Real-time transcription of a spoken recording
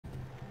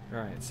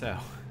Alright, so.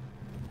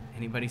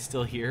 Anybody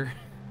still here?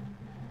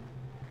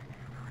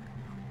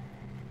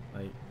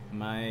 Like,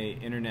 my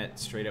internet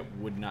straight up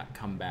would not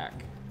come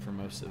back for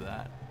most of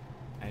that.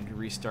 I had to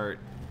restart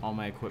all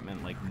my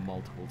equipment like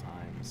multiple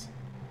times.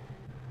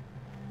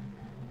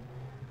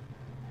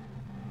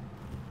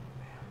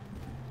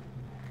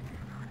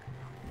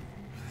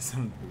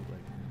 Some bootleg.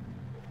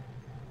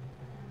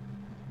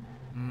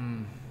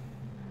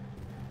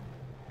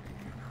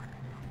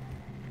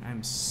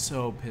 I'm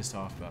so pissed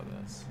off about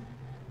this.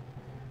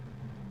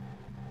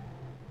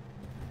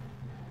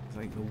 It's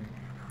like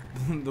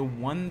the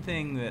one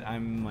thing that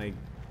I'm like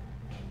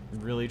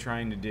really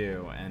trying to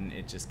do, and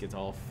it just gets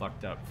all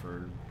fucked up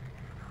for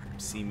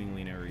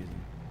seemingly no reason.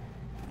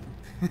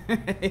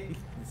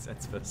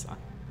 That's supposed on.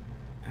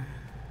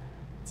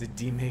 It's a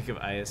demake of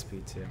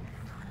ISP2.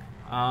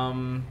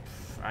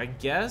 I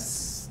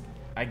guess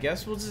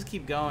we'll just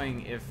keep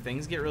going. If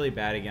things get really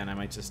bad again, I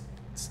might just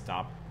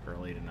stop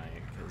early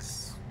tonight,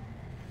 because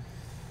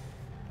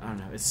I don't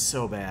know, it's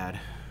so bad.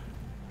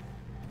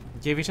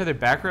 Gave each other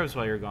back rubs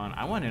while you're gone.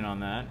 I went in on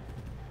that.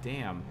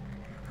 Damn.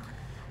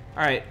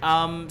 Alright,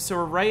 so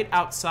we're right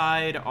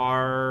outside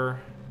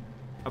our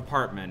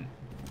apartment.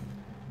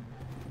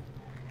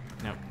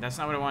 Nope, that's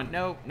not what I want.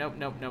 Nope, nope,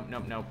 nope, nope,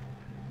 nope, nope.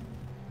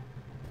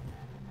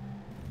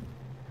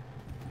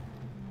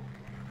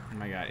 Oh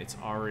my god, it's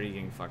already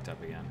getting fucked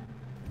up again.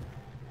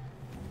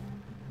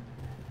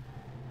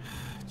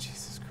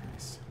 Jesus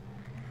Christ.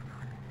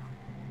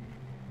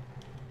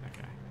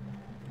 Okay.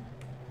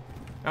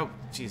 Oh,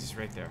 Jesus,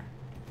 right there.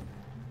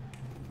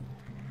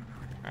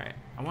 Alright,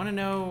 I wanna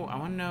know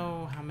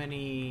how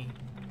many...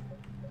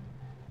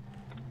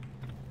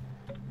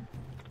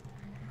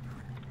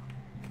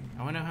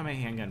 I wanna know how many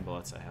handgun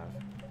bullets I have.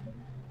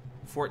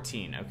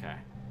 14, okay.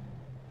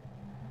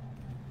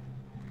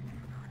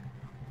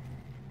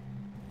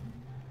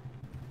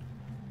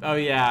 Oh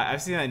yeah,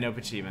 I've seen that Nope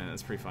achievement.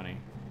 That's pretty funny.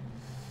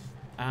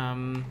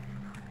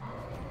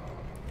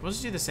 We'll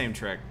just do the same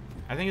trick.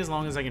 I think as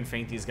long as I can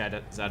feint these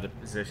guys out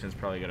of position, it's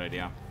probably a good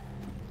idea.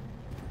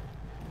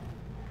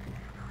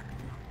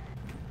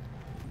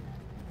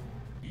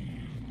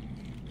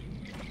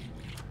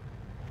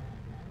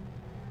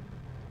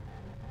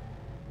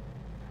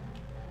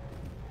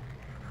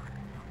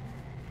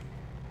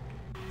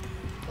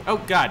 Oh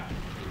God!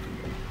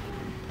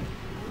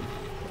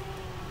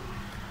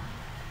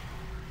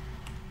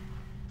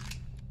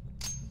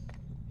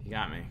 You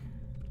got me.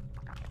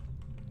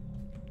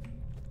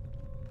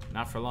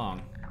 Not for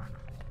long.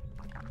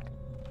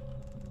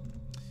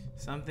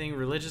 Something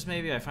religious,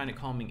 maybe? I find it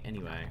calming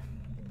anyway.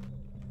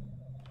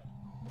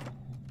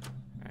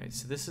 Alright,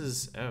 so this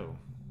is... oh.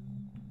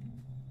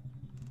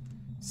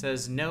 It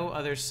says no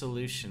other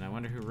solution. I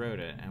wonder who wrote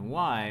it. And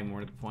why,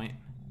 more to the point.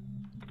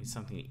 Need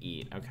something to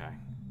eat. Okay.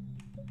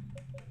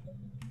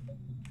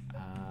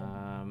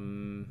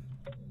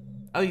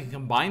 Oh, you can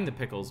combine the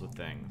pickles with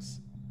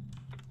things.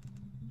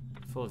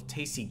 Full of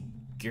tasty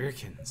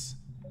gherkins.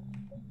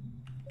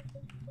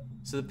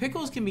 So the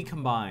pickles can be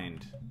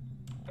combined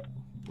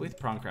with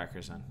prawn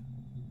crackers then.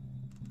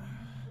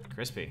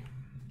 Crispy.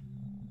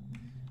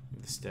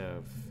 The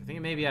stove. I think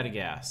it may be out of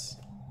gas.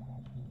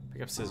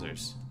 Pick up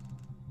scissors.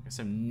 Got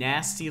some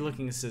nasty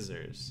looking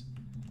scissors.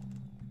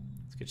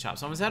 Let's go chop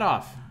someone's head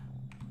off.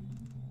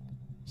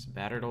 It's a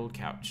battered old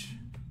couch.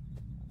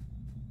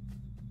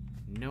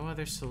 No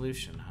other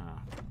solution, huh?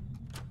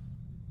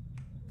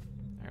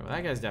 Alright, well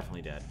that guy's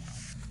definitely dead.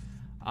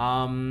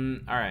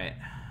 Alright.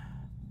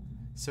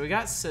 So we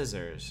got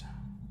scissors.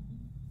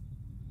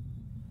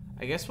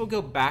 I guess we'll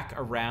go back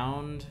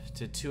around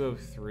to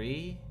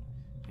 203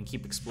 and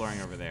keep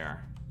exploring over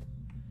there.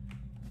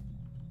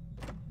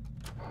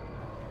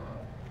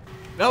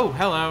 Oh,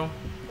 hello!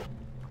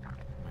 Oh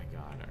my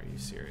god, are you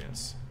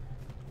serious?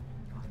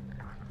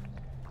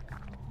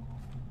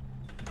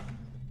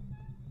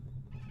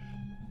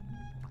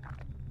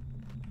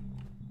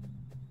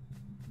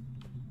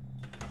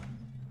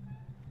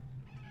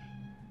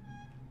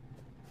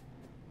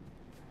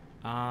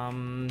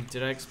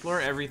 Did I explore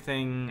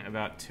everything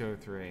about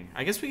 203?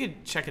 I guess we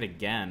could check it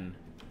again.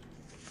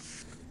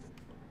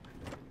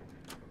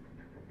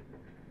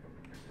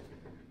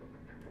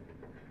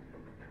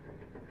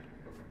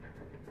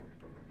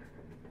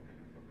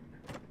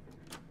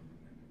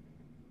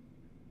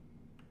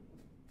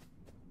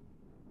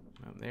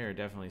 Oh, they are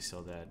definitely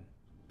still dead.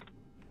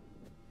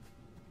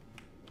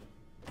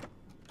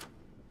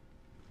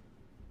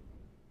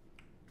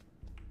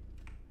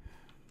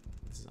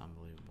 This is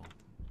unbelievable.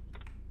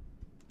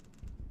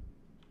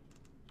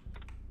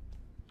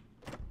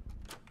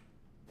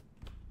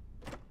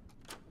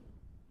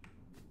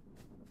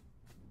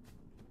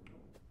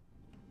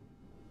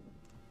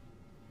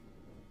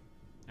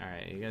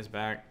 Alright, you guys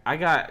back? I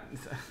got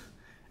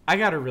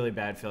a really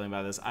bad feeling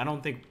about this. I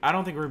don't think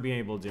we're being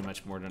able to do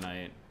much more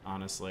tonight,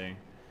 honestly.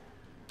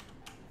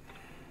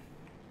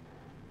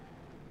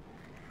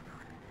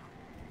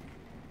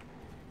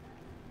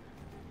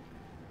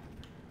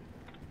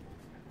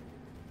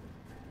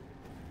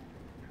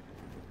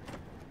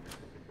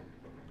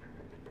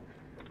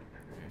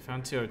 Okay,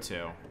 found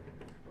 202.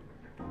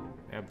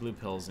 They have blue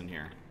pills in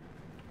here.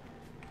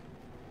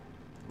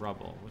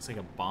 Rubble. Looks like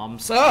a bomb.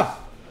 Ah!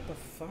 What the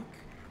fuck? What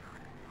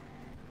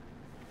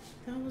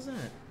the hell was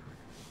that?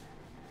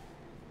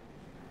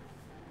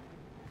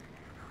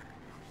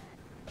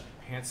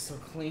 Pants still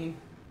clean?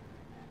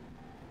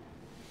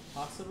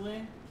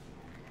 Possibly?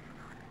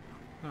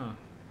 Huh.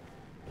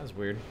 That's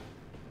weird.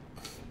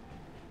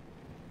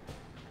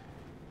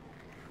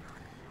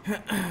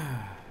 Alright,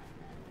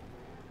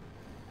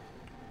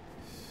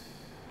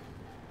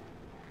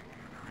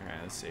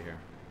 let's see here.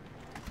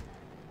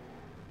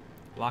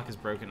 Lock is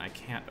broken. I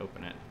can't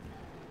open it.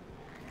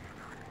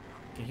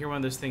 I can hear one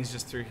of those things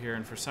just through here,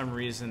 and for some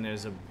reason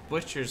there's a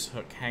butcher's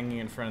hook hanging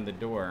in front of the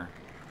door.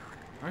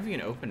 I wonder if you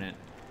can open it.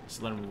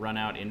 Just let him run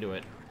out into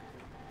it.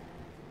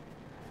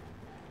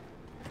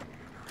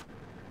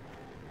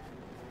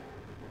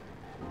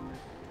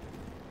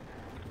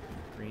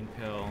 Green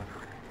pill.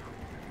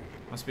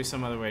 Must be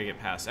some other way to get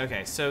past.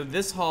 Okay, so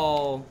this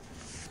hall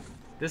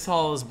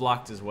is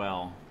blocked as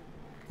well.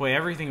 Boy,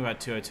 everything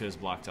about 202 is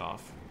blocked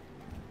off.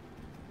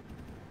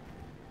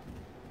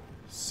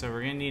 So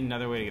we're gonna need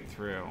another way to get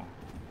through.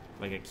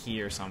 Like a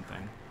key or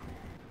something.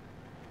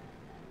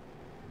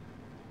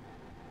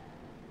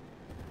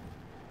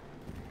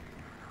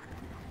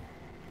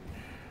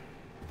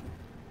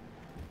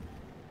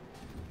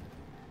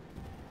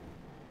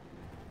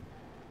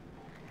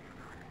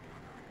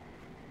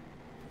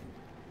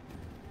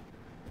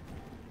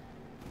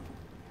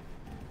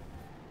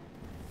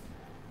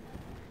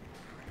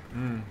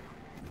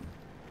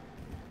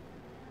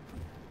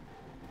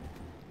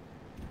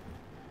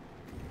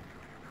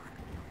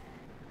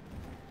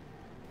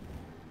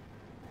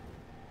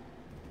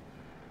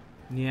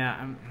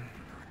 Yeah,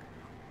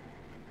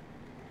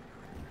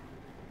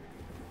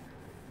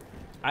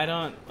 I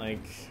don't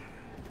think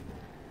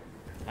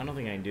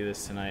I can do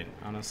this tonight,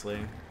 honestly.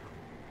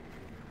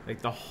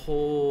 Like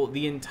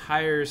the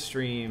entire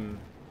stream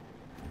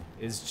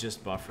is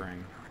just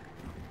buffering.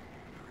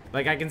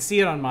 Like I can see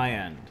it on my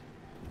end.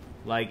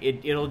 Like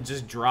it'll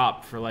just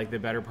drop for like the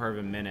better part of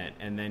a minute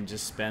and then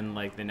just spend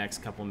like the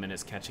next couple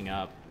minutes catching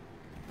up.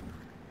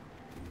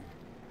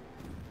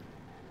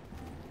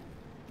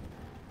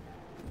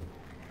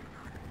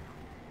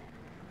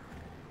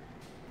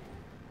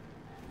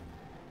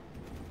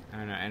 I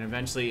don't know, and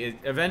eventually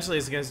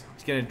it's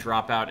gonna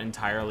drop out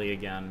entirely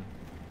again.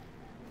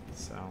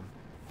 So,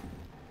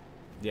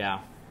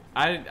 yeah,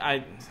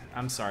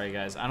 I'm sorry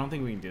guys. I don't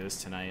think we can do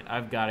this tonight.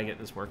 I've got to get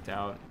this worked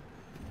out.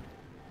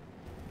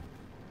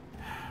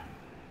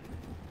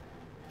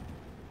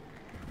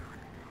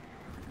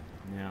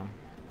 Yeah.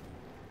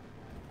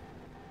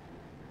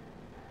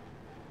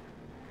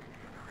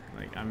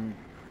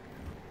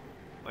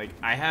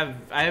 I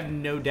have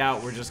no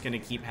doubt we're just gonna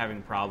keep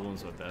having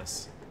problems with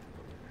this.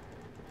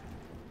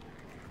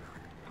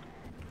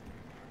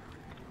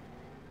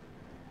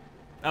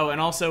 Oh,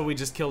 and also we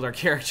just killed our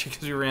character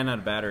because we ran out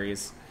of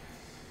batteries.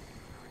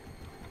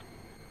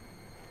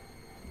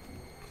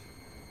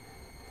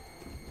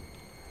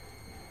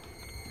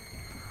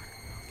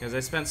 Because I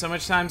spent so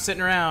much time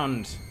sitting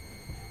around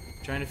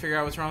trying to figure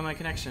out what's wrong with my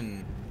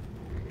connection.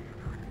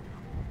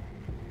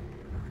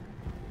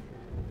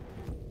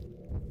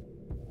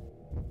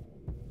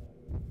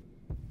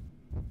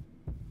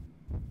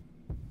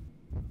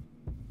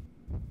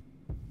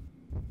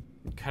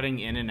 Cutting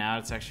in and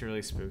out, it's actually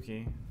really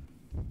spooky.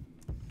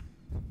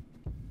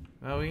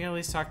 Well, we can at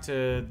least talk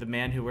to the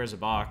man who wears a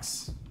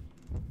box.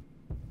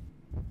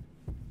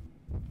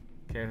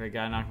 Okay, I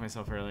gotta knock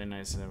myself early.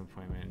 Nice to have an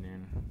appointment at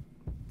noon.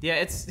 Yeah,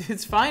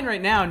 it's fine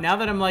right now. Now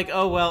that I'm like,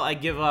 oh well, I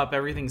give up.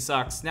 Everything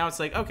sucks. Now it's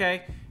like,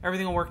 okay,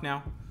 everything will work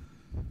now.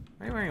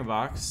 Are you wearing a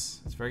box?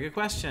 That's a very good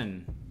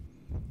question.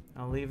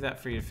 I'll leave that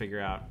for you to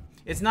figure out.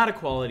 It's not a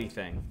quality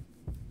thing.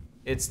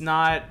 It's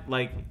not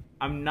like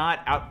I'm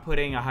not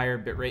outputting a higher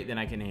bitrate than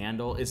I can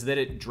handle. It's that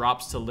it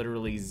drops to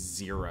literally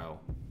 0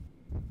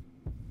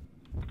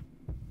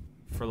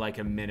 for like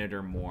a minute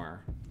or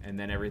more, and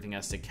then everything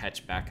has to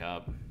catch back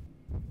up.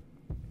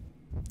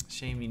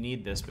 Shame you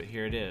need this, but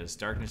here it is.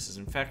 Darkness is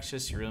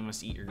infectious. You really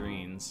must eat your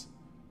greens.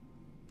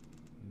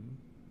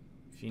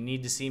 If you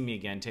need to see me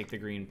again, take the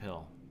green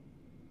pill.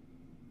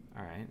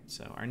 All right.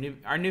 So our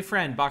new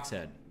friend,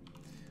 Boxhead.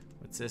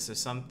 What's this?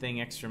 There's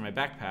something extra in my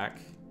backpack.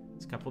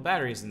 There's a couple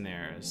batteries in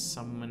there. Is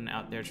someone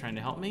out there trying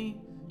to help me?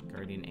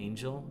 Guardian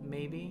Angel,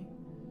 maybe.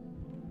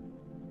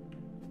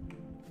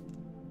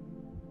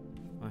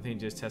 One thing to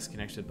do is test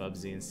connection with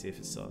Bubsy and see if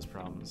it still has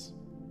problems.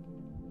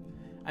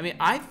 I mean,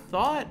 I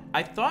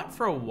thought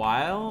for a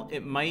while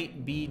it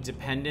might be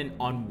dependent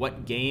on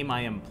what game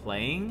I am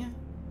playing.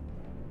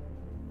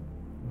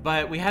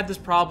 But we had this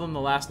problem the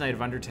last night of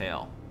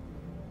Undertale.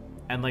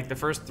 And like the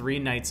first 3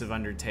 nights of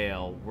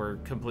Undertale were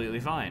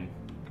completely fine.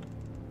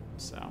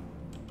 So.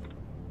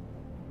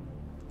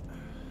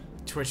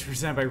 Twitch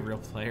presented by Real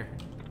Player.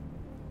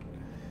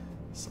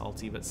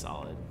 Salty but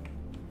solid.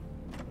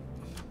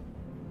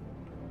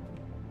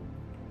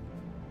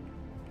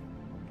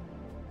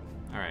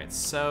 Alright,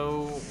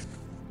 so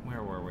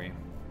where were we?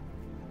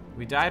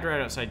 We died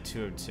right outside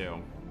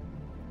 202.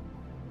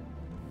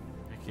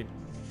 I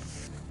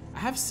I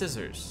have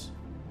scissors.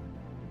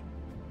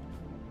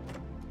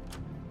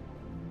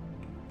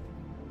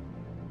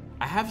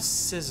 I have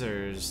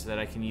scissors that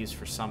I can use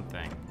for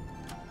something.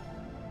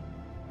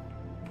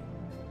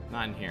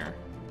 Not in here.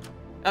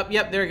 Oh,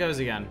 yep, there it goes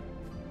again.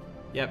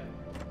 Yep.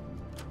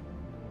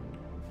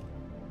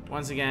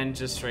 Once again,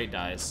 just straight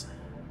dies.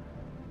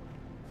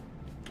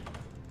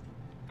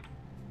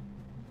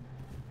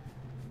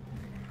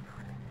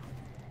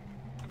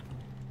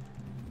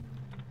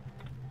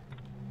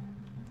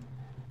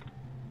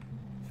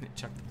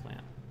 Chuck the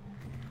plant.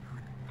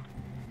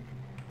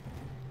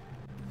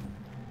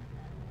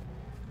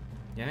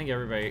 Yeah, I think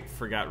everybody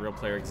forgot Real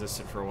Player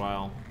existed for a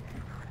while,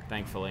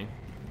 thankfully.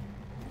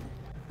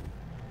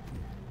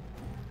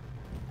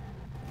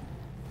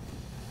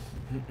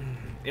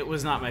 It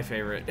was not my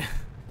favorite.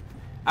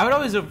 I would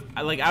always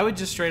I would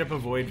just straight up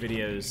avoid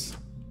videos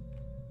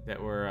that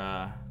were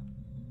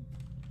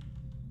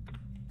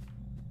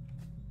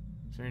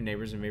is there any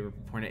neighbors and neighbor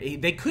porn?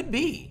 They could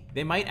be.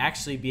 They might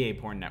actually be a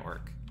porn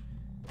network.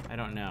 I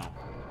don't know.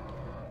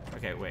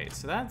 Okay, wait.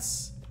 So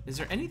that's... Is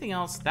there anything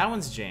else? That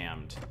one's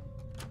jammed.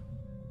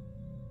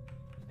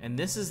 And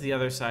this is the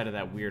other side of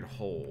that weird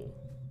hole.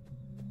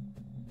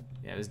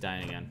 Yeah, it was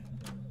dying again.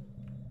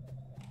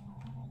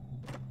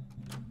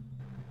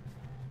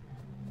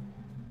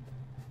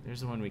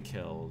 There's the one we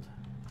killed.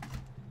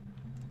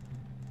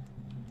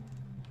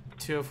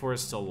 204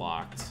 is still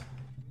locked.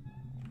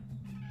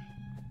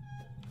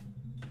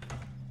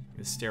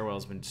 The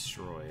stairwell's been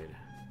destroyed.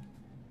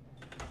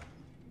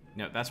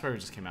 No, that's where we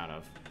just came out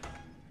of.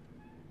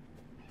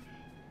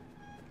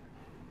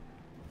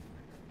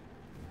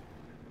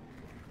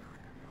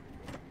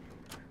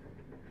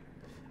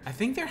 I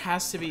think there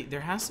has to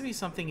be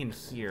something in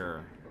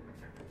here.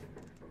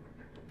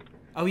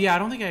 Oh yeah, I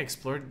don't think I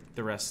explored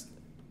the rest.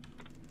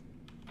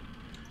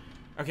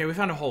 Okay, we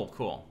found a hole.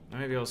 Cool. I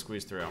might be able to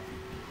squeeze through.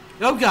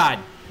 Oh god!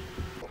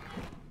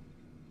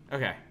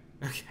 Okay.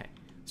 Okay.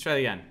 Let's try it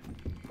again.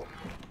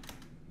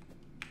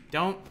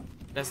 Don't.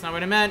 That's not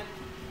what I meant.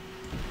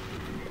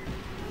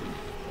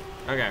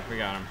 Okay, we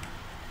got him.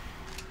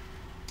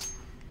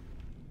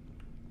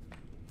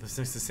 This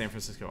next to San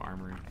Francisco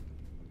Armory.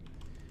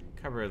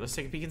 Cupboard. Let's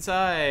take a peek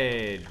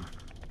inside.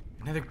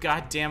 Another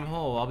goddamn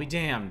hole. I'll be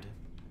damned.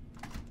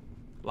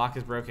 Lock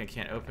is broken. I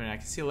can't open it. I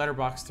can see a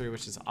letterbox through,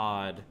 which is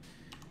odd.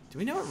 Do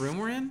we know what room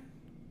we're in?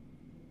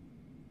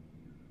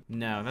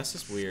 No, that's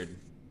just weird.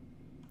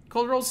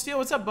 Cold Rolled Steel,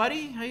 what's up,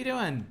 buddy? How you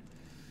doing?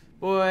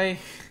 Boy,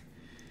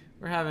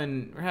 we're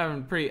having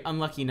a pretty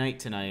unlucky night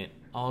tonight.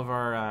 All of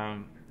our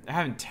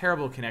having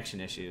terrible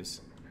connection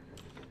issues.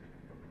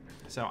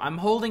 So I'm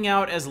holding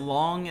out as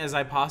long as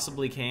I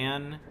possibly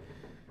can,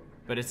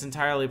 but it's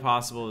entirely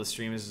possible the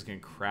stream is just gonna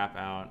crap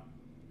out.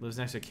 Lives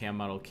next to Cam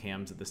Model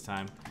Cams at this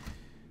time.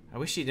 I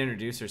wish she'd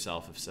introduce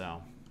herself if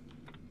so.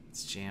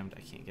 It's jammed.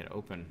 I can't get it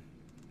open.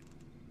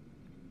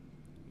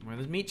 More of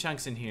those meat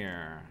chunks in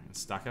here.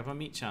 Stock up on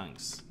meat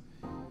chunks.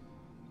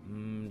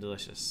 Mmm,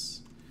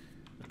 delicious.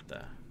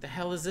 What the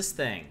hell is this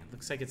thing?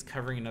 Looks like it's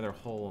covering another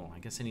hole. I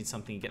guess I need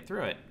something to get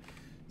through it.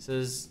 So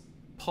there's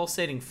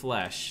pulsating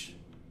flesh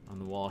on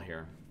the wall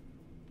here.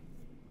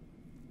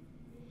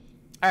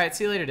 All right,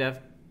 see you later,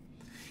 Dev.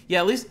 Yeah,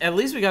 at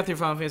least we got through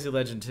Final Fantasy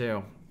Legend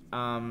 2.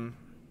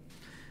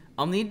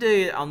 I'll need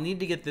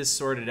to get this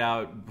sorted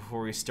out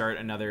before we start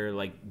another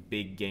like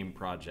big game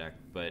project,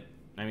 but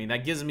I mean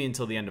that gives me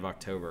until the end of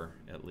October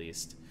at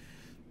least.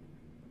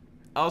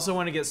 I also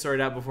want to get sorted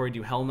out before we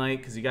do Hell Knight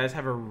because you guys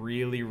have a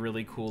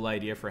really cool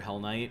idea for Hell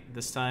Knight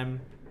this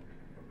time.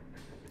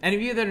 Any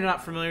of you that are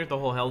not familiar with the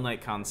whole Hell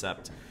Knight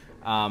concept,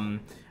 I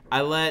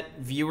let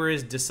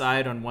viewers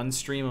decide on one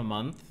stream a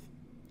month,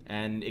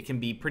 and it can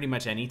be pretty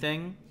much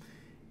anything.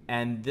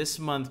 And this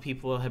month,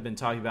 people have been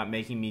talking about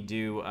making me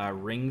do a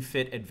Ring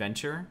Fit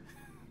Adventure,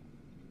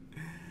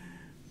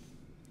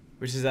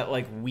 which is that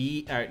like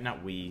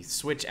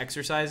Switch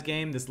exercise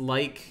game.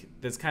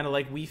 That's kind of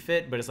like Wii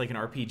Fit, but it's like an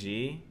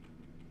RPG.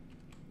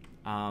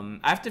 I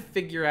have to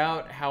figure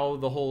out how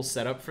the whole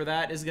setup for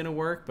that is gonna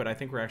work, but I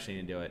think we're actually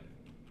gonna do it.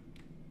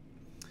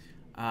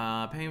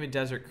 Penguin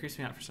Desert creeps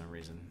me out for some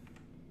reason.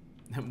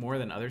 More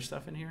than other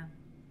stuff in here.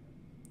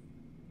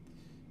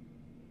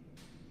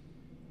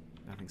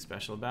 Nothing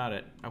special about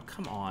it. Oh,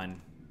 come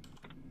on.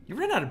 You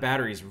run out of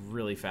batteries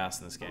really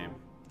fast in this game.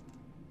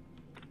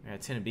 I got a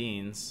tin of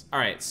beans.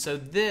 Alright, so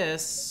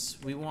this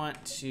we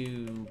want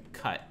to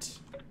cut.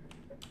 Do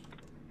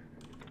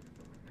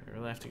I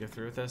really have to go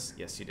through with this?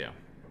 Yes, you do.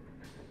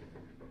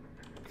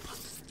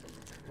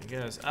 There it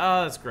goes.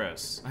 Oh, that's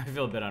gross. I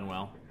feel a bit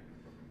unwell.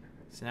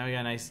 So now we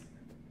got a nice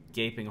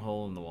gaping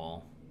hole in the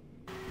wall.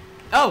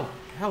 Oh,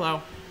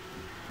 hello.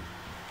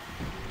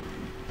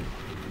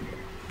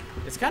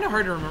 It's kind of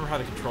hard to remember how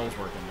the controls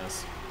work in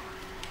this.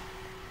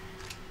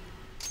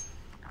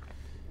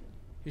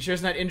 You sure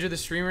it's not Injure the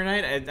Streamer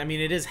Night? I mean,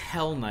 it is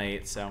Hell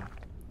Night, so...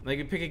 Like,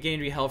 you pick a game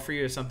to be hell for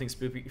you or something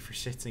spooky for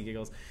shits and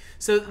giggles.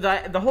 So,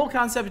 the whole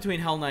concept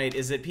between Hell Night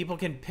is that people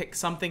can pick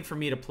something for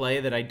me to play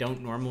that I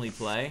don't normally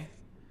play.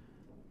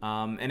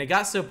 And it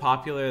got so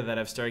popular that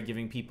I've started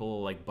giving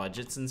people like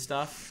budgets and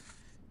stuff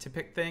to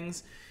pick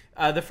things.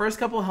 The first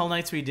couple Hell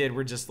Nights we did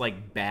were just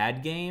like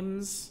bad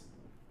games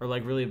or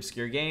like really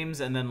obscure games.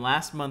 And then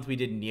last month we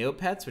did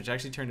Neopets, which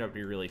actually turned out to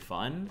be really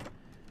fun.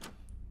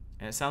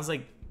 And it sounds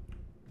like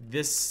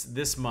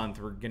this month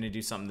we're going to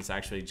do something that's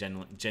actually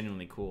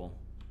genuinely cool.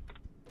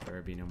 There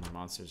would be no more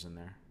monsters in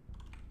there.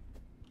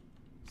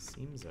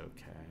 Seems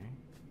okay.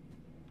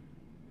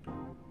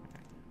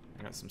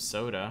 I got some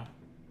soda.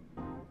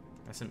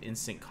 Got some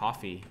instant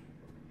coffee.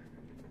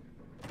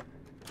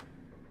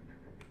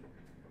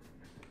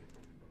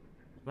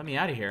 Let me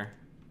out of here.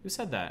 Who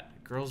said that?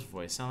 A girl's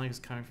voice. Sounded like it was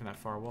coming from that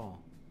far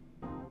wall.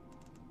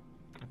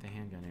 Got the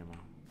handgun ammo.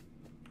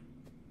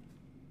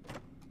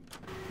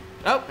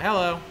 Oh,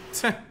 hello.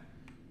 Don't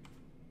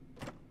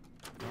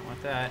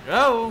want that.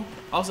 Oh,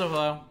 also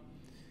hello.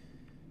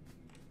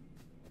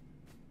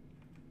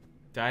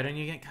 Died on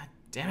you again? God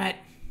damn it.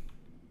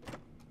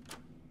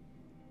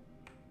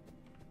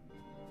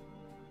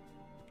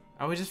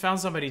 Oh, we just found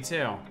somebody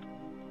too.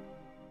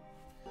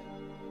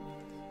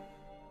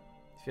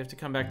 If you have to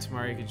come back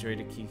tomorrow, you can join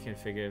a key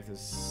configure if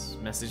this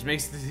message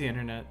makes it to the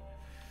internet.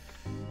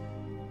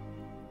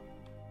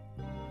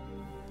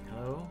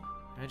 Hello?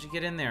 How'd you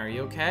get in there? Are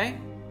you okay?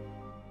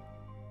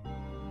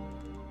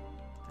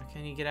 How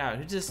can you get out?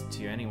 Who did this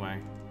to you anyway?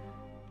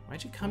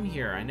 Why'd you come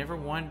here? I never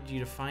wanted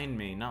you to find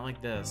me. Not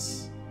like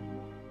this.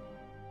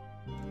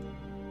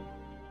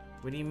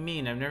 What do you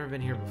mean? I've never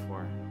been here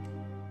before.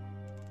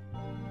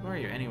 Who are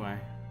you anyway?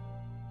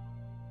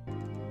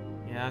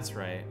 Yeah, that's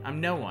right. I'm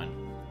no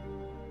one.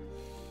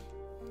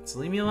 So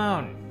leave me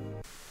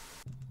alone.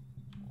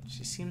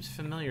 She seems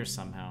familiar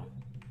somehow.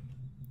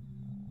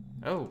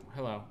 Oh,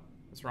 hello.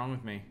 What's wrong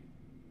with me?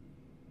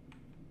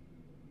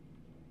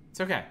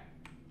 It's okay.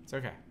 It's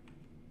okay.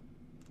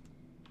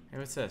 Hey,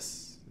 what's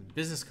this?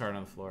 Business card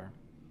on the floor.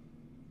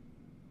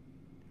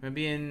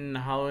 Maybe in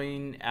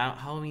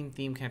Halloween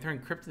theme. Can I throw in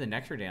Crypt of the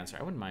Nectar Dancer?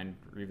 I wouldn't mind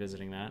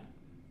revisiting that.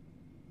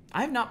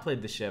 I have not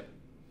played the ship.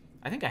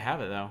 I think I have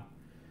it though.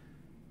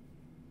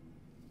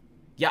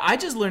 Yeah, I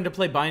just learned to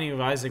play Binding of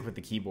Isaac with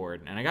the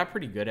keyboard, and I got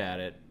pretty good at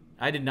it.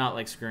 I did not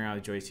like screwing around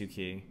with Joy 2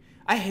 key.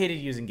 I hated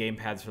using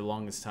gamepads for the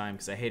longest time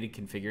because I hated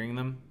configuring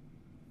them.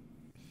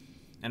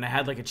 And I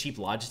had like a cheap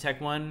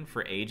Logitech one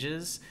for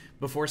ages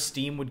before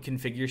Steam would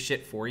configure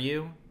shit for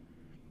you.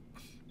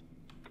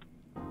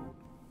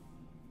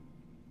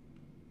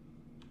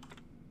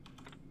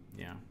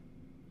 Yeah.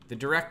 The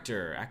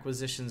director,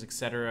 acquisitions,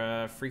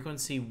 etc.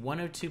 Frequency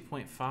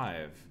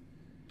 102.5.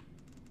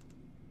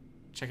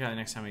 Check it out the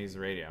next time I use the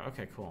radio.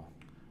 Okay, cool.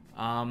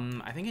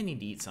 I think I need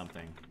to eat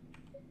something.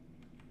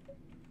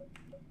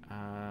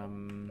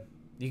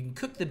 You can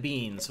cook the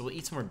beans, so we'll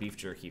eat some more beef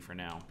jerky for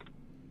now.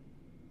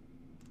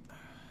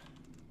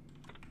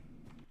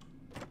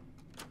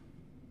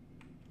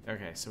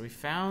 Okay, so we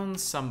found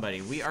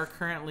somebody. We are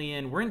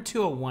currently we're in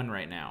 201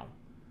 right now.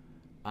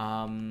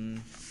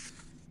 We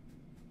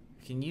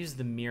can use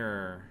the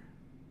mirror.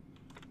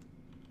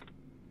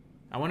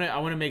 I want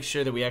to make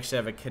sure that we actually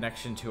have a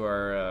connection to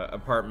our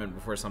apartment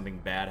before something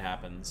bad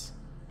happens.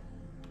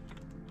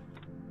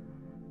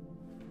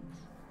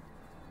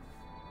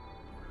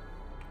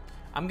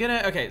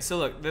 Okay, so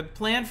look, the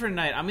plan for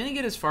tonight, I'm gonna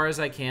get as far as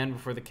I can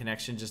before the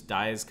connection just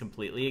dies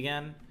completely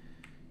again.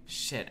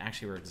 Shit,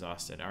 actually we're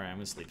exhausted. Alright, I'm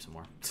gonna sleep some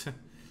more.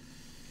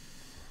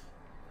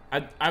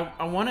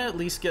 I want to at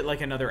least get like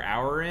another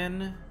hour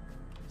in.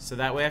 So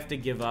that way I have to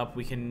give up.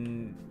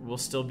 We'll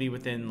still be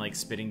within like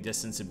spitting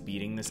distance of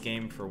beating this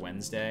game for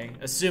Wednesday.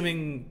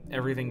 Assuming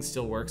everything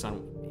still works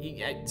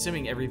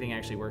assuming everything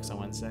actually works on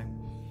Wednesday.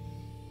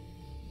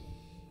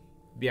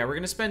 But yeah, we're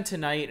gonna spend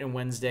tonight and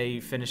Wednesday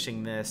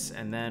finishing this,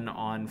 and then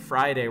on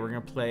Friday we're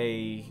gonna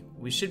play,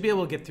 we should be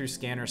able to get through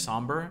Scanner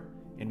Somber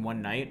in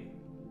one night.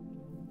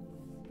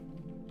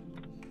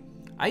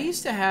 I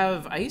used to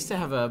have a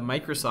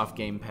Microsoft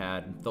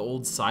gamepad, the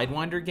old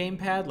Sidewinder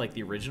gamepad, like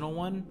the original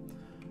one.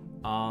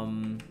 I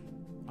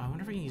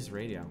wonder if I can use the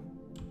radio.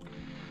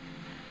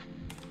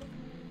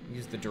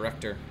 Use the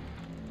director.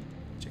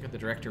 Check out the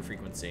director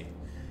frequency.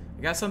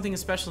 I got something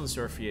special in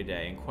store for you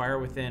today. Inquire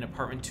within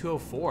apartment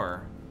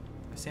 204.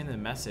 I sent in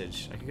the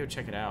message. I could go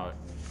check it out.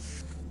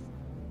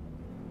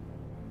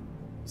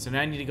 So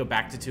now I need to go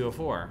back to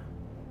 204.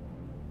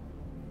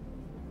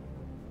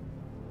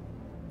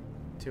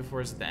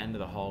 204 is at the end of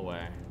the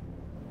hallway.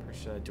 Pretty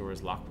sure that door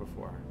was locked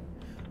before.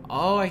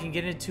 Oh, I can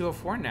get into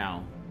 204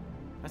 now.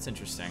 That's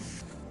interesting.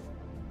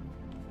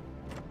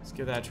 Let's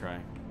give that a try.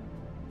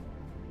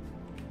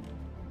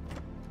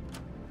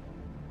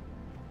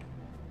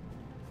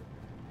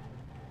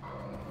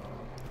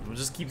 We'll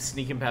just keep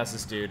sneaking past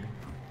this dude.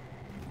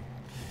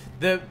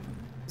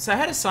 So I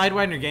had a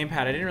Sidewinder gamepad.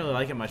 I didn't really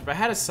like it much, but I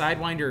had a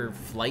Sidewinder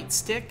flight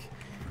stick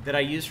that I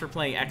used for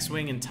playing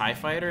X-Wing and TIE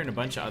Fighter and a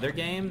bunch of other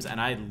games,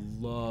 and I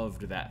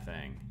loved that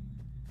thing.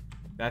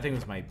 That thing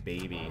was my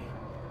baby.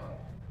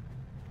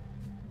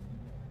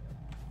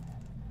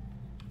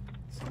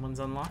 Someone's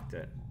unlocked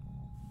it.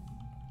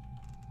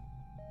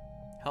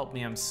 Help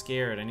me, I'm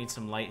scared. I need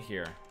some light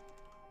here.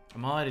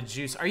 I'm all out of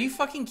juice. Are you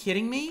fucking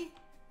kidding me?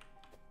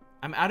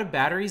 I'm out of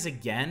batteries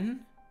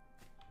again?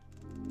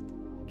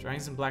 Drawing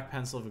some black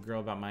pencil of a girl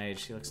about my age.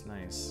 She looks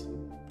nice.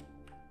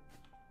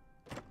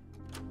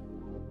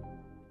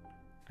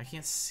 I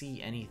can't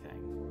see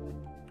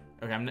anything.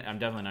 Okay, I'm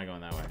definitely not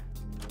going that way.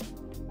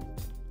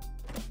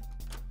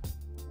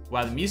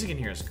 Wow, the music in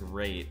here is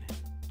great.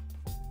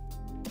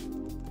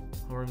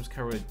 Whole room's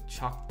covered with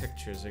chalk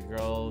pictures. A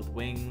girl with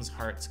wings,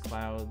 hearts,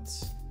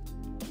 clouds.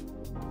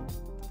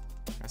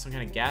 Got some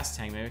kind of gas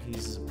tank. Maybe I can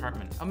use this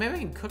apartment. Oh, maybe I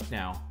can cook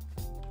now.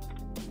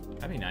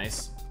 That'd be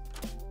nice.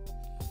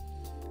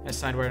 I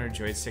signed wire on a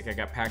joystick. I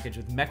got packaged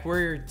with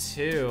MechWarrior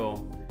 2.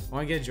 I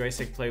want to get a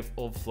joystick to play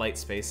old flight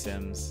space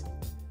sims.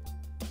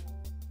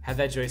 Had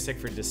that joystick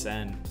for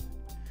Descent.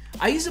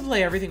 I used to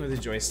play everything with a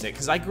joystick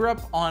because I grew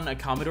up on a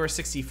Commodore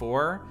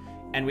 64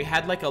 and we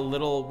had like a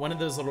little, one of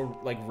those little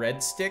like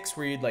red sticks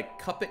where you'd like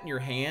cup it in your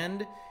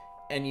hand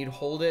and you'd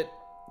hold it,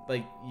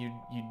 like you'd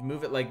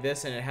move it like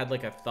this and it had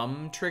like a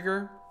thumb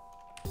trigger.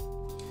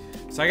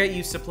 So I got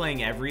used to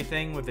playing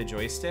everything with a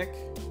joystick.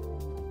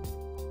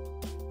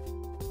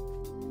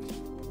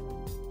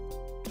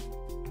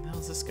 What the hell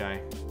is this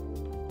guy?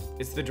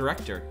 It's the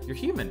director. You're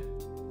human.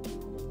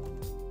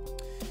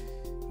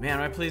 Man,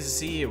 am I pleased to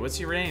see you. What's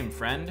your name,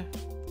 friend?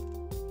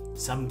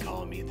 Some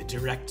call me the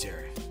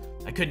director.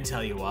 I couldn't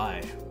tell you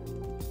why.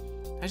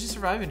 How'd you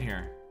survive in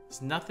here?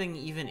 There's nothing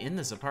even in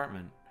this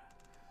apartment.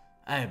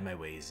 I have my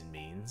ways and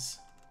means.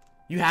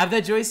 You have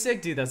that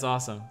joystick? Dude, that's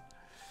awesome. You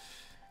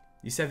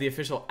used to have the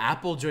official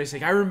Apple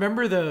joystick. I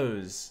remember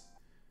those.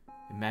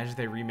 Imagine if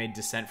they remade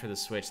Descent for the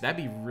Switch. That'd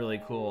be really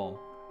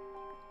cool.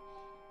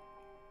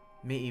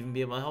 May even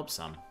be able to help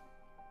some.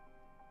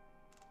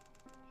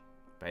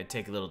 But I'd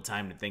take a little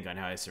time to think on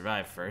how I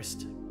survived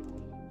first.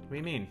 What do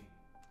you mean?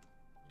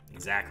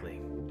 Exactly.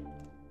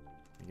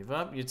 You give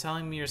up? You're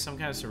telling me you're some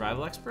kind of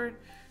survival expert?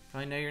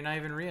 Probably know you're not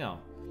even real.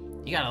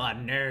 You got a lot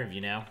of nerve,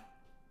 you know?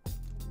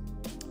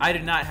 I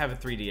did not have a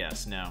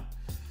 3DS, no.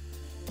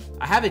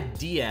 I have a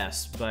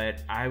DS,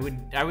 but I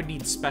would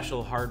need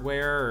special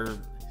hardware or...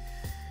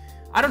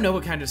 I don't know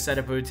what kind of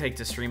setup it would take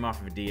to stream off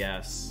of a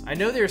DS. I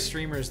know there are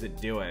streamers that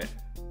do it,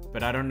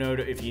 but I don't know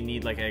if you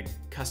need like a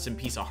custom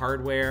piece of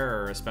hardware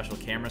or a special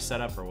camera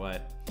setup or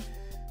what.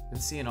 I've been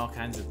seeing all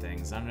kinds of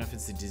things. I don't know if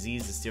it's the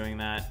disease that's doing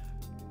that.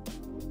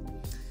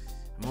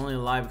 I'm only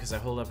alive because I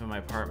hold up in my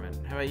apartment.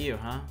 How about you,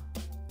 huh?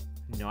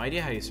 No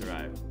idea how you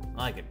survive. I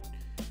like it.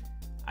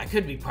 I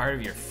could be part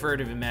of your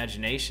furtive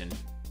imagination.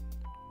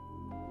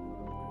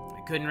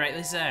 I couldn't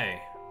rightly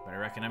say, but I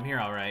reckon I'm here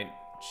all right.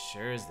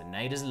 Sure as the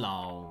night is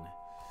long.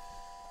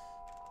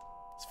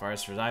 As far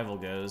as survival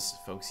goes,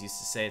 folks used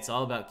to say it's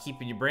all about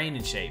keeping your brain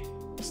in shape.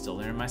 Still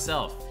learning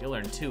myself. You'll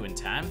learn too in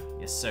time.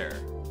 Yes, sir.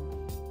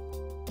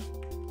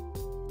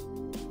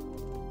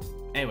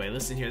 Anyway,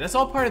 listen here. That's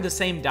all part of the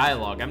same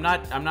dialogue. I'm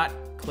not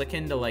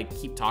clicking to like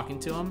keep talking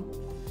to him.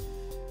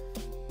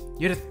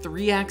 You had a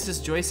 3-axis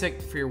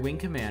joystick for your wing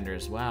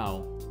commanders.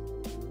 Wow.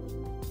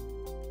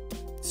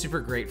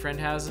 Super Great Friend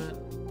has it.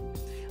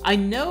 I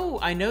know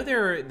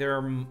there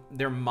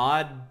are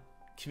mod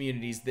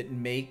communities that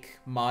make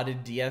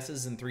modded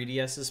DSs and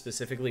 3DSs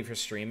specifically for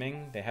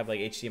streaming. They have like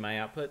HDMI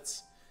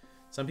outputs.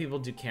 Some people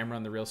do camera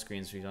on the real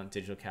screens so you don't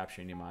digital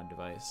capture any mod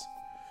device.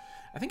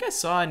 I think I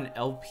saw an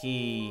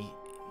LP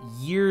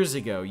years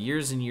ago,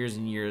 years and years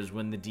and years,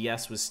 when the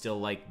DS was still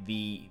like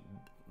the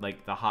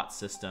hot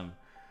system,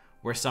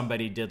 where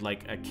somebody did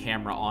like a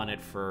camera on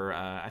it for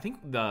I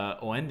think the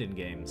Oenden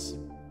games.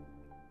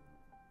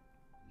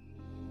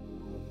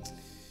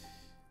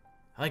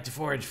 I like to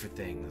forage for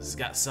things.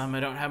 Got some I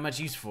don't have much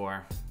use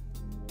for.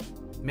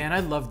 Man,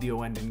 I love the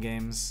Oenden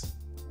games.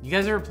 You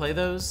guys ever play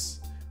those?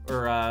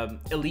 Or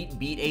Elite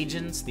Beat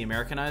Agents, the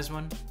Americanized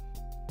one?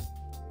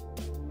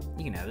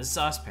 You can have this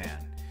saucepan.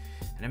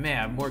 And I may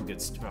have more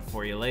good stuff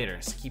for you later,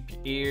 so keep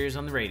your ears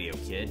on the radio,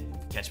 kid.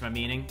 Catch my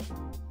meaning?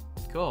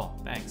 Cool,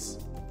 thanks.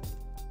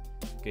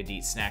 Good to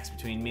eat snacks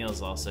between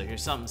meals also.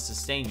 Here's something to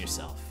sustain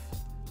yourself.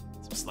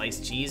 Some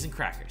sliced cheese and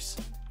crackers.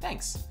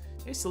 Thanks.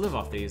 I used to live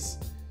off these.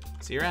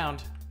 See you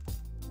around.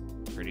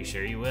 Pretty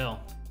sure you will.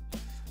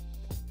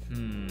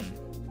 Need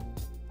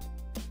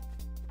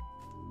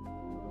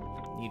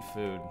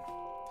food.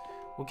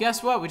 Well,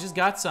 guess what? We just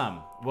got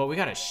some. Well, we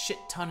got a shit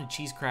ton of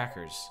cheese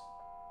crackers.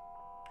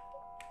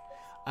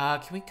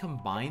 Can we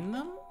combine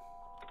them?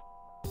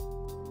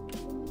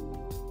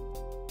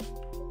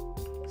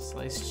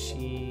 Sliced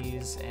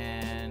cheese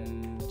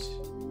and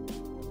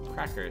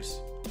crackers.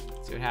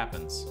 See what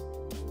happens.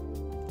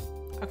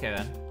 Okay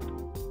then.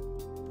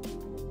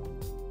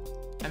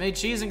 I made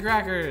cheese and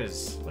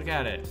crackers. Look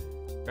at it.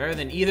 Better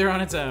than either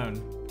on its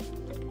own.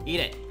 Eat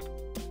it.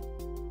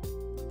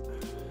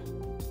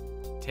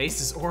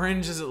 Tastes as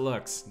orange as it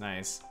looks.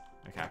 Nice.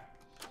 Okay.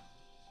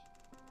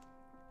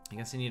 I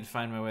guess I need to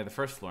find my way to the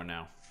first floor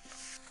now.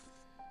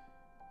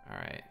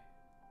 Alright.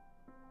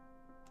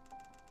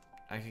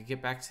 I could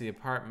get back to the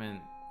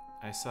apartment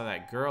I saw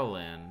that girl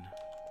in.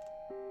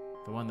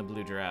 The one in the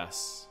blue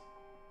dress.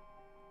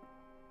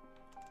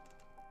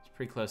 It's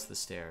pretty close to the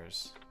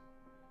stairs.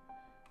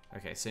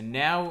 Okay, so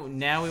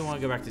now we want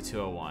to go back to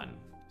 201.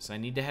 So I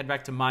need to head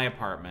back to my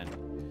apartment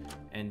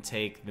and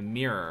take the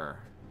mirror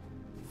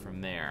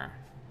from there.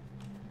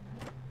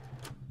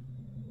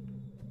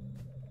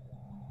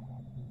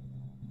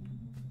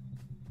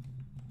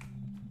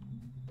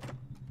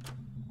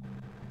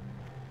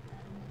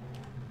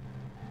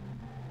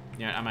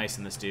 Yeah, I'm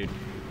icing this dude.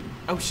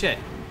 Oh shit!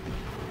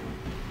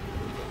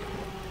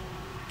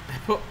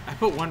 I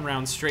put one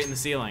round straight in the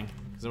ceiling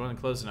because I wasn't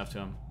close enough to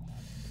him.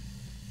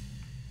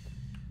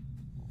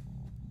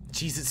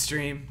 Cheez-It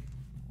stream.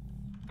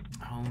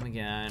 Home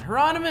again.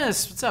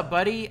 Hieronymus, what's up,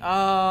 buddy?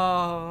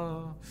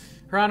 Oh,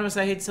 Hieronymus,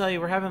 I hate to tell you,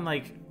 we're having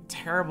like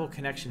terrible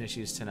connection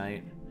issues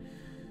tonight.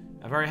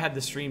 I've already had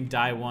the stream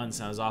die once,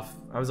 and I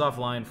was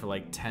offline for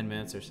like 10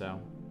 minutes or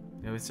so.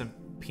 You know, with some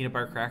peanut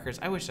butter crackers.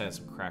 I wish I had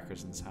some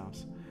crackers in this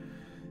house.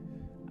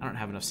 I don't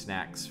have enough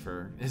snacks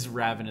for as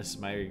ravenous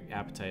my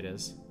appetite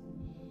is.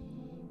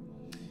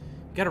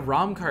 Got a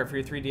ROM cart for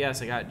your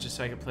 3DS I got just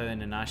so I could play the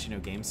Nanashi no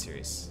Game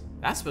series.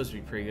 That's supposed to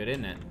be pretty good,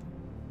 isn't it?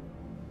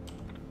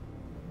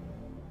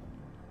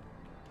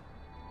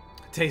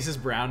 Tastes as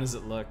brown as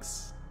it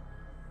looks.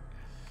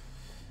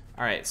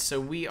 Alright,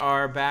 so we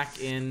are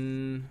back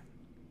in...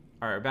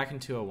 Alright, back in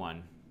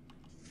 201.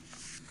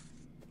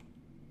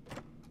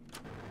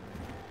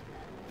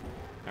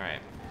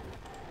 Alright.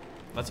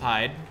 Let's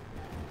hide.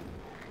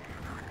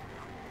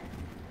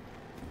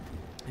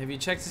 Have you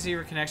checked to see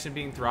your connection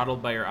being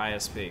throttled by your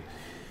ISP?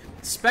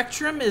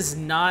 Spectrum is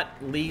not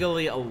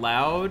legally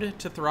allowed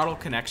to throttle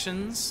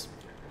connections.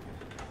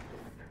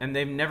 And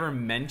they've never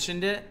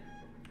mentioned it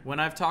when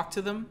I've talked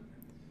to them.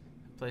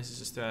 Place is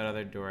just through that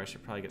other door. I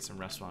should probably get some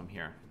rest while I'm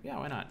here. Yeah,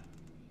 why not?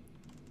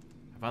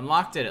 I've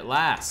unlocked it at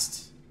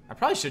last. I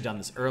probably should have done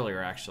this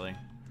earlier, actually.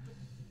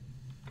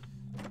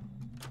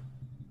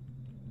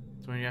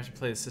 It's when you have to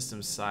play the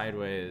system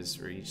sideways,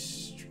 where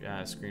each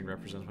screen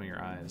represents one of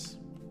your eyes.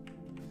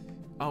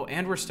 Oh,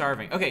 and we're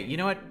starving. Okay, you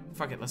know what?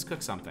 Fuck it, let's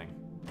cook something.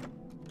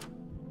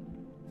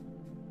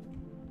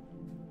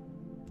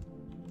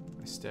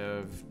 My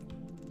stove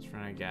is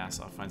running out of gas.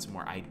 I'll find some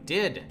more. I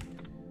did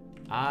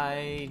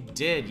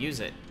use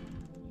it.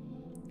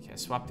 Okay, I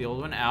swapped the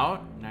old one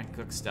out, and I can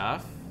cook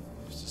stuff.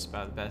 It's just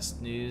about the best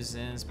news,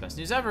 and it's best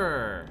news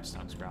ever.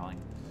 Snug's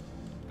growling.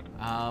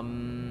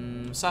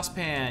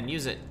 Saucepan,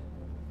 use it.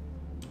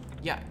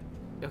 Yeah,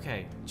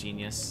 okay,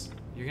 genius.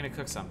 You're gonna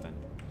cook something.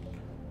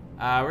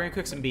 We're gonna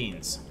cook some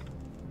beans.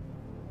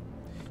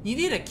 You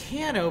need a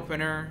can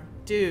opener?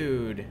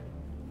 Dude.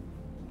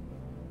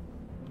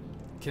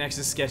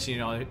 Connection's sketchy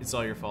and it's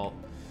all your fault.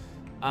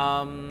 Do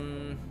I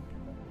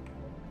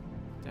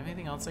have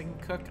anything else I can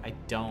cook? I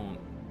don't.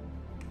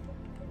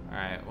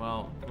 Alright,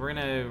 well, we're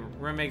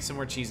gonna make some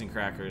more cheese and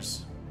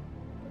crackers.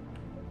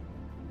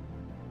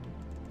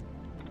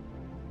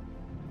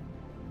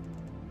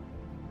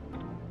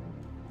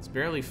 It's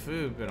barely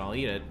food, but I'll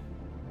eat it.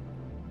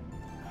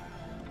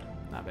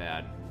 Not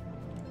bad.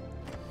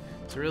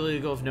 It's really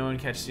illegal if no one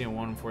catches you and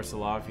won't enforce the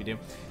law if you do.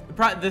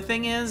 The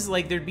thing is,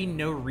 like, there'd be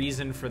no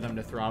reason for them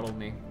to throttle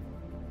me.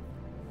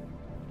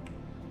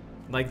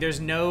 Like, there's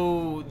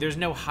no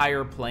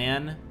higher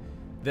plan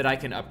that I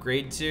can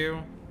upgrade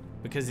to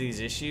because of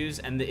these issues,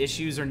 and the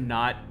issues are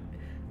not,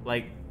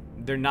 like,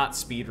 they're not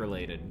speed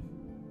related.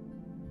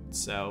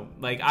 So,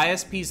 like,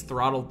 ISPs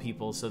throttle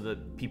people so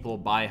that people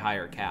buy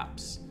higher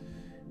caps,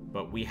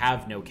 but we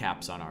have no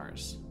caps on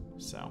ours,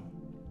 so.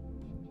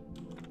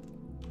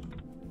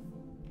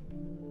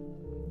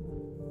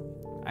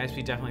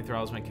 ISP definitely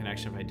throttles my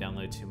connection if I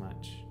download too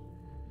much.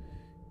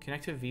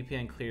 Connect to a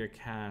VPN, clear your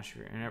cache. If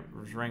your internet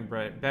is running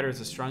better, it's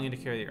a strong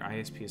indicator that your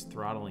ISP is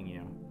throttling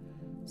you.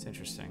 It's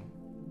interesting.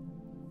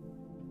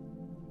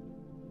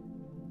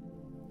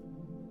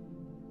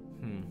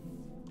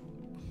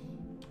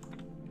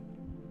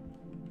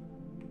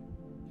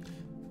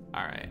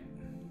 All right.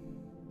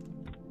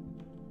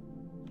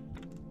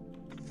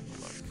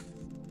 Look.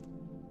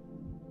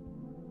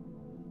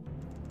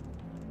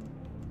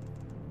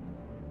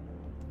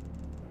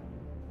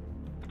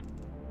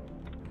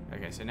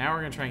 Okay, so now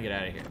we're gonna try and get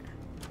out of here.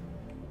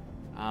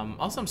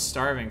 Also, I'm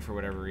starving for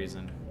whatever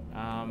reason.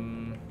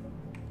 And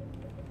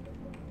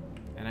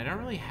I don't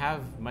really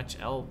have much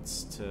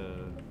else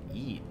to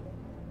eat.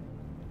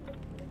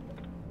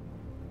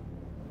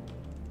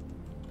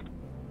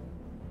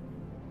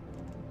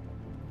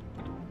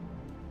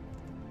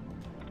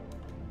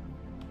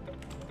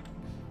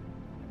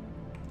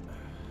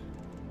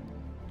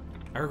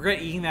 I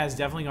regret eating that. It's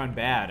definitely gone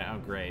bad. Oh,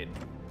 great.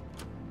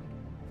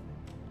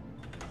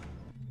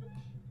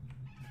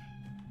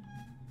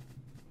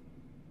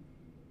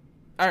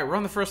 Alright, we're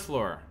on the first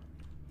floor.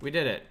 We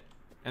did it.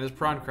 And there's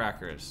prawn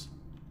crackers.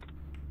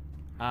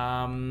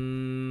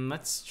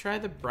 Let's try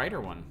the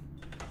brighter one.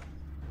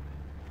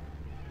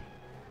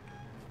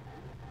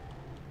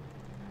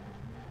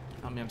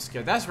 Tell me I'm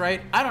scared. That's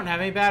right, I don't have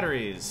any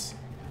batteries.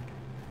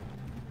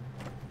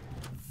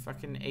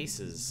 Fucking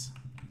aces.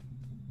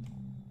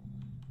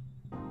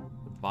 A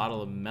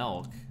bottle of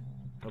milk.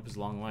 Hope is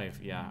long life.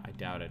 Yeah, I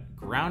doubt it.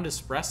 Ground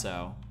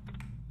espresso.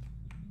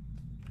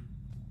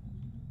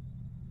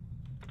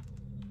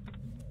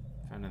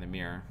 another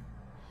mirror.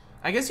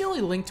 I guess you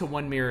only link to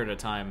one mirror at a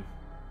time.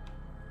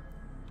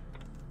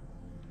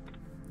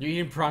 You're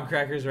eating prawn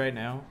crackers right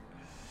now?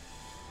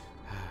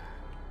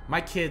 My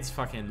kids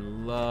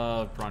fucking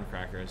love prawn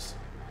crackers.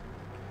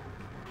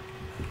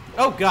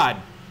 Oh god!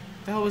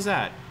 What the hell was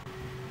that?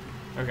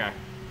 Okay.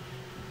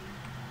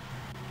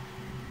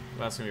 Well,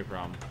 that's gonna be a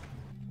problem.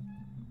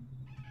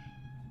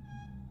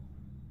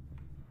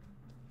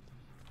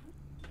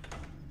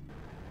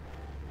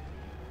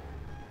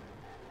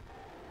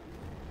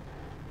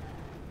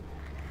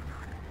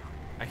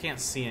 I can't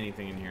see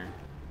anything in here.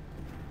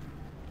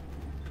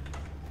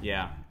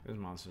 Yeah, there's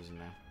monsters in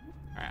there.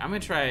 Alright, I'm gonna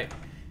try...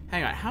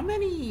 Hang on, how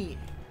many...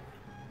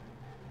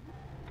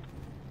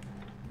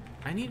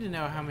 I need to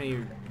know how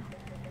many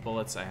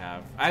bullets I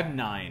have. I have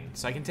 9,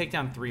 so I can take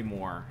down 3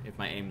 more if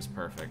my aim's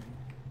perfect.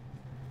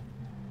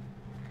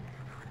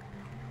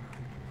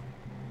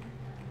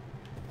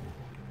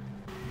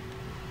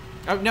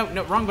 Oh, no,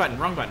 no, wrong button,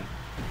 wrong button.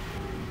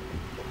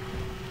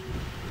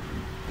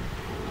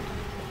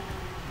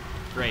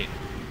 Great.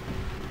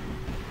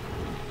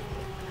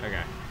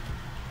 Okay.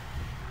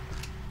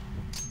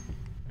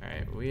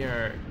 Alright, we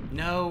are...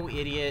 No,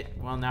 idiot.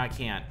 Well, now I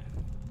can't.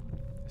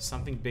 There's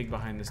something big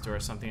behind this door,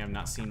 something I've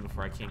not seen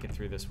before. I can't get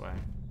through this way.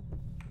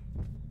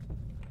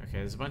 Okay,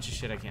 there's a bunch of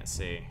shit I can't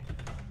see.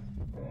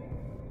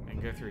 I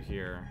can go through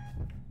here.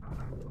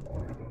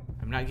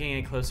 I'm not getting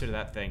any closer to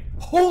that thing.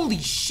 Holy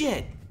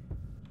shit!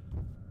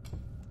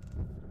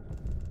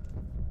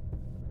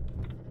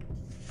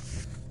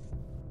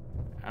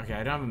 Okay,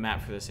 I don't have a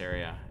map for this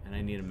area, and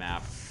I need a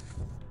map.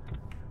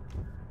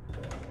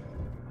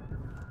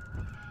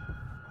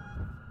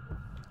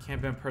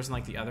 Can't be a person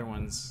like the other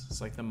ones.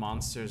 It's like the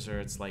monsters, or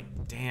it's like,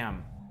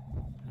 damn,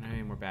 I don't have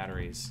any more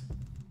batteries.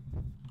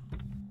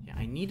 Yeah,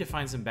 I need to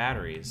find some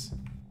batteries.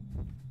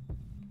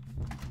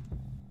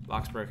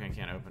 Lock's broken, I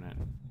can't open it.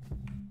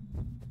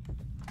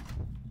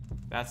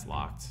 That's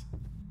locked.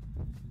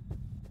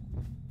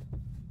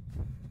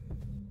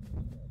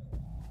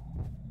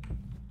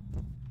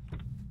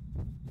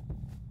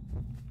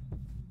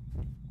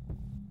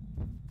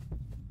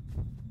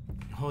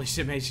 Holy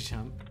shit, made you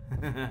jump.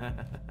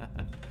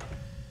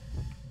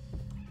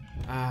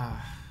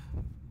 Ah.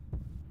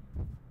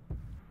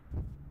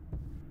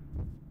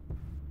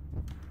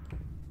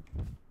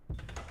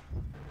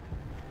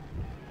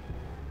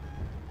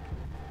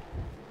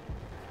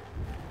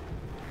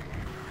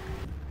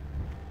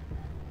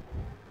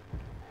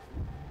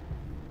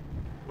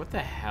 What the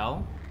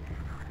hell?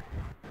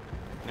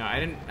 No, I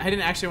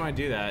didn't actually want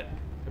to do that.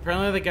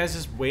 Apparently the guy's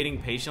just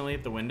waiting patiently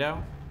at the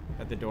window,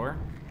 at the door.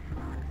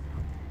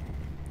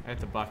 At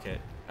the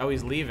bucket. Oh,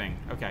 he's leaving.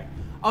 Okay.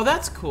 Oh,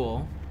 that's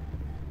cool.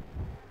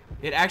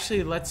 It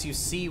actually lets you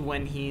see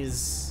when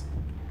he's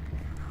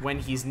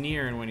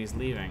near and when he's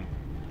leaving.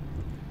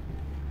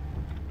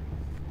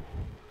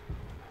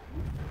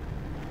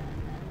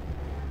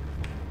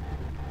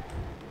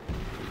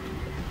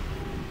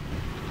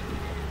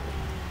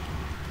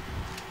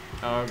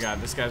 Oh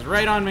god, this guy's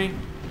right on me.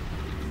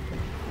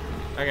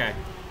 Okay.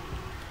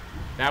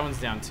 That one's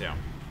down too.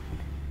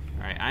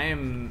 Alright, I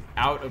am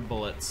out of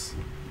bullets.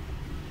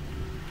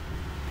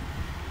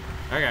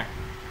 Okay.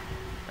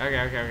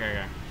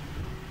 Okay.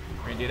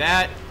 We're gonna do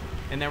that,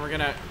 and then we're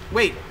gonna...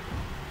 Wait!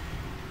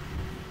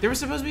 There was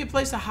supposed to be a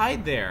place to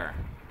hide there.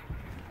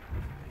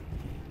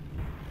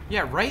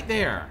 Yeah, right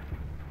there.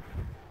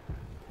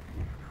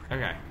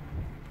 Okay.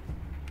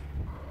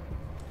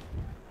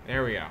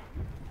 There we go.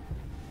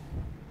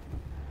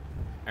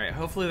 Alright,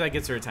 hopefully that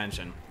gets her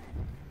attention.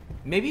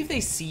 Maybe if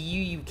they see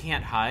you, you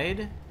can't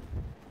hide?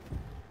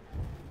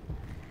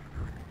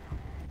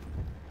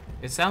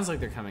 It sounds like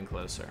they're coming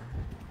closer.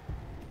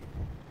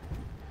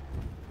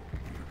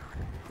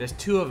 There's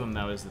 2 of them,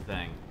 though, is the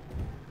thing.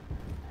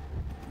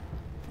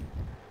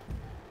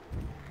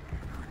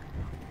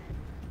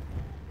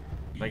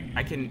 Like,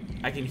 I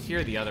can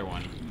hear the other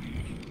one.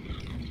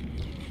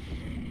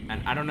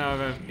 And I don't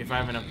know if I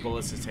have enough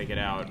bullets to take it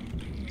out.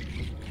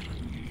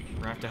 We're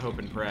gonna have to hope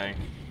and pray.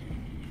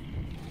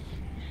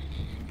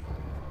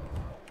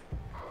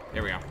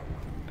 There we go.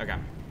 Okay.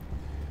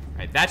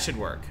 Alright, that should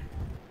work.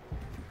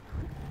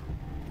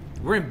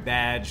 We're in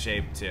bad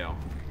shape, too.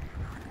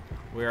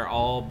 We're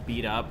all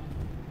beat up.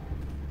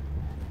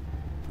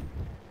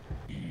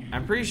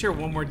 I'm pretty sure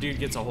one more dude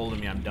gets a hold of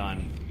me, I'm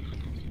done.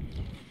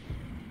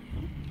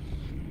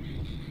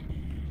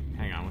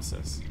 Hang on, what's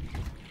this?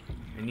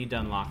 I need to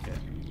unlock it.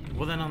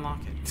 Well, then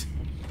unlock it.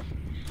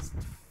 Just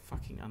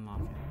fucking unlock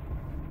it.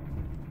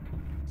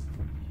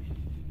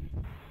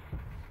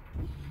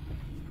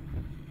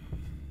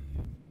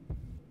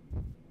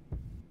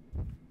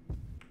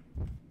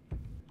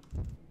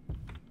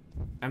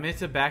 I mean,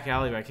 it's a back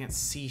alley, but I can't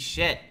see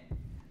shit.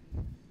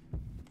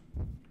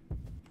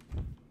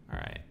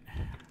 Alright.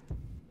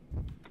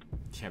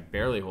 Yeah,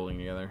 barely holding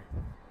together.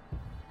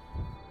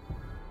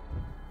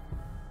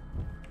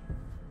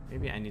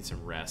 Maybe I need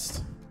some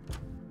rest.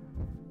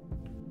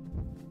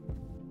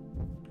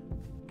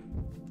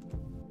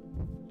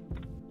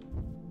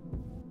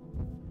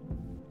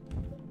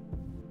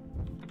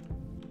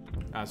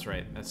 that's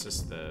right. That's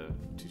just the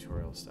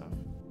tutorial stuff.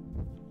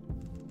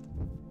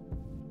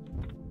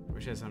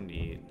 Wish I had something to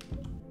eat.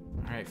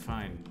 Alright,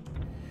 fine.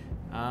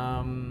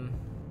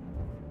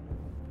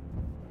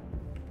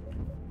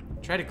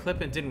 Tried to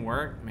clip it, didn't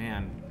work.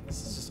 Man,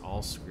 this is just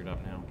all screwed up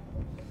now.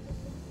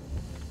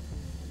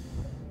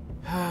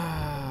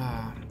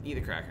 Eat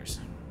the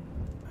crackers.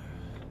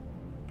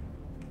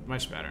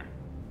 Much better.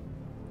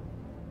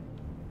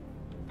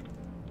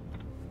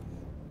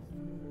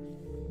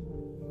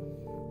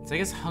 So I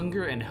guess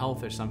hunger and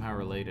health are somehow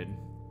related.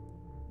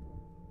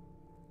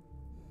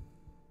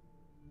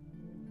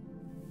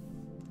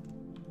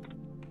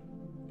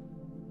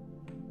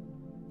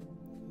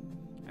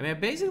 I mean, I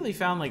basically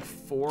found like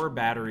 4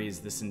 batteries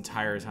this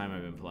entire time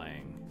I've been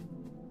playing.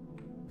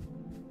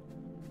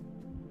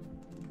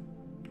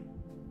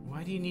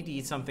 Why do you need to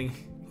eat something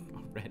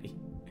already?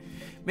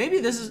 Maybe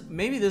this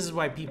is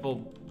why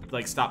people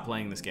like stop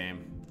playing this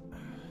game.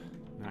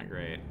 Not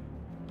great.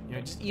 You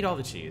know, just eat all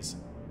the cheese.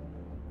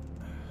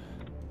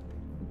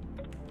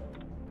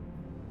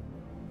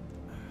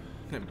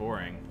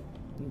 Boring.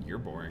 You're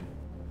boring.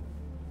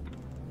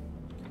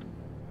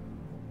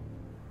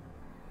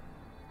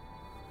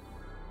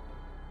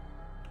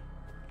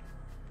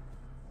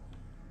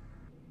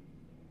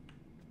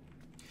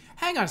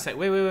 Hang on a sec.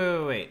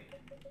 Wait.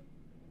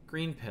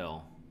 Green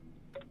pill.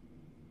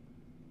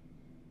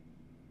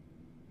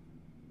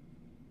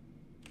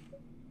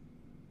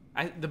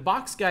 The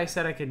box guy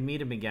said I could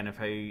meet him again if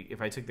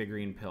I took the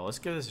green pill. Let's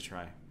give this a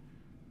try.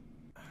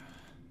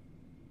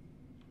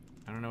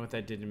 I don't know what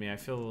that did to me. I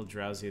feel a little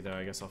drowsy though.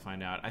 I guess I'll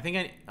find out.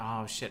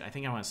 Oh shit, I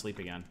think I want to sleep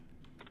again.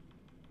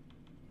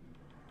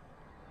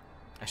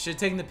 I should have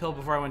taken the pill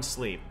before I went to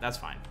sleep. That's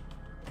fine.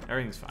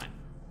 Everything's fine.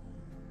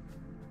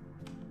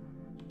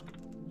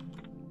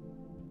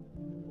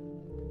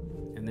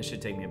 And this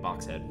should take me a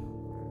box head.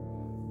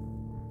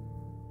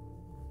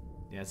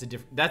 Yeah,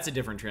 that's a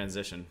different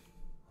transition.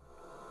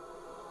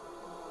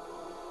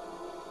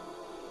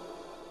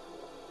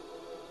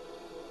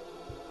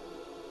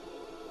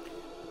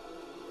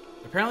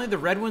 Apparently the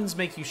red ones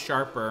make you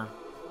sharper,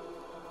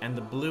 and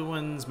the blue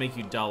ones make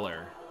you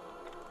duller.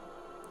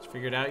 Did you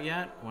figure it out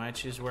yet? Why I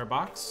choose to wear a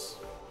box?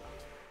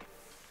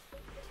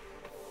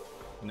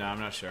 No, I'm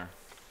not sure.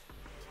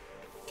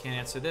 Can't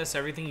answer this.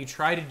 Everything you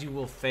try to do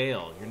will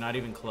fail. You're not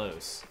even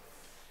close.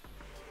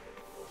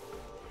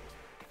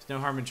 There's no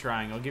harm in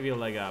trying. I'll give you a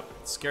leg up.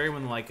 It's scary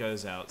when the light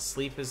goes out.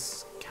 Sleep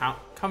is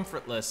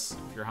comfortless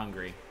if you're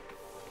hungry.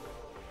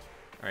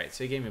 Alright,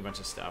 so he gave me a bunch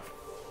of stuff.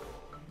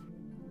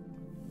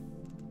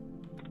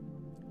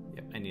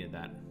 Yep, I needed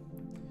that.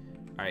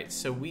 Alright,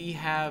 so we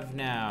have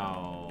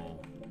now...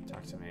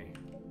 Talk to me.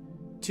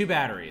 2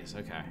 batteries,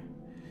 okay.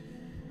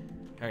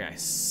 Okay,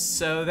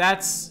 so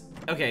that's...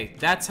 Okay,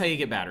 that's how you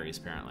get batteries,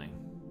 apparently.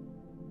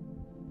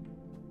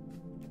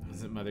 What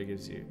that mother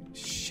gives you?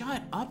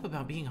 Shut up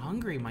about being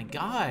hungry, my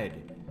god.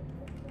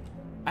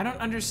 I don't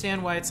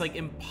understand why it's, like,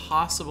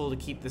 impossible to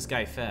keep this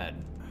guy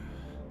fed.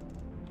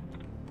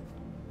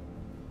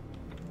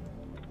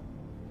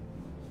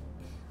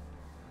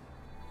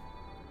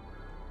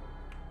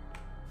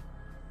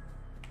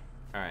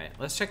 Alright,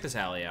 let's check this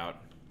alley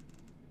out.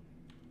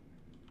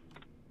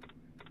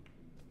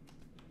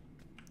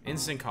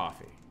 Instant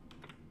coffee.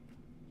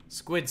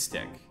 Squid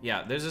stick.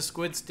 Yeah, there's a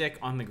squid stick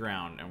on the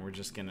ground, and we're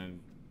just gonna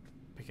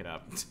pick it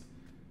up.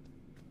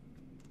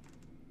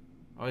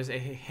 Always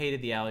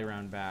hated the alley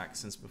round back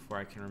since before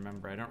I can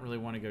remember. I don't really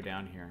want to go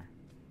down here.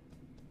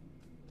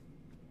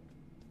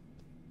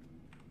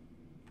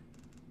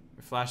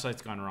 The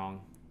flashlight's gone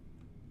wrong.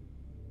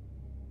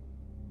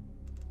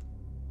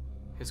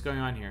 What's going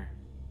on here?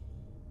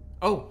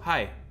 Oh,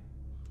 hi.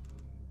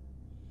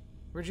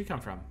 Where'd you come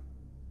from?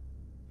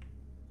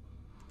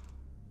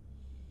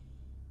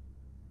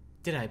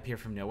 Did I appear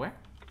from nowhere?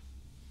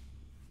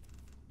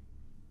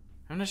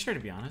 I'm not sure, to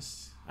be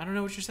honest. I don't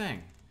know what you're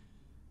saying.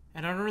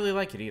 And I don't really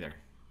like it either.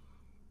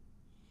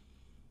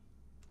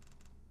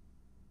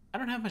 I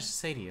don't have much to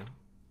say to you.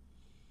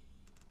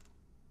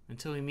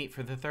 Until we meet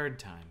for the 3rd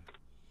time.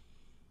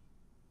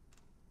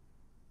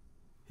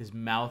 His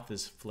mouth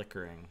is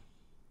flickering.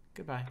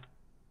 Goodbye.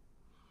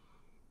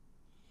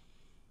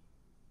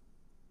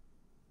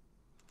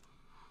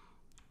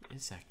 Who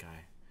is that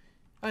guy?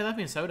 Oh, he left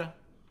me a soda.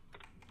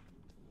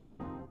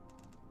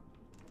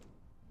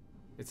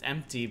 It's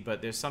empty,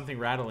 but there's something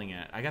rattling in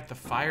it. I got the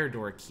fire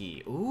door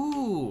key.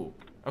 Ooh.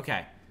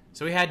 Okay.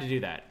 So we had to do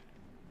that.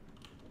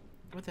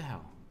 What the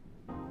hell?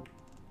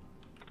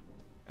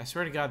 I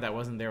swear to God that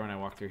wasn't there when I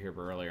walked through here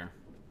earlier.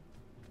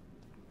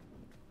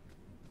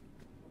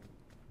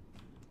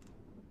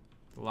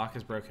 The lock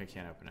is broken. I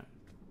can't open it.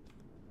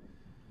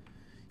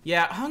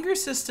 Yeah, hunger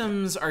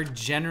systems are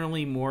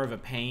generally more of a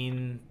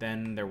pain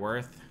than they're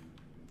worth.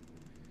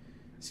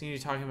 Seeing you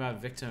talking about a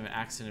victim of an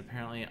accident.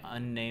 Apparently, an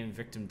unnamed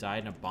victim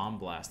died in a bomb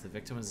blast. The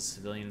victim was a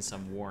civilian in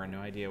some war. No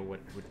idea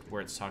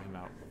where it's talking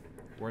about.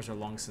 Wars are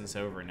long since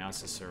over. Now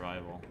it's just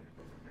survival.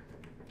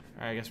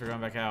 Alright, I guess we're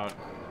going back out.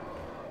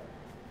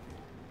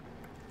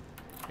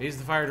 Use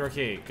the fire door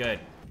key.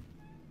 Good.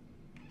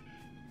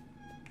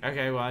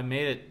 Okay, well, I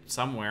made it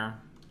somewhere.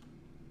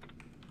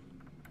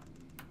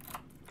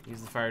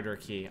 Use the fire door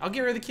key. I'll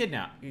get rid of the kid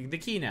now. The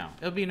key now.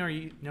 It'll be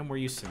no more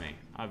use to me,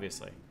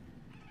 obviously.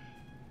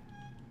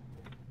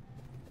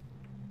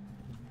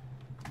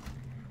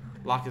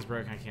 Lock is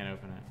broken. I can't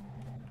open it.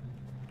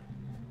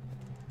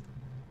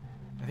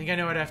 I think I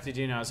know what I have to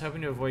do now. I was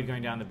hoping to avoid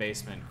going down the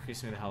basement.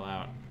 Creeps me the hell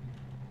out.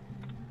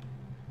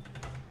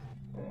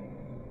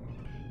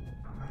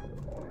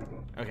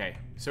 Okay,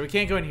 so we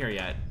can't go in here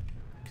yet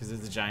because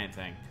it's a giant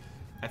thing.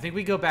 I think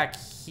we go back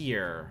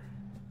here.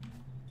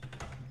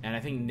 And I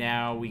think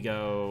now we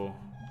go...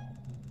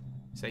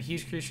 Is that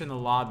huge creature in the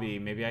lobby?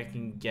 Maybe I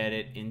can get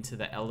it into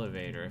the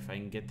elevator if I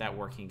can get that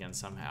working again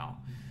somehow.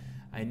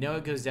 I know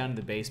it goes down to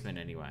the basement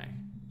anyway.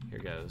 Here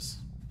goes.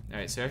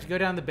 Alright, so I have to go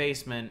down the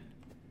basement.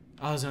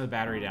 Oh, there's another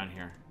battery down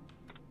here.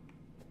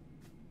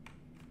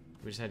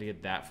 We just had to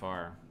get that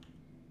far.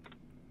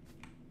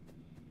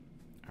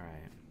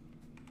 Alright.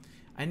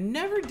 I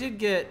never did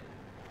get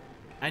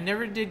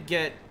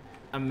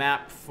a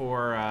map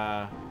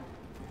for,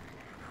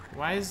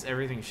 why is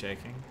everything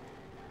shaking?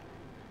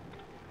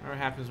 What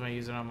happens when I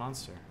use it on a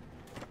monster?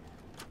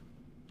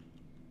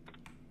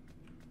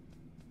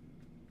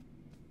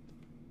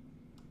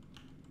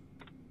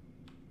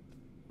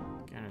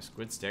 Kind of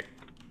squid stick.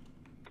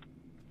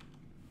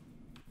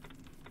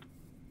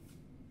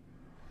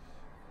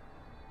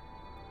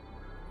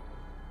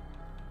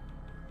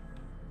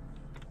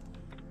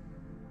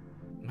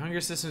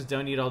 Hunger systems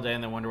don't eat all day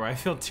and then wonder why I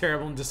feel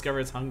terrible and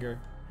discover it's hunger.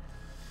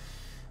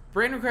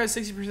 Brain requires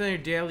 60% of your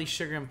daily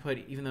sugar input,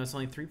 even though it's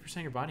only 3%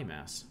 of your body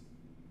mass.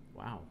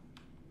 Wow.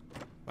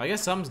 Well, I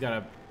guess something's got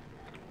to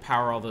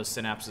power all those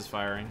synapses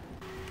firing.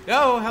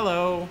 Oh,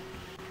 hello.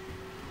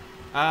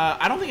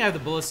 I don't think I have the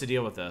bullets to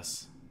deal with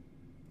this.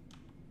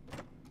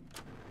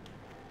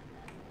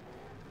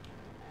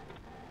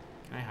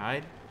 Can I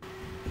hide?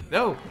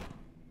 No.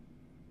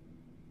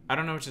 I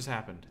don't know what just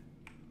happened.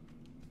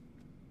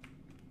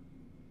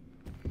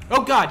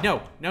 Oh God,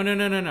 no. No, no,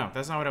 no, no, no.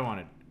 That's not what I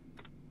wanted.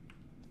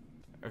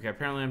 Okay,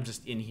 apparently I'm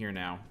just in here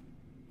now.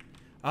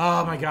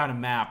 Oh my God, a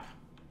map.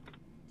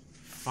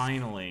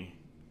 Finally.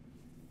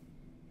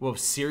 Whoa,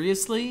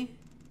 seriously?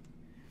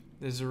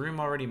 There's a room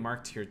already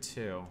marked here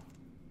too.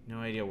 No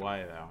idea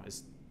why though.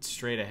 It's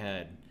straight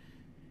ahead.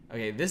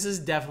 Okay, this is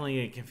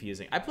definitely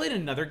confusing. I played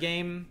another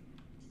game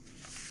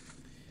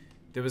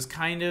that was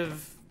kind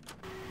of...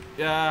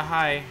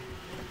 hi.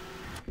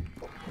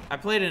 I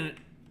played an...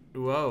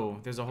 Whoa,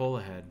 there's a hole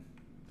ahead.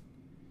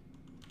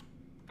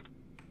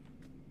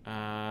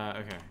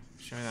 Okay.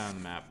 Show me that on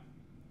the map.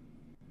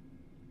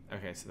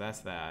 Okay, so that's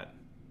that.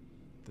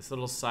 This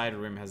little side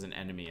room has an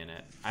enemy in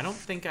it. I don't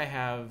think I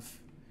have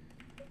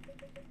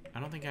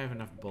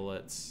enough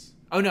bullets.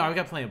 Oh no, I've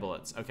got plenty of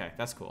bullets. Okay,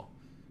 that's cool.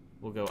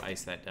 We'll go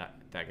ice that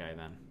guy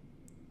then.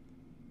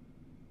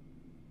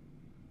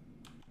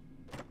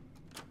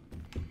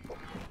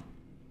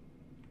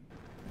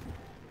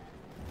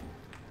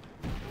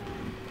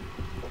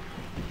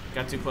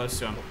 Got too close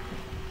to him.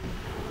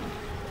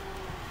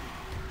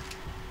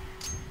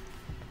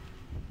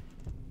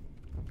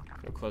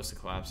 Go close to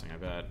collapsing, I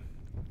bet.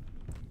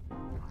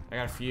 I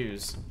got a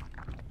fuse.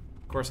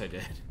 Of course I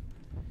did.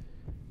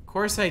 Of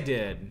course I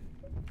did.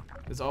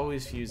 There's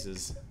always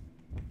fuses.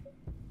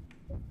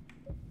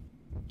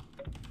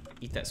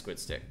 Eat that squid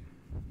stick.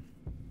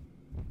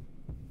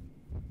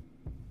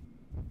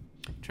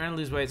 Trying to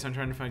lose weight, so I'm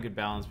trying to find a good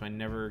balance, but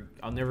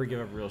I'll never give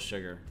up real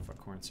sugar. Fuck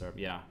corn syrup.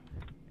 Yeah.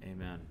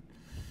 Amen.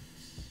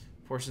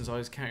 Portions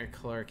always count your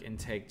caloric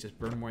intake. Just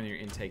burn more than your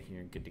intake and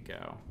you're good to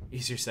go.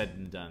 Easier said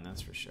than done,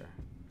 that's for sure.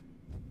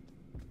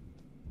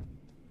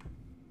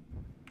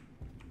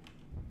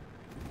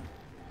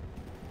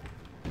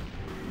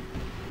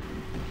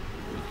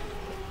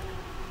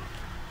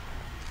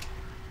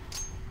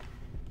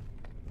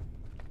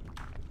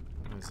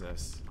 What is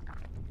this?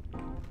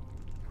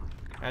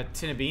 Got a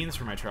tin of beans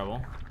for my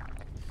trouble.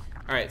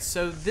 Alright,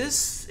 so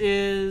this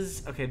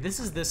is... Okay, this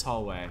is this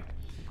hallway.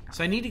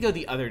 So I need to go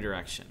the other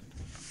direction.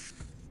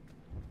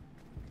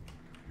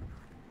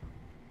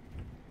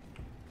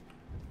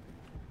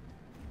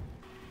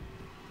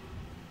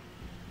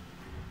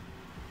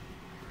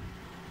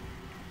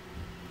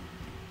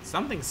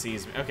 Something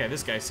sees me. Okay,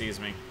 this guy sees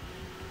me.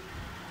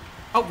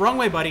 Oh, wrong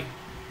way, buddy.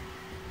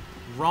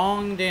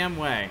 Wrong damn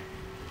way.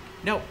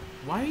 No,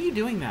 why are you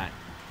doing that?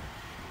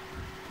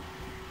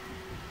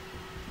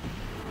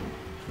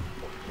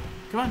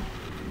 Come on.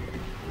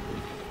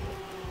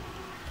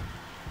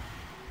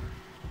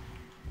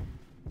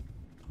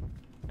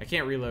 I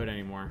can't reload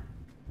anymore.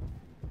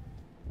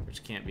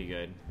 Which can't be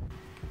good.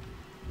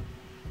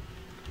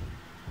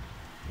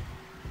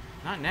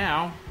 Not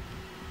now.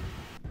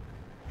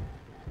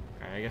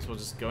 I guess we'll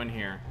just go in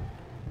here.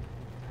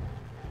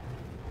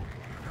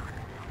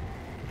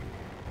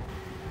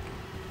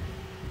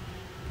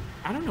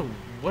 I don't know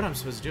what I'm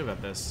supposed to do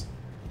about this.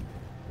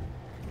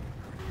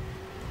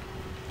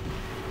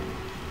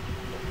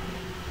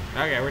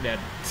 Okay, we're dead.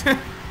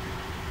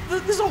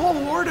 There's a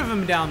whole horde of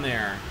them down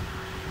there.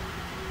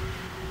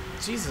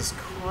 Jesus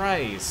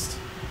Christ.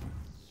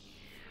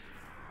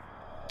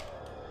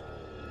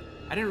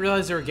 I didn't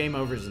realize there were game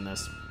overs in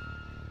this.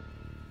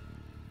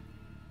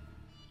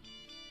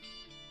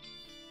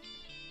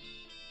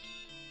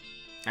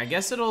 I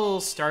guess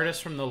it'll start us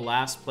from the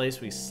last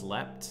place we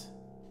slept.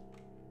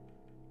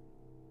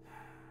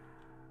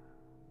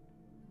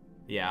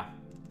 Yeah.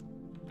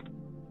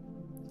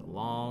 It's a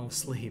long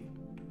sleep.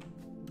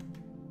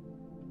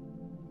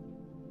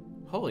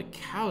 Holy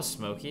cow,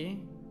 Smokey.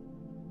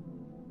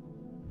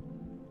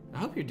 I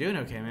hope you're doing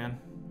okay, man.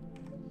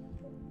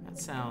 That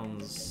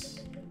sounds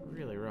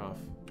really rough.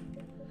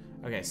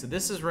 Okay, so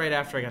this is right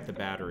after I got the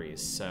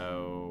batteries,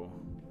 so...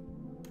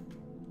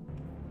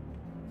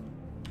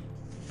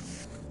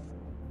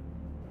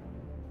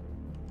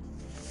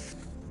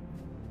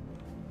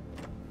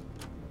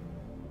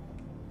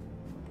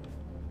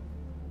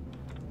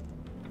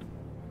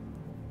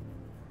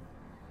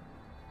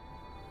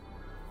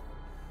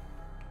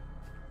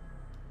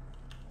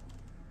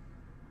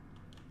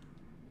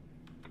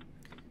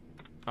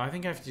 I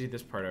think I have to do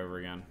this part over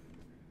again.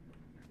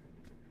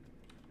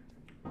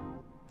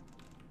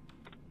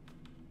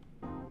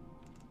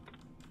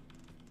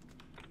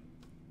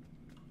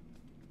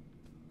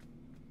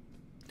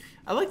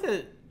 I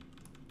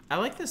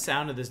like the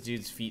sound of this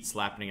dude's feet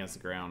slapping against the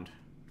ground.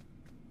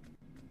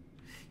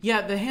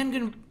 Yeah, the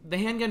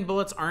handgun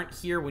bullets aren't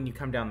here when you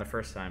come down the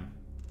first time.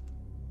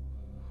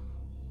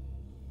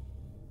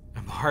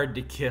 I'm hard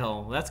to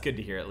kill. That's good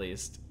to hear, at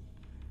least.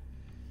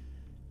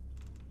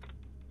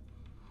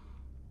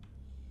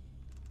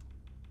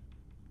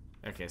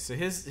 Okay, so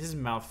his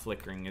mouth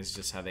flickering is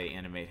just how they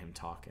animate him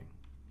talking.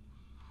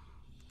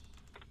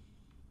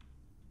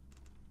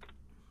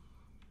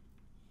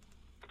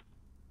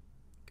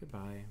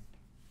 Goodbye.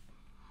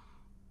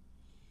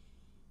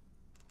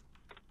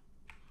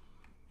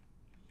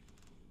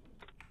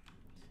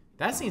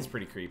 That scene's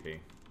pretty creepy.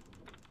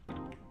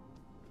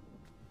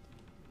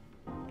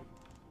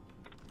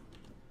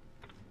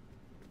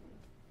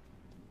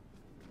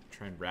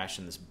 Try and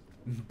ration this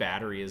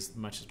battery as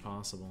much as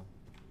possible.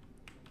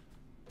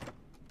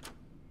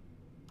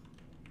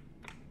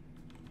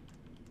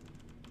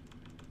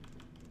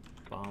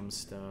 Bomb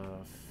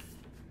stuff.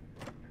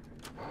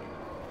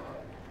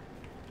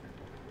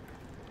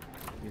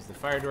 Use the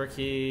fire door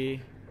key.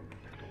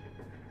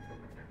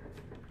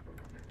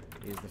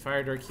 Use the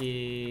fire door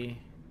key.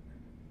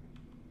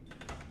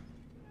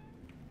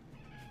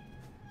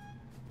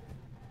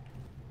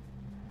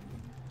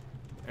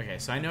 Okay,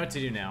 so I know what to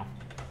do now.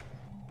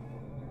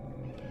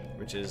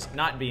 Which is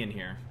not be in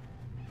here.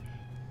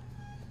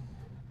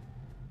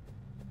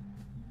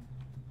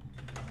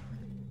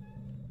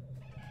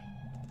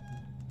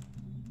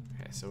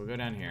 Okay, so we'll go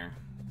down here.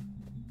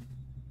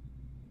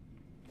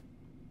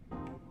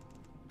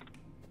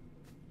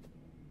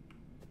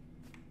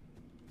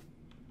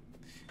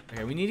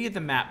 Okay, we need to get the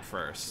map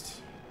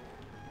first.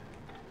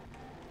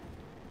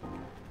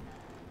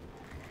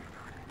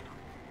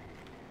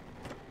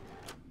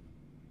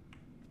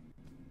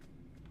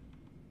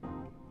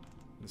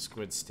 The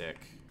squid stick.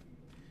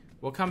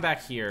 We'll come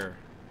back here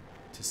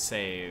to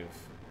save.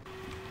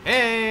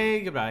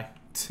 Hey, goodbye.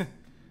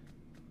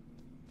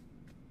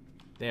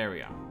 There we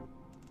go.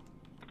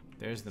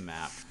 There's the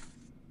map.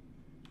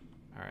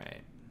 All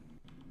right.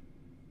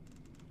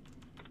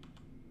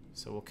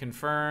 So we'll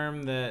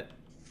confirm that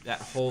that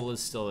hole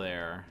is still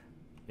there.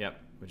 Yep,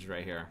 which is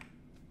right here.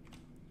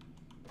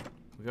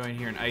 We'll go in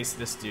here and ice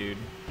this dude.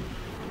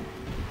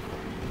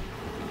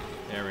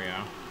 There we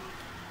go.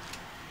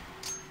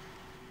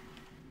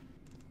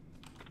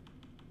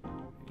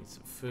 Need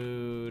some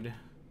food.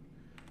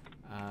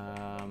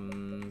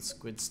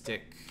 Squid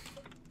stick.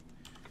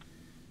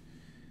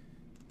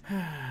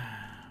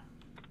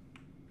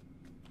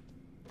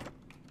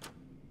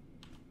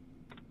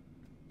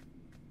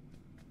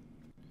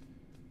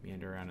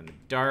 Meander around in the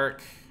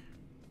dark.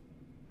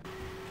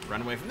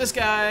 Run away from this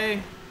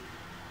guy.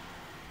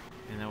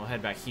 And then we'll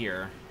head back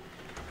here.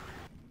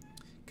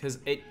 Because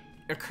it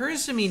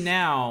occurs to me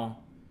now,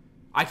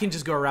 I can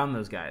just go around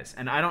those guys.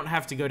 And I don't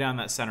have to go down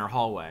that center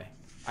hallway.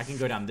 I can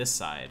go down this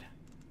side.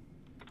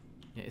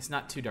 Yeah, it's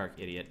not too dark,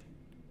 idiot.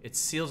 It's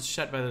sealed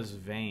shut by those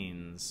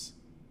veins.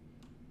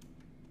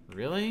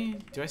 Really?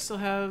 Do I still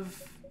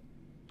have...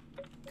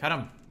 Cut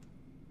them.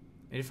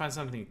 I need to find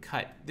something to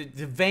cut. The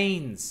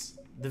veins.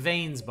 The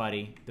veins,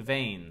 buddy. The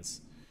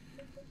veins.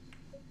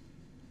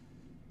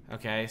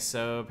 Okay,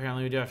 so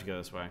apparently we do have to go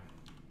this way.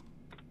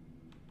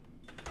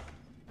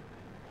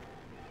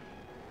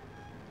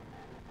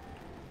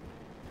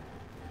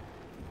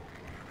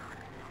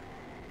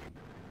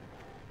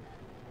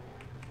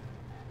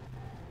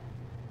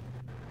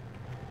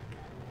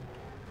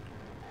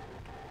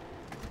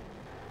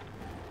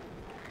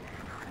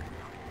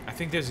 I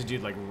think there's a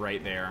dude like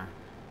right there.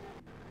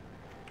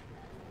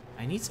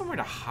 I need somewhere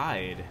to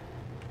hide.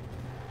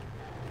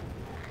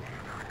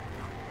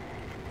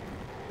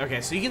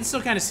 Okay, so you can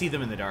still kind of see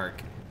them in the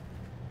dark.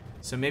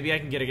 So maybe I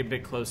can get a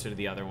bit closer to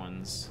the other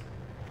ones.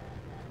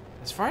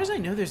 As far as I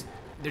know,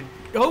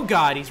 oh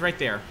god, he's right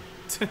there.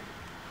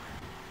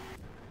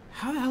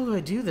 How the hell do I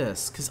do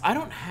this? Because I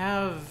don't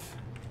have...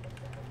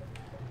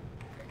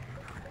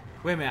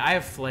 Wait a minute, I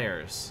have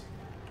flares.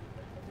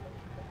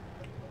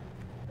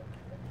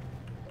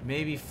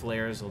 Maybe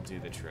flares will do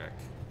the trick.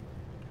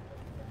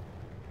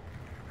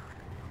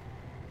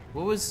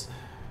 What was...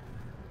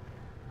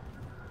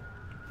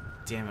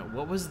 Damn it,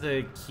 what was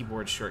the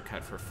keyboard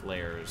shortcut for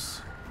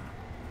flares?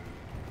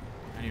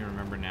 I don't even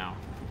remember now.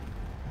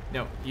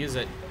 No, use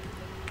it.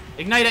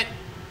 Ignite it!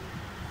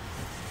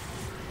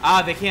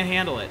 Ah, they can't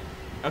handle it.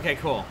 Okay,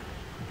 cool.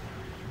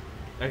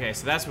 Okay,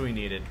 so that's what we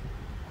needed.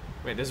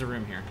 Wait, there's a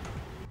room here.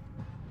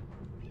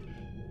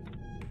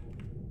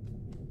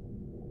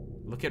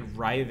 Look at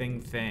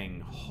writhing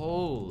thing.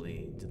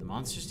 Holy, did the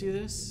monsters do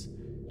this?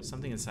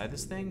 Something inside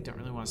this thing? Don't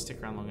really want to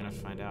stick around long enough to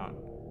find out.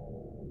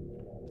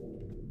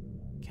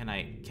 Can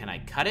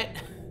I cut it?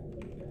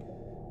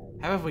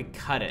 How about if we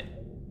cut it?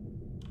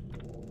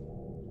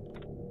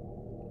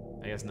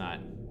 I guess not.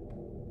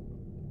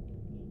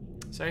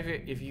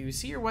 Sorry, if you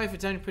see your wife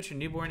attempting to put your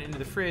newborn into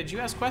the fridge, you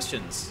ask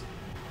questions.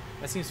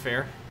 That seems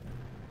fair.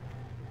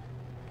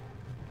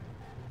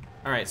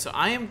 Alright, so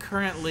I am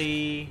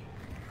currently...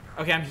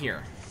 Okay, I'm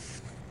here.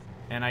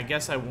 And I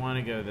guess I want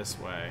to go this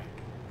way.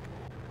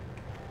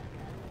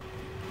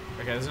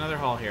 Okay, there's another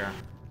hall here.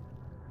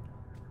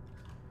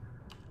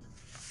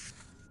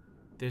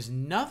 There's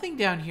nothing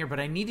down here, but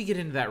I need to get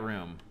into that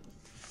room.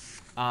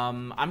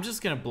 I'm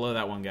just gonna blow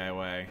that one guy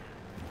away.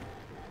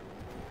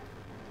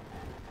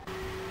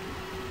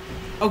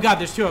 Oh god,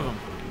 there's two of them.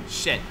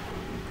 Shit.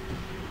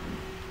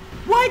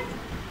 What?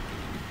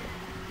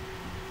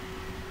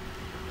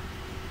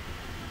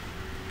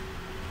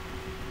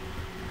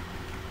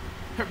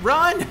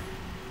 Run!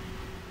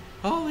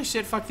 Holy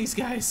shit, fuck these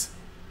guys.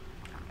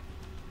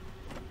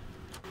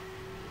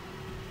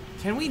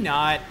 Can we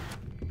not?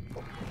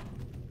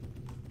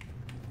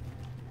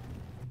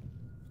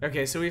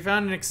 Okay, so we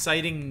found an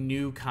exciting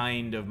new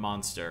kind of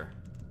monster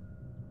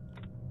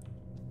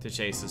to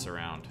chase us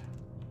around.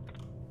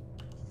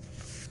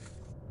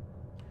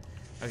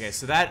 Okay,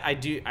 so that I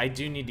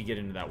do need to get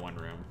into that one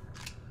room.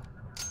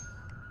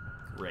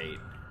 Great.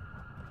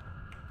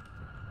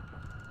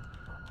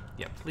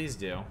 Yeah, please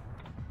do.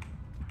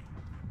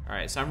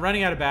 Alright, so I'm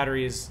running out of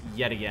batteries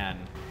yet again.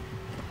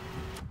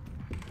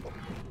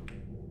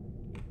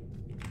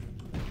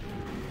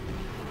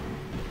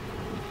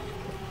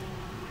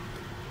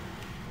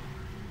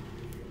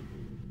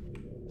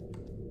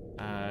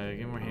 Give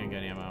me more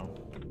handgun ammo.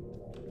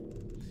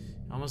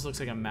 Almost looks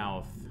like a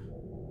mouth.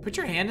 Put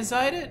your hand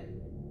inside it?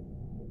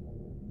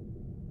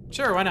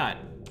 Sure, why not?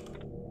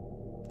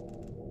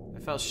 I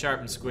felt sharp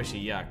and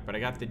squishy, yuck, but I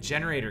got the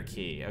generator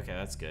key. Okay,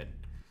 that's good.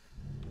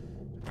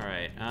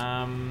 Alright,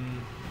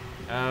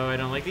 oh, I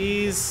don't like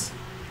these.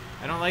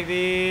 I don't like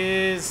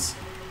these.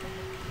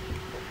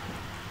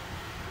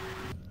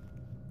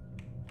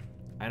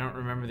 I don't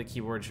remember the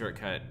keyboard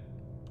shortcut.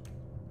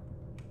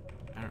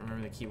 I don't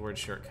remember the keyboard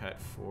shortcut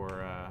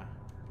for,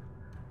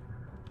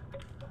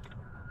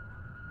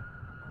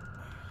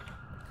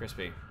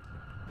 Crispy.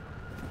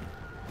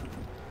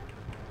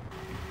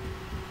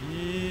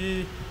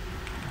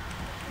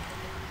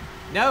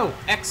 No!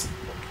 X!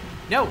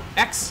 No!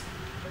 X!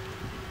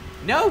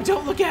 No!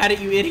 Don't look at it,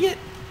 you idiot!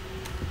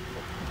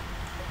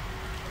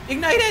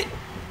 Ignite it!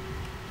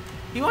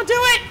 He won't do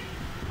it!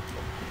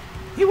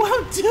 He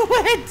won't do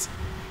it!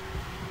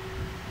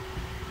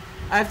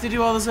 I have to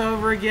do all this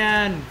over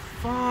again.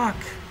 Fuck.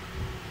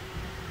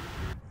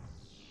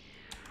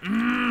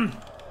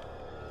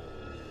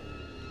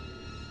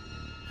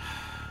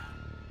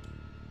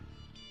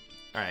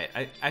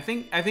 Alright, I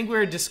think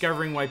we're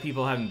discovering why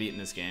people haven't beaten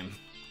this game.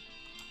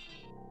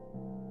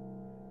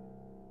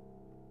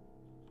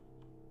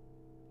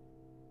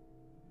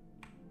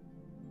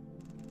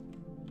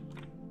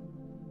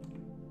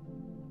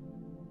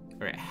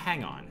 Alright,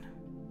 hang on.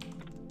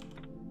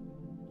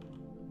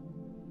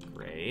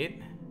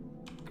 Great.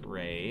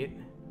 Great.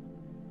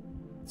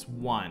 It's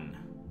 1.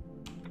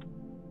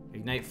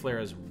 Ignite flare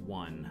is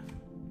 1.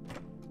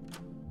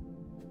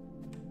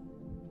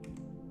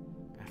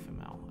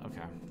 FML,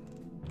 okay.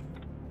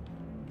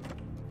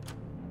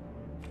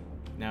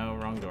 No,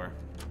 wrong door.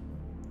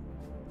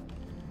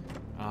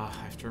 I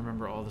have to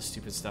remember all the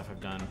stupid stuff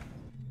I've done.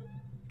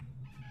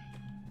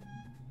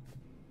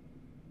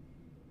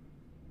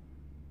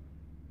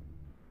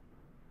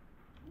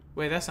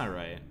 Wait, that's not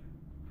right.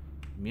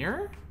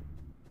 Mirror?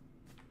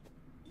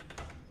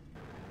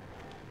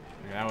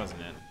 Okay, that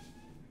wasn't it.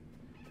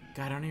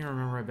 God, I don't even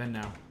remember where I've been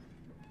now.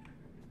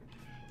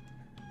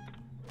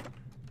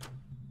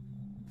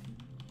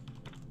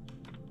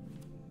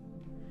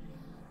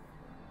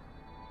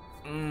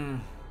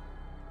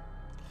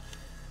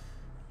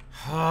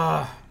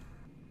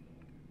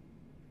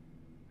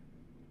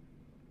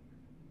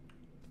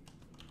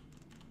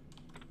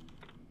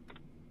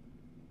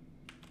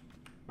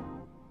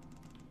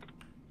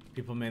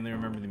 People mainly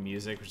remember the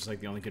music, which is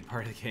like the only good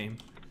part of the game.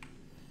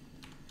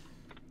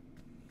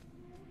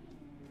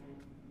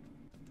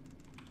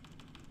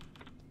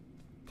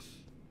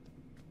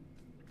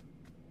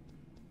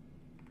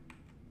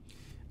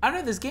 I don't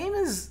know, this game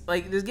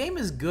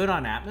is good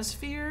on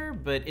atmosphere,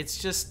 but it's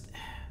just,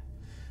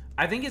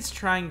 I think it's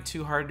trying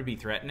too hard to be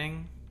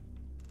threatening.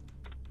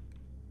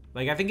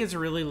 Like, I think it's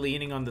really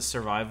leaning on the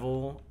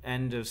survival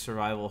end of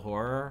survival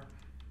horror,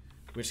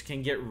 which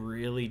can get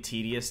really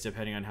tedious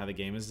depending on how the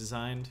game is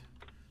designed.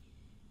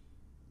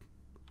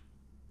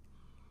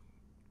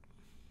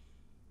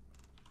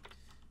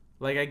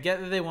 Like, I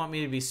get that they want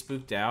me to be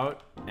spooked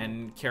out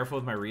and careful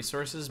with my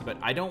resources, but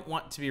I don't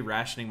want to be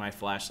rationing my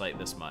flashlight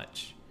this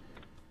much.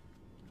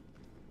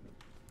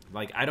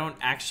 Like, I don't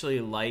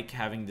actually like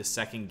having to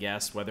second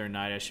guess whether or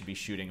not I should be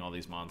shooting all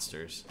these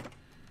monsters.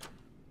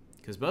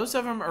 Because most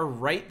of them are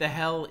right the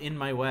hell in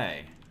my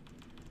way.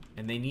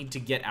 And they need to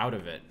get out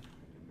of it.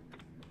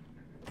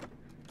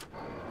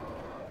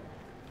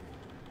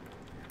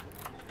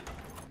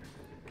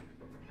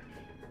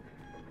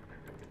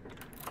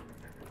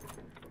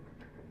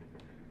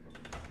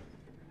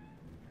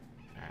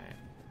 Alright.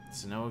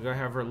 So now we'll go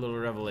have our little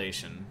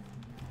revelation.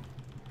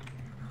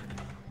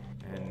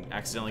 And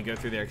accidentally go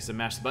through there because I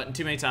mashed the button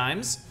too many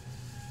times.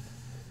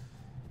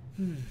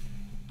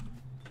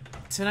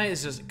 Tonight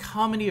is just a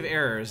comedy of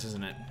errors,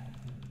 isn't it?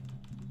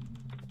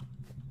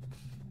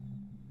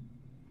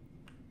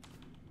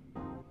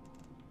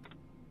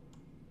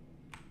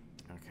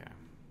 Okay.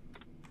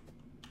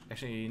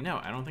 Actually,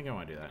 no, I don't think I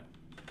want to do that.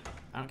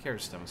 I don't care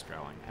if stomach's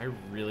growling. I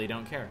really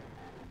don't care.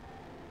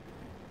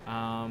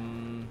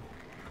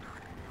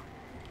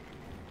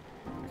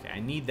 Okay, I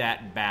need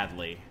that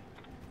badly.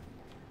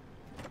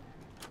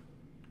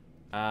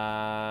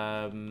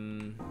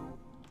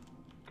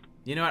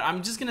 You know what?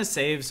 I'm just gonna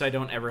save so I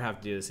don't ever have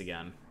to do this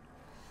again.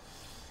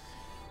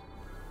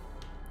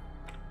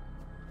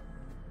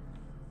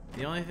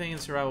 The only thing in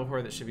survival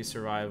horror that should be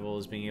survival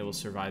is being able to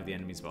survive the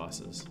enemy's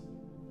bosses.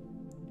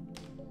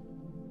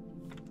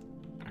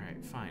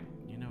 Alright, fine.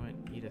 You know what?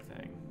 Eat a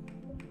thing.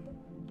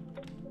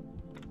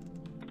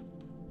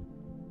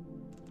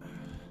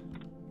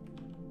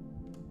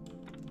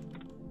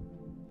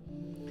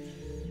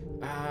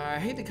 I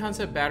hate the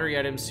concept of battery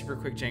items, super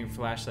quick jank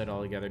flashlight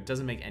altogether. It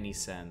doesn't make any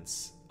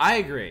sense. I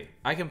agree.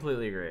 I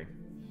completely agree.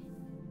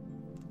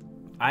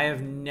 I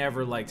have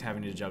never liked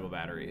having to juggle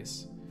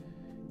batteries.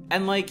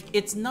 And like,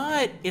 it's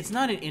not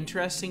an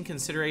interesting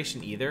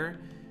consideration either.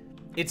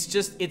 It's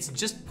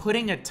just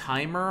putting a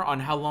timer on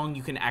how long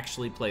you can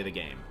actually play the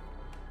game.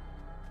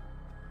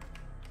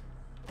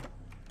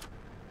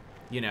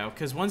 You know,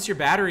 because once your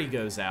battery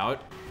goes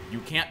out, you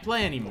can't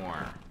play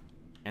anymore.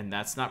 And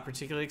that's not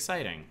particularly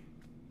exciting.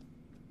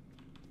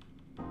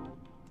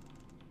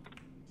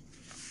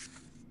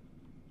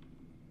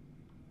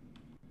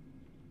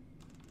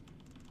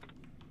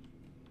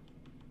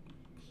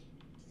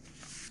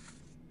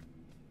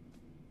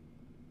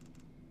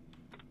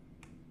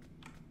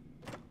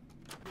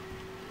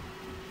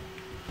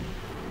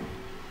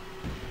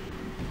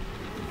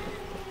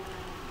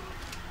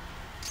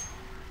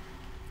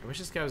 I wish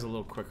this guy was a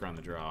little quicker on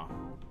the draw.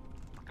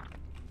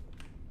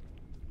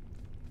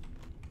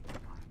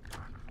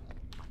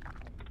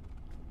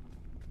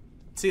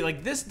 See,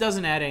 like, this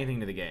doesn't add anything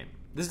to the game.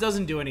 This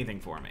doesn't do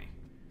anything for me.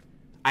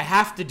 I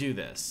have to do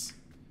this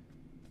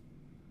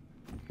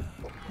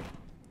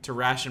to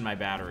ration my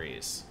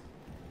batteries.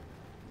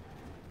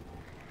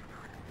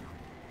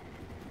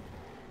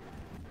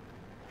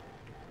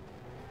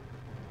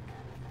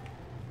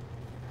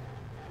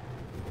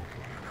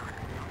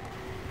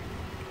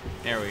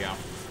 There we go.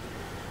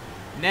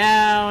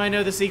 Now I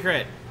know the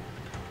secret.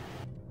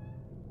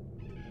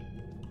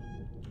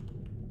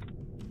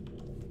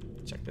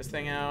 Check this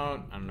thing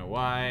out. I don't know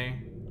why.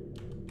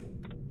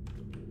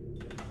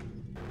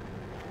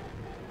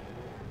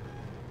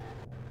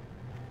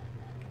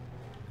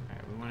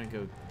 Alright, we want to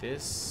go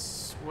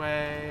this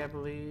way, I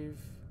believe.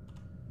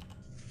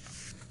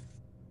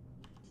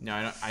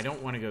 No, I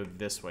don't want to go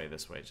this way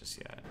just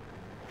yet.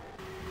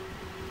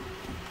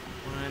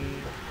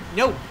 One.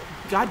 No!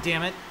 God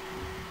damn it.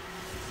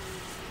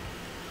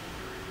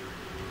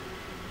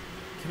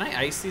 Can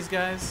I ice these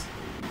guys?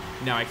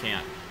 No, I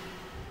can't.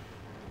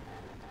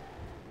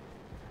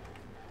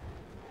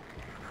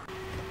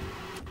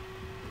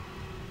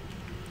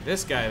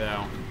 This guy,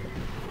 though.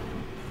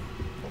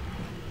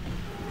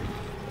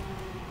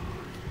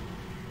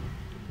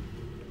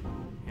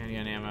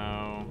 Handgun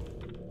ammo.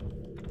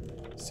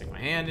 Stick my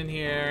hand in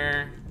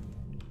here.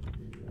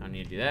 I don't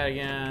need to do that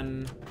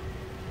again.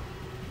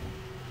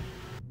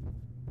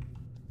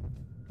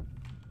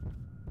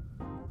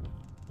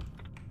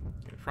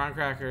 Prawn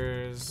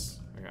crackers.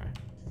 Okay.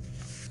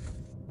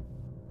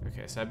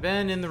 Okay, so I've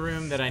been in the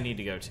room that I need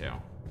to go to,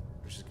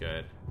 which is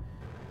good.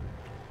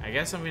 I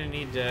guess I'm gonna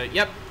need to.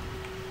 Yep.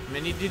 I'm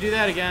gonna need to do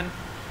that again.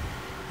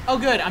 Oh,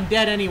 good. I'm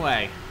dead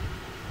anyway.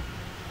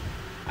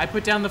 I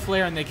put down the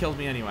flare and they killed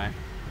me anyway.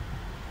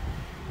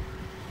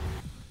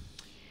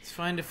 It's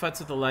fine to futz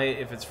with the light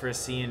if it's for a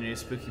scene, a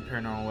spooky,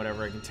 paranormal,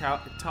 whatever. I can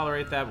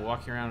tolerate that, but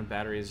walking around with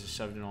batteries just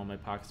shoved in all my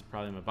pockets,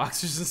 probably my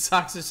boxers and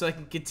socks, just so I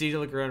can continue to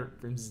look around.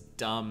 Room's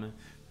dumb.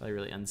 Probably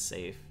really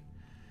unsafe.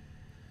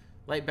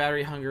 Light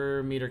battery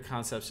hunger meter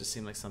concepts just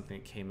seem like something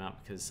that came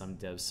out because some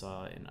devs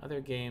saw in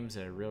other games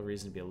and had a real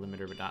reason to be a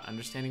limiter, but not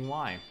understanding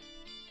why.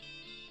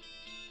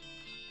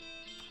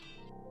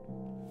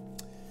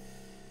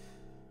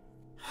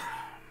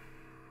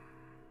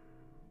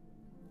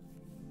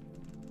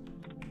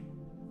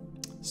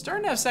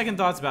 Starting to have second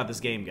thoughts about this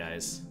game,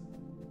 guys.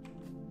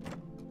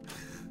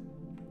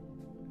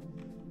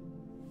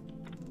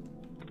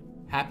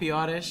 Happy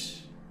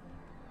Oddish.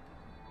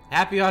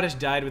 Happy Oddish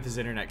died with his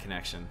internet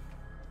connection.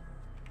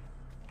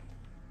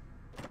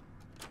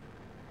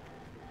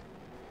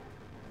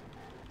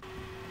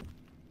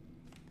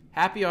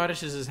 Happy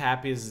Oddish is as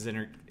happy as his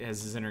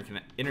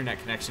internet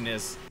connection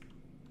is.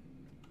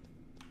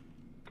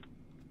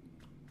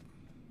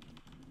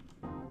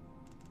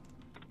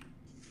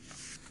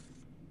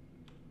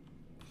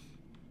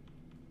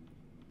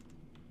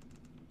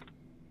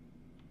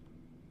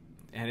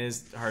 And it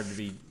is hard to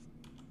be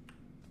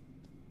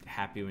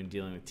happy when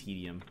dealing with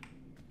tedium.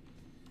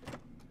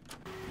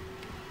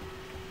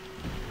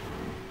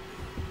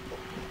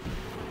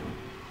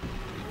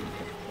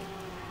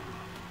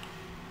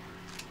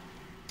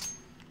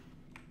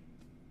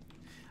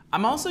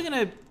 I'm also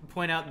gonna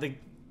point out the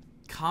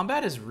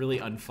combat is really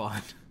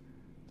unfun.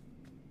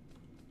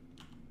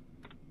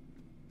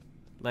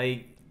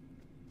 Like,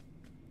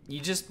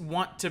 you just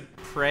want to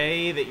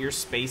pray that your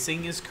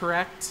spacing is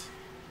correct.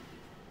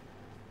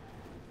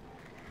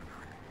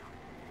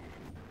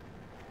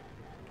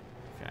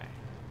 Okay.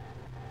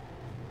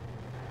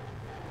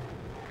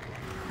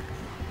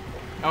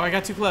 Oh, I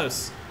got too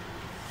close.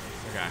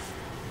 Okay.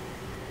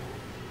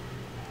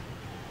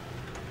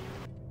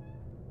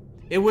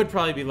 It would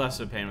probably be less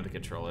of a pain with a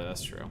controller,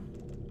 that's true.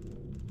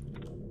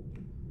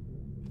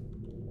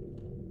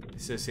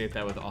 Associate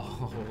that with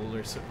all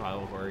older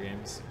survival horror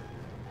games.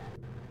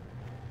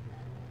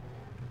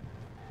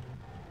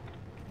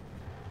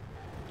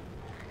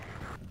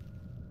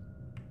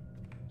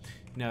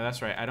 No,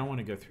 that's right. I don't want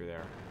to go through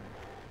there.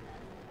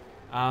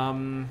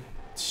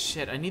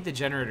 Shit, I need the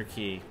generator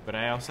key, but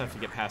I also have to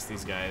get past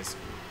these guys.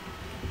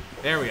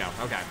 There we go.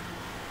 Okay.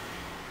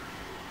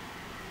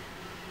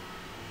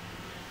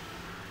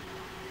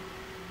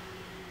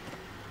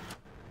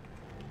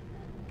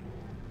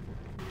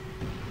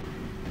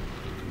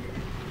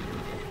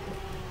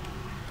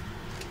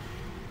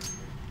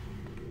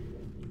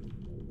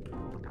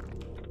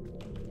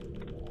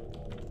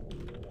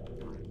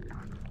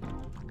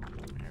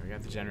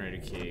 Generator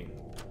key.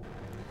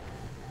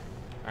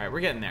 Alright, we're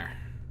getting there.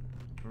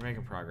 We're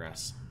making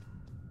progress.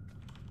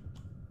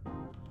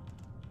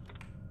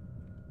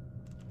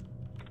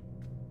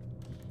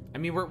 I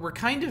mean, we're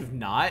kind of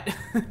not,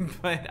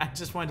 but I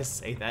just wanted to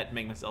say that and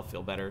make myself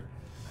feel better.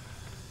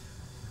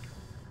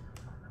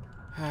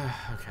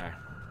 Okay.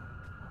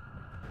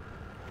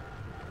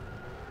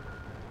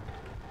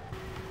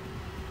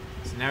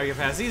 So now we get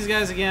past these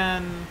guys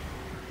again.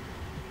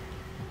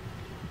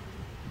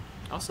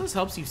 Also, this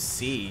helps you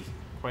see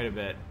quite a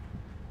bit.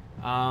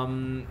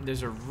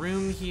 There's a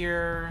room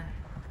here.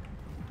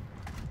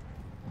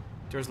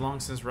 Door's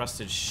long since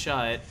rusted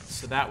shut,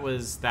 so that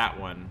was that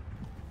one.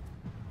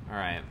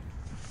 Alright.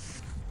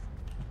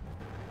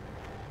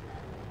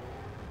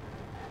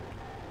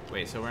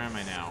 Wait, so where am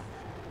I now?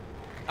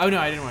 Oh no,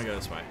 I didn't want to go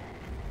this way.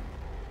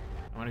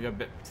 I want to go a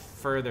bit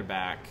further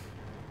back.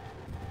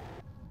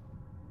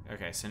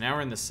 Okay, so now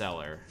we're in the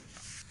cellar.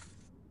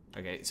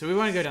 Okay, so we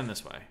want to go down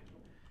this way.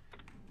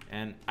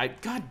 And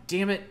God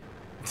damn it.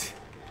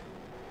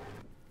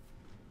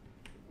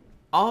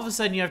 All of a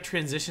sudden you have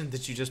transitions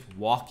that you just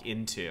walk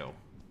into.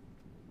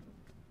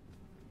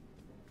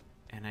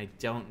 And I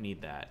don't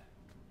need that.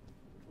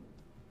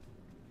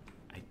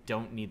 I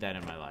don't need that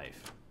in my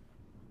life.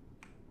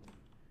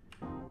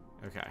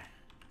 Okay.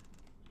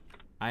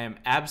 I am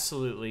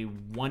absolutely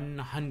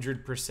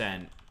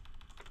 100%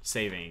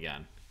 saving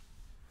again.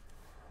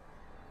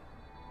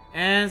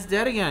 And it's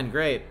dead again.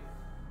 Great.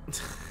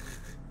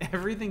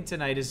 Everything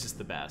tonight is just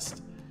the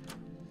best.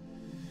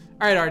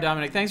 Alright, R.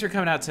 Dominic, thanks for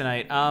coming out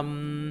tonight.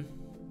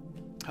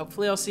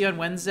 Hopefully I'll see you on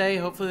Wednesday.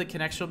 Hopefully the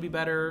connection will be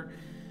better.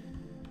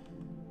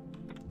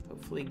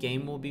 Hopefully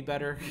game will be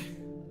better.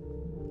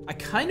 I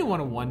kind of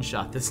want to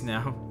one-shot this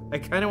now. I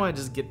kind of want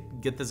to just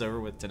get this over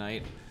with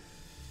tonight.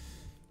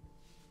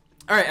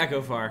 Alright,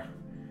 Echo Far.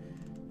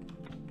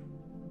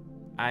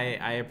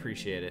 I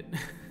appreciate it.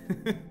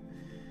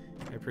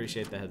 I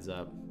appreciate the heads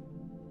up.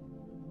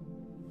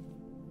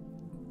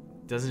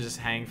 Doesn't just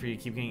hang for you,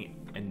 keep getting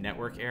a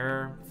network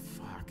error?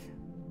 Fuck.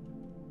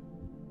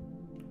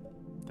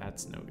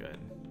 That's no good.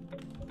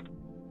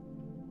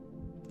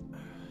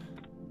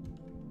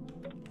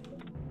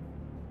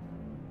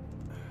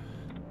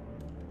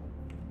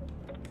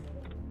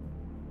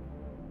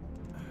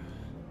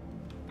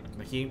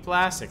 Like eating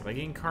plastic, like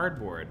eating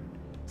cardboard.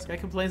 This guy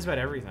complains about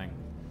everything.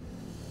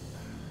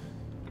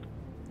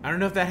 I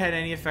don't know if that had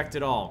any effect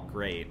at all.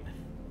 Great.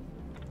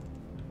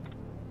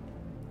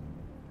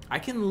 I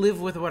can live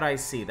with what I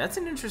see. That's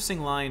an interesting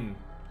line.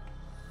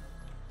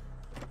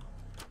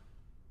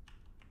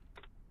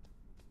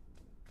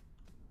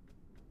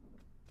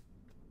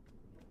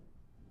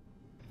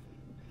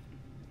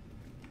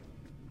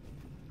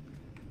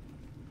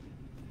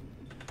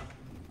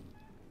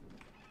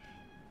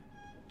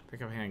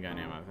 Pick up handgun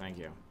ammo, thank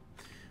you.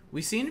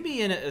 We seem to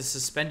be in a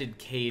suspended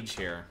cage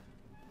here.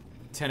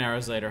 10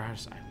 hours later, I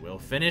will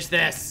finish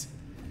this.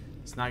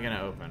 It's not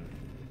gonna open.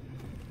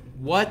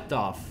 What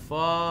the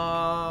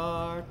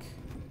fuck?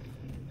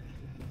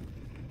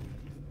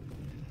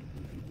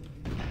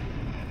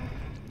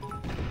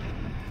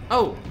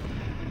 Oh!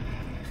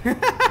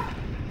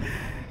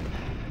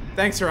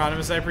 Thanks,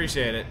 Hieronymus. I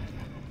appreciate it.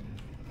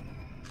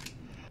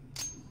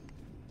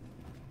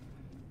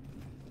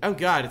 Oh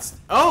god,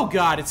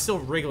 it's still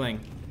wriggling.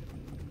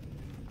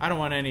 I don't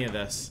want any of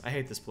this. I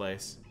hate this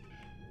place.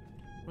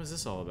 What is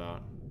this all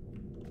about?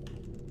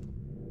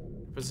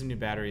 Put some new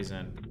batteries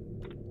in.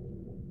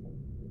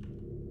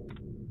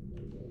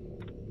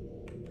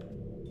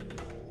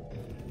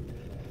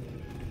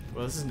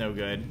 Well, this is no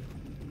good.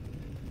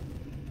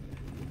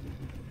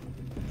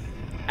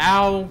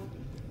 Ow!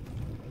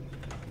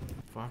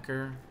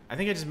 Fucker. I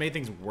think I just made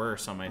things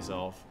worse on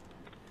myself.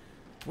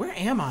 Where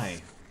am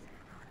I?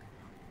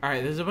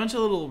 Alright, there's a bunch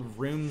of little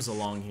rooms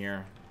along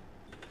here.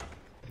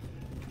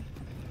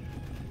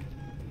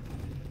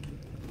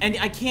 And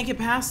I can't get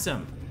past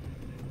him.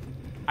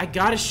 I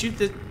gotta shoot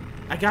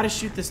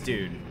this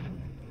dude.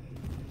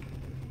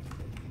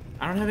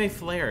 I don't have any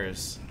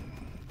flares.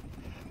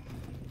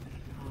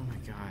 Oh my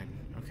god.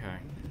 Okay.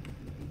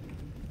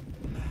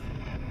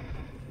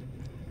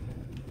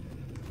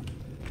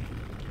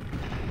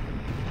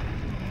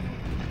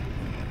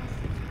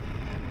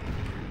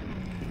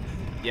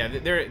 Yeah,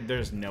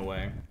 there's no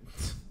way.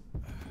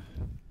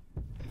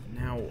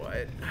 Now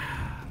what?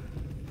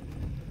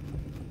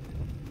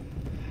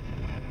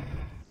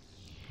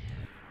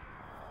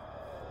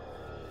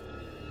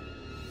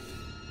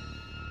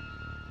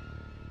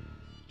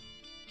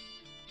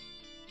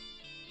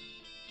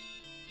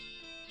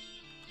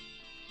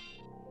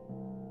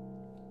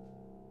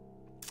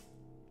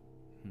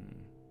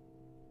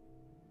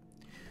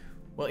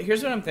 Well,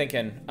 here's what I'm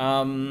thinking.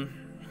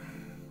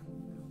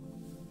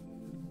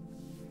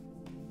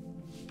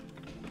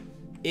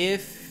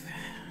 If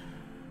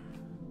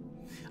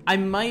I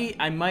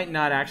might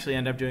not actually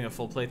end up doing a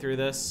full playthrough of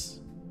this.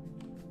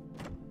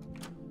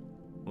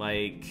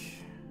 Like,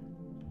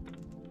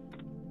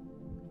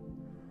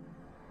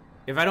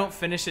 if I don't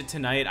finish it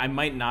tonight, I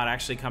might not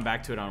actually come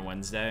back to it on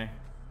Wednesday.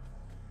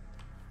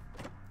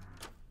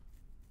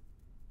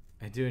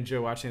 I do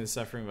enjoy watching the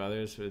suffering of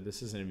others, but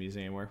this isn't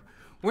amusing anymore.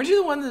 Weren't you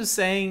the one that was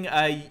saying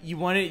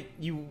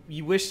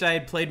you wished I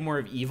had played more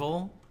of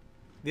Evil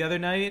the other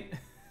night?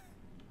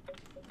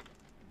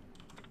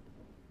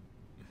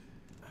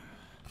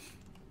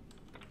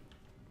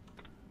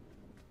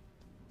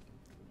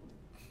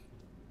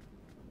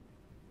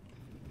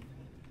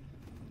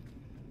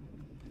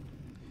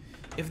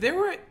 If there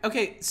were...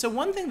 Okay, so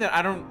one thing that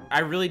I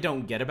really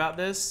don't get about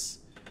this,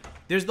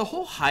 there's the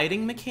whole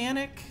hiding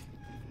mechanic,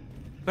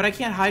 but I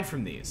can't hide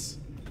from these.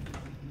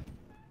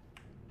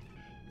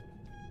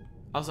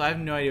 Also, I have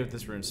no idea what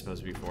this room's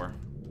supposed to be for.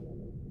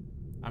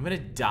 I'm gonna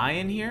die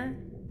in here?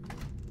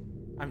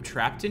 I'm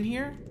trapped in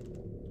here?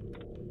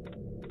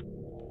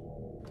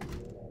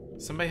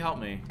 Somebody help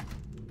me.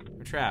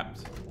 I'm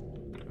trapped.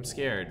 I'm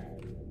scared.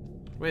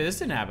 Wait, this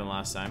didn't happen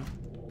last time.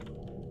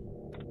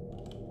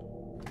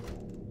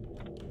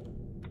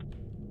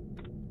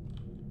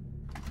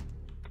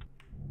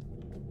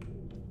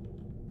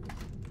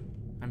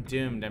 I'm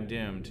doomed, I'm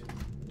doomed.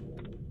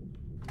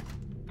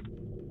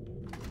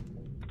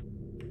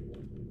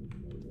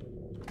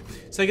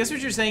 So I guess what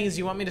you're saying is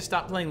you want me to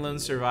stop playing Lone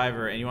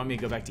Survivor and you want me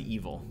to go back to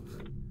Evil.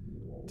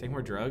 Take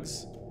more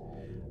drugs?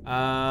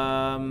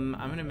 I'm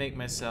gonna make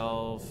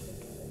myself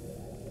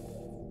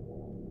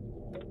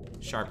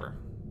sharper.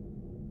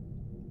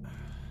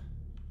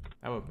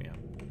 That woke me up.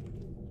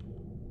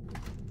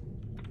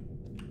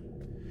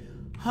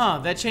 Huh,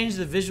 that changed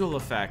the visual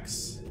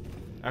effects.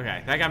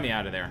 Okay, that got me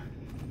out of there.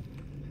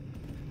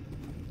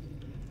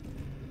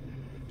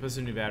 Put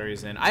some new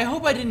batteries in. I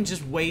hope I didn't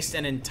just waste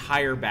an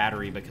entire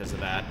battery because of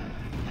that.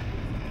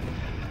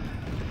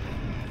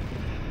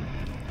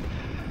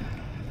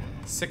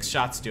 6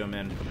 shots do him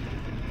in.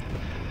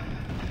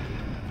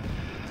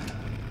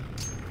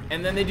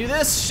 And then they do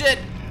this shit!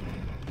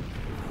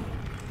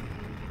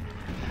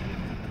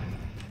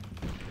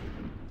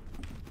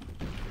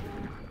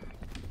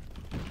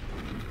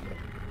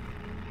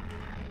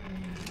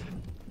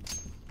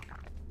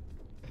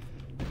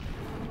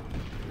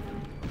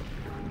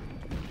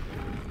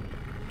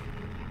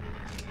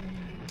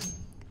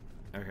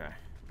 Okay.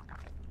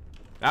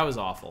 That was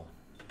awful.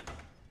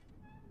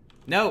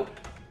 No!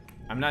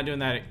 I'm not doing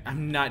that.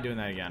 I'm not doing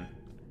that again.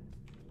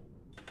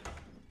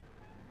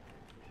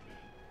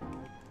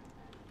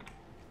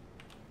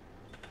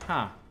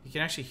 Huh. You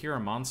can actually hear a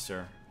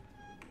monster.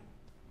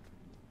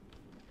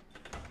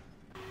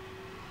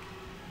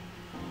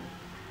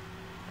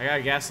 I got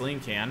a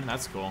gasoline can.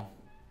 That's cool.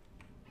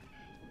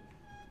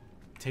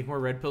 Take more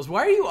red pills.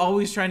 Why are you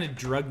always trying to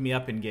drug me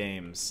up in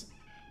games?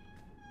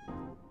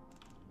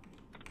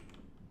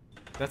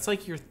 That's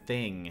like your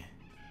thing.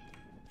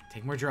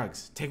 Take more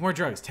drugs. Take more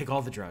drugs. Take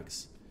all the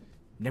drugs.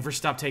 Never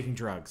stop taking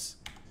drugs.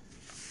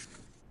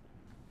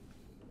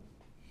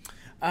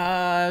 It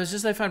was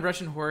just I find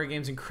Russian horror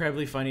games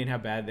incredibly funny and how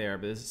bad they are,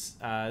 but this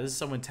is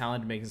someone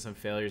talented making some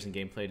failures in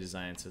gameplay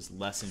design, so it's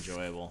less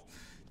enjoyable.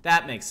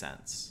 That makes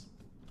sense.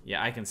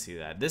 Yeah, I can see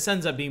that. This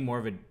ends up being more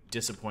of a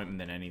disappointment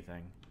than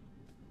anything.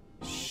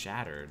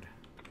 Shattered.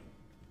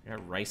 I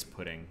got rice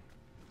pudding.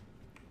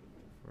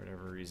 For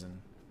whatever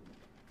reason.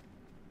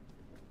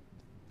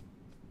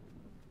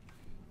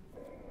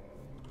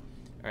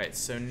 Alright,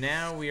 so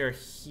now we are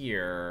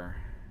here.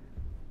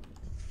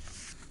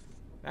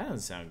 That doesn't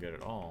sound good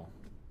at all.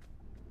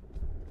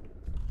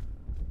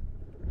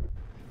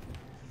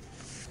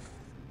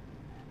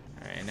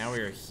 Alright, now we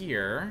are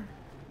here.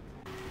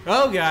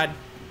 Oh god!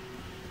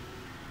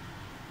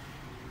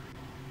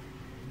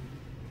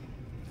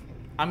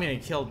 I'm gonna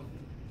get killed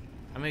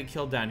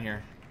down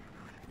here.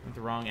 Went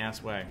the wrong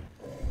ass way.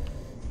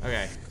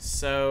 Okay,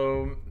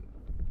 so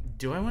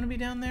do I want to be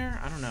down there?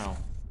 I don't know.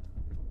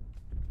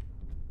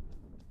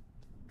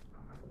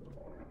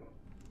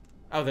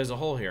 Oh, there's a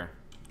hole here.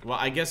 Well,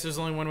 I guess there's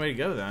only one way to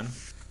go then.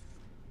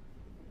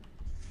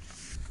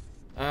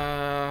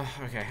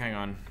 Okay, hang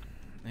on.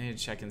 I need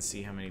to check and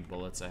see how many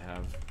bullets I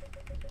have.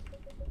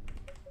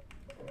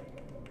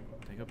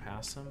 Did I go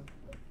past them?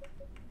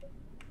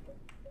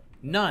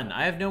 None.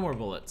 I have no more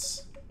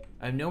bullets.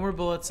 I have no more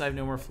bullets. I have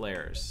no more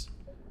flares.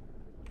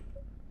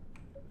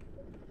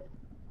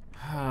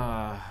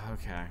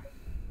 Okay.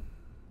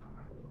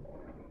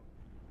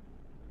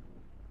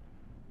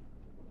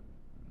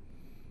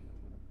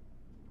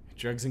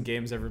 Drugs and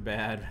games ever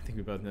bad? I think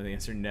we both know the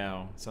answer,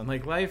 no. So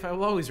unlike life, I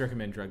will always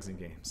recommend drugs and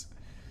games.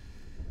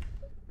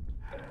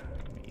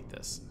 Let me eat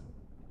this.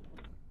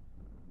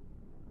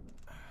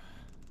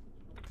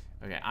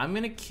 Okay, I'm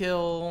gonna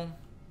kill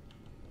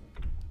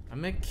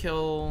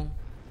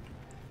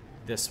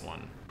this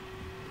one.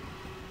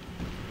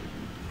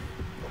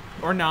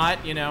 Or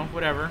not, you know,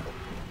 whatever.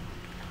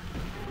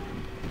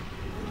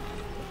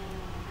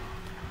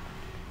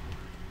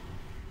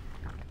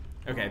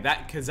 Okay,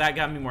 because that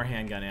got me more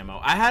handgun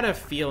ammo. I had a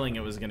feeling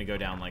it was going to go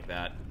down like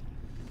that.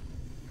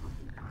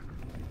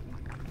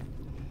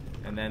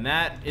 And then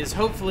that is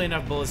hopefully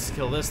enough bullets to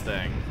kill this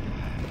thing.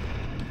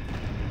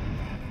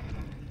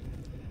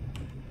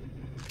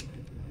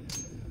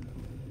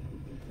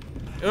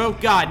 Oh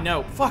god,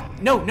 no.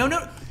 Fuck. No, no,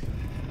 no.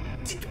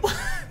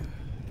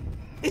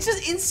 It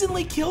just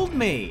instantly killed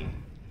me.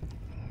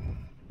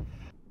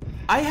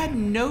 I had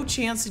no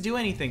chance to do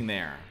anything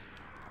there.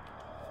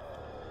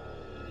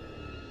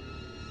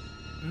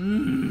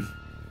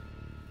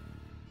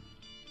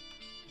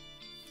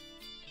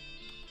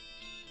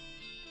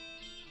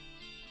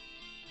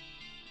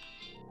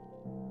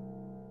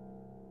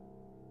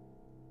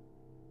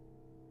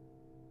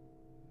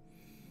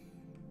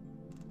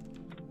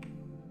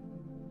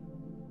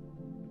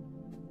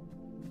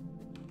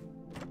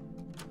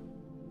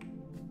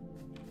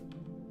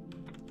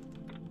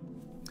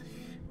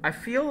 I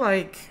feel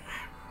like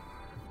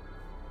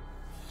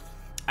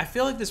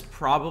this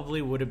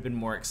probably would have been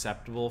more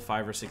acceptable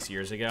 5 or 6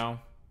 years ago.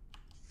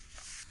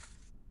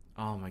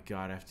 Oh my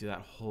god, I have to do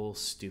that whole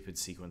stupid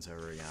sequence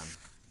over again.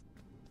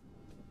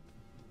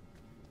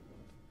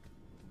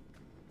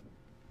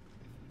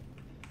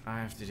 I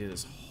have to do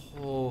this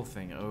whole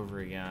thing over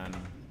again.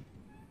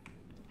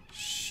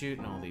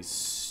 Shooting all these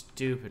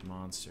stupid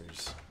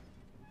monsters.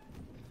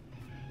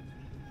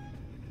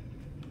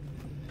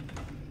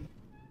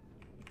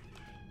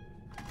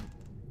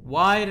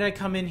 Why did I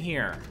come in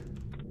here?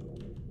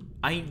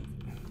 I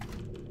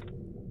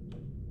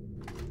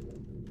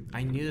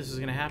knew this was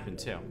gonna happen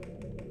too.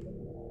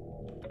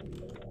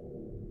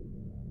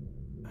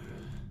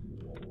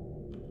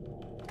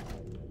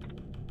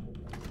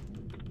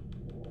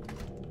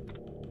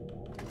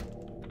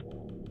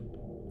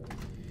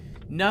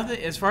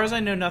 Nothing, as far as I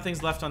know,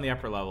 nothing's left on the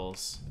upper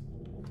levels.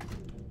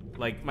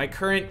 Like, my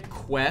current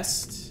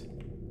quest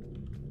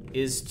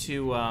is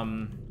to,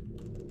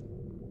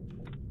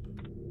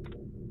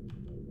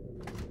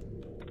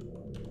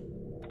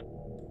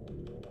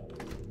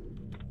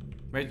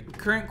 my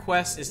current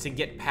quest is to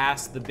get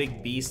past the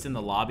big beast in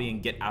the lobby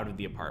and get out of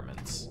the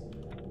apartments.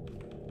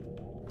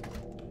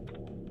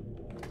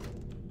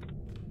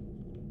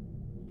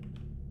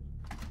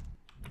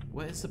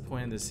 What is the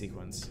point of this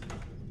sequence?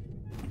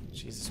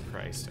 Jesus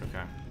Christ,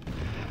 okay.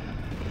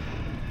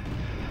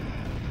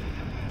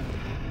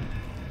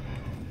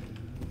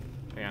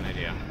 I got an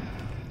idea.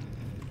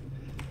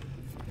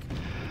 Fuck.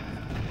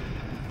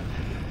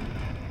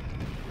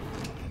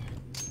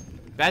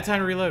 Bad time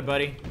to reload,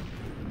 buddy.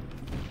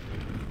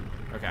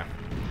 Okay.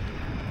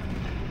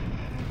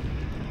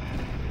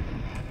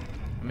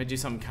 I'm gonna do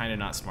something kind of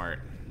not smart.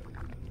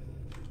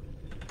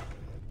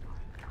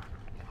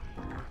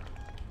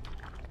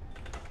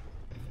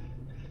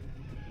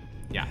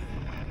 Yeah.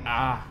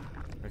 Ah.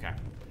 Okay.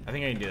 I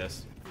think I can do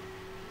this.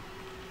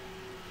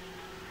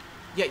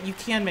 Yeah, you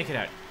can make it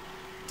out,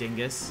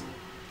 dingus.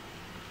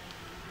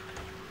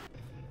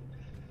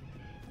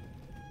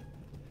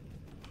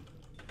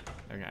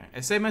 Okay. I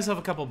saved myself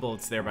a couple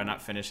bullets there by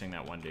not finishing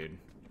that one dude.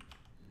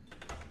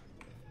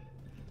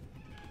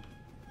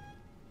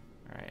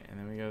 Alright, and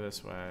then we go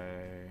this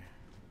way.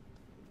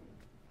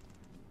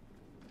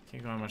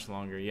 Can't go on much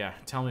longer. Yeah,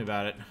 tell me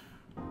about it.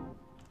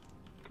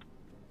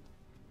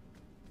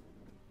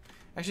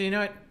 Actually, you know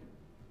what?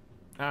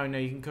 Oh, no,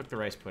 you can cook the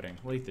rice pudding.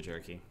 We'll eat the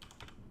jerky.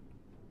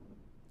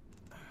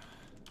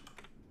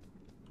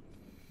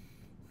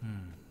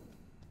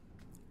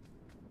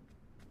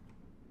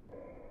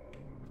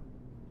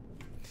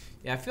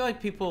 Yeah, I feel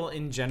like people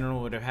in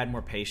general would have had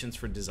more patience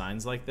for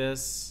designs like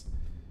this,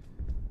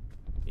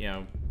 you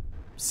know,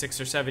 6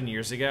 or 7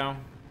 years ago.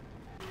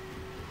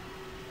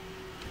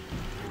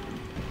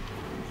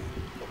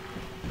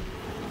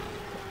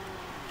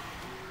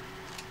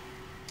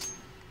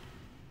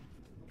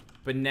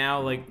 But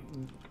now, like,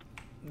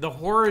 the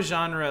horror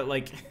genre,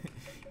 like,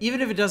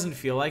 even if it doesn't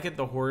feel like it,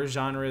 the horror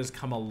genre has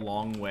come a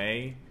long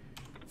way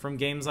from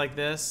games like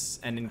this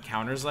and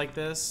encounters like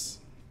this.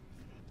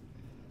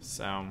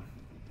 So...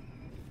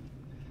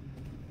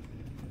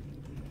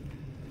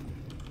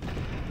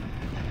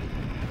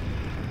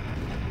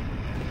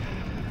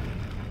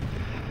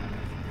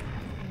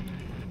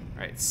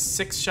 Alright,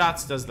 6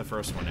 shots does the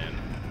first one in.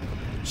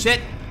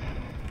 Shit!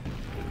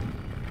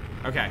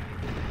 Okay.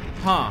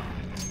 Huh.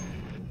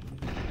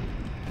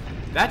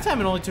 That time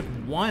it only took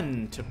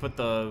 1 to put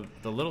the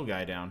little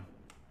guy down.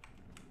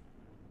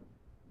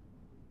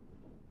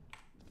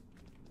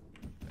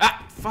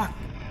 Ah! Fuck!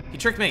 He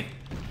tricked me!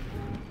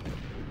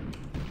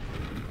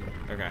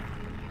 Okay.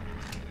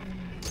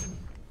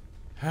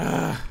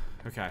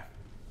 Okay.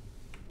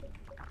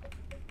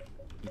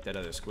 Eat that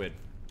other squid.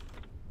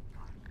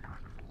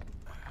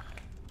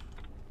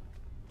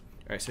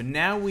 Alright, so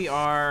now we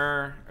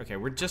are... Okay,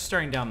 we're just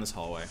starting down this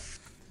hallway.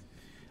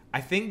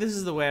 I think this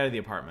is the way out of the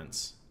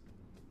apartments.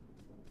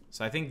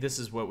 So I think this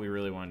is what we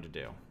really wanted to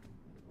do.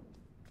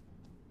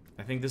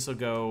 I think this will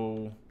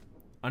go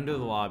under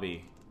the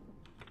lobby.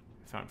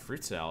 I found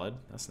fruit salad.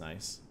 That's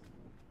nice.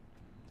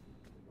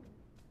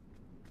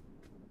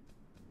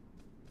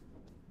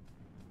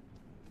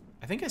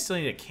 I think I still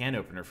need a can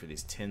opener for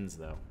these tins,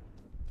 though.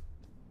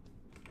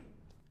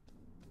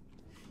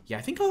 Yeah,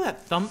 I think all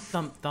that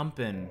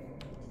thumping...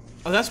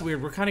 Oh, that's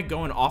weird. We're kind of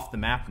going off the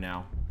map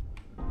now.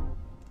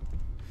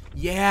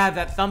 Yeah,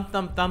 that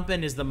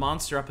thumping is the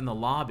monster up in the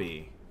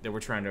lobby that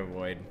we're trying to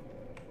avoid.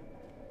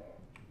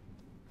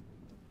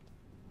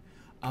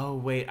 Oh,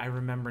 wait. I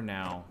remember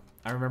now.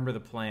 I remember the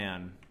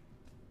plan.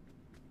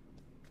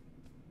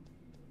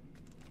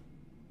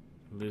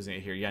 I'm losing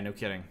it here. Yeah, no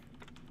kidding.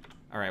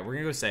 All right, we're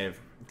going to go save.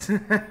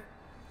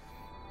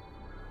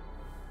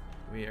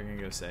 We are going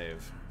to go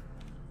save.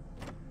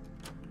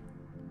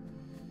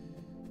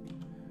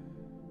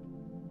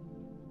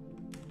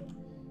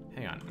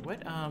 Hang on,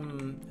 what, how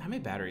many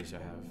batteries do I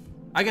have?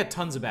 I got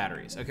tons of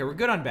batteries. Okay, we're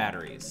good on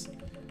batteries.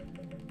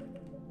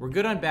 We're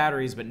good on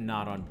batteries, but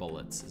not on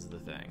bullets, is the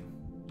thing.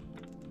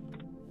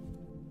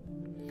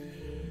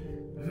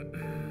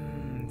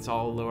 It's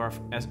all low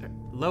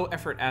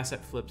effort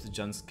asset flips,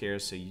 jump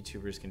scares, so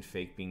YouTubers can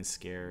fake being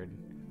scared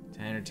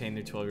to entertain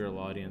their 12-year-old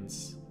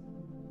audience.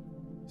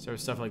 Sort of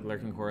stuff like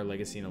Lurking Horror,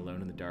 Legacy, and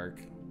Alone in the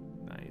Dark.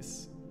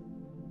 Nice.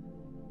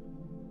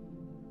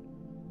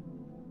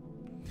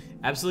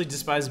 Absolutely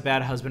despise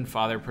bad husband,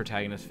 father,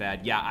 protagonist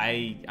fad. Yeah,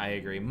 I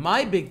agree.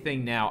 My big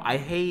thing now, I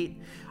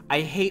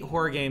hate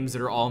horror games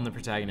that are all in the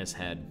protagonist's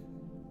head.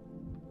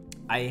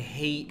 I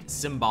hate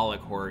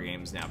symbolic horror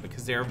games now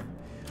because they're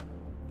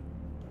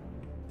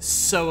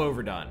so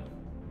overdone.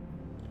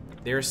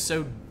 They're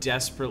so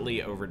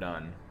desperately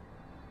overdone.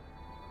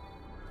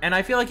 And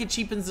I feel like it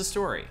cheapens the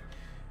story.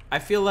 I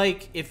feel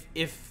like if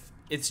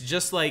it's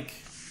just like...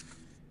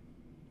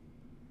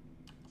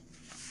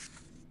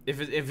 If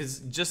it's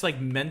just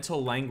like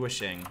mental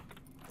languishing...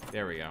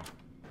 There we go.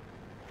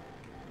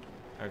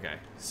 Okay,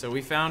 so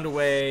we found a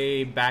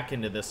way back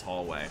into this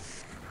hallway.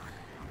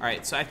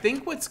 Alright, so I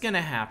think what's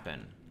gonna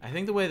happen... I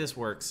think the way this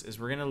works is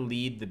we're gonna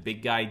lead the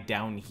big guy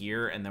down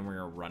here and then we're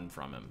gonna run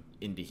from him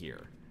into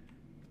here.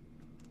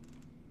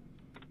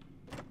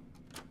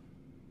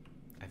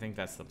 I think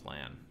that's the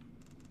plan.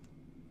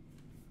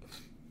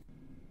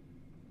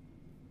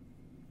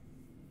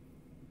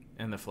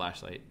 And the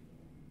flashlight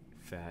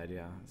fad,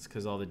 yeah. It's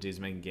because all the dudes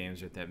making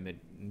games are at that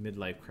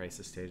midlife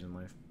crisis stage in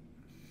life.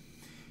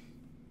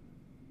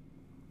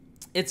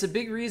 It's a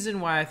big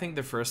reason why I think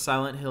the first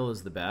Silent Hill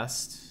is the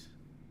best.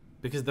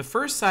 Because the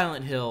first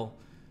Silent Hill,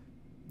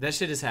 that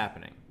shit is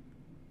happening.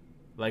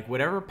 Like,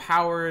 whatever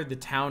power the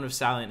town of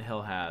Silent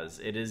Hill has,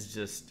 it is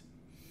just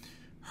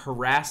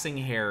harassing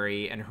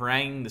Harry and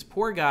haranguing this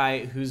poor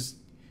guy whose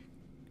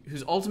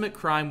ultimate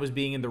crime was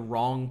being in the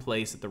wrong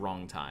place at the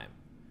wrong time.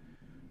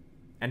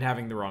 And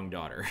having the wrong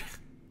daughter.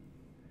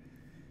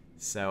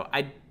 So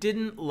I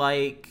didn't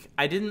like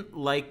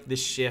the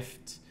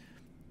shift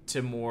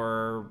to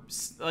more,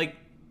 like,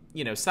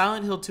 you know,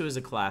 Silent Hill 2 is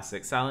a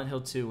classic. Silent Hill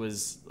 2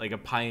 was like a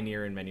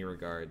pioneer in many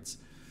regards.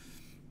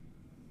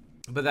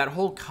 But that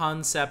whole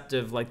concept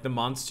of like the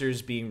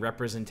monsters being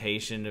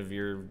representation of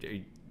your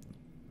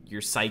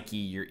psyche,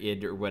 your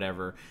id or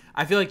whatever,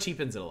 I feel like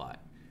cheapens it a lot.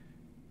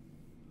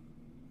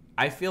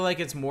 I feel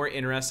like it's more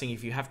interesting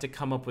if you have to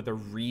come up with a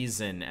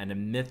reason and a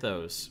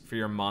mythos for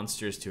your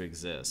monsters to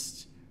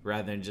exist,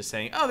 rather than just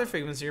saying, oh, they're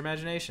figments of your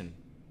imagination.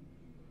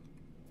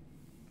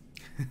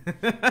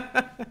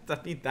 I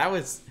mean, that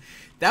was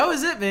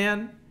it,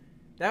 man.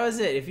 That was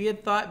it. If you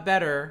had thought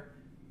better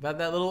about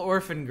that little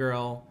orphan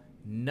girl,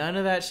 none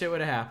of that shit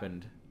would have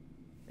happened.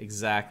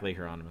 Exactly,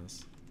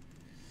 Hieronymus.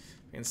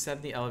 We can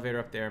set the elevator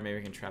up there. Maybe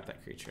we can trap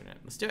that creature in it.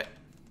 Let's do it.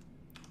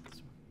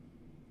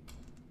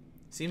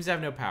 Seems to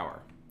have no power.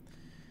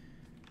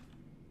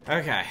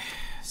 Okay.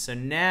 So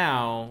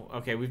now...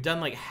 Okay, we've done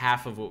like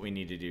half of what we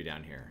need to do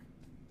down here.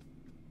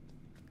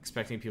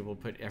 Expecting people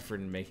to put effort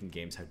in making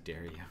games. How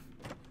dare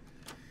you?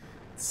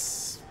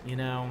 It's, you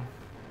know...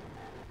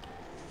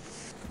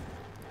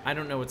 I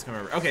don't know what's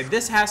coming over. Okay,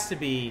 this has to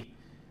be...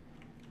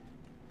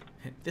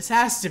 This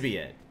has to be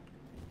it.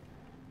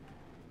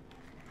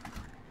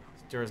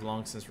 This door is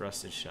long since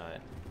rusted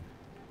shut.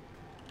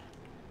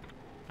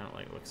 I don't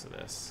like the looks of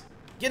this.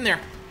 Get in there!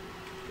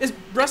 It's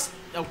rust...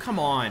 Oh, come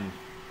on.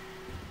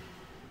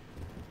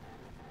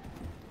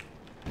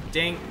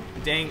 Ding,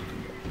 ding,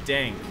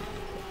 ding.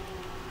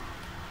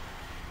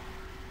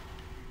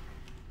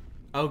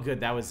 Oh, good,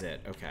 that was it.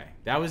 Okay.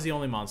 That was the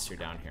only monster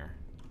down here.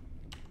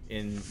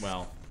 In,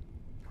 well...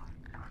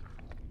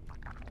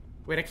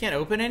 Wait, I can't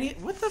open any?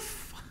 What the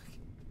fuck?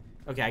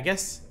 Okay, I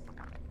guess...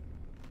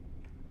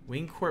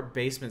 Wing Court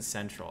Basement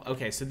Central.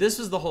 Okay, so this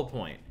was the whole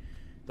point.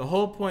 The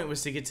whole point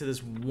was to get to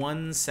this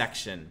one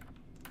section.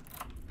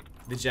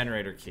 The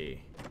generator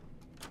key.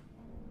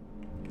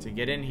 To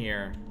get in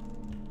here.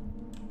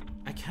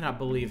 I cannot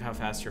believe how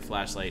fast your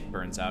flashlight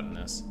burns out in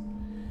this.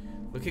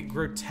 Look at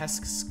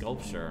grotesque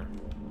sculpture.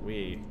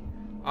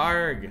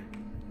 Arg!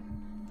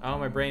 Oh,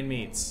 my brain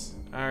meets.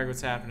 Arg,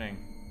 what's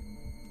happening?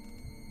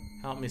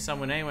 Help me,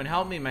 someone, anyone,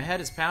 help me. My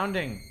head is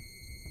pounding.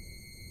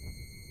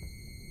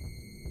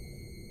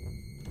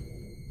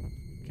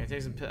 Can I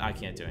take some I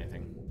can't do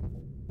anything.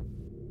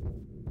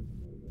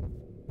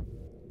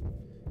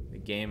 The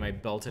game I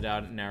belted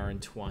out an hour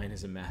in twine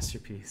is a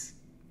masterpiece.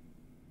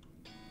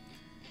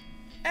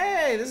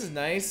 Hey, this is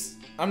nice.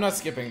 I'm not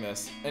skipping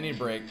this. I need a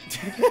break.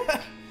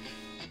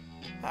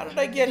 How did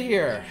I get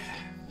here?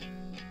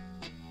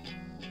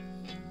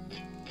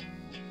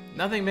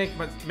 Nothing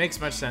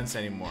makes much sense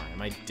anymore.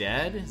 Am I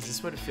dead? Is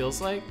this what it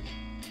feels like?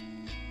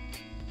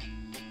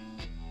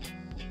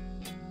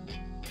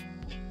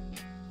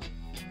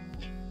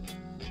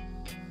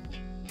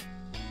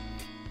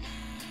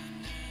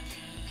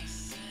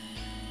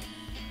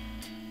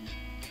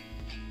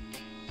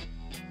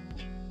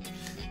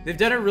 They've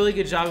done a really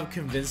good job of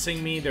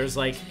convincing me there's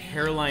like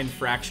hairline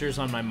fractures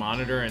on my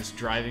monitor and it's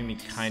driving me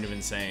kind of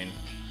insane.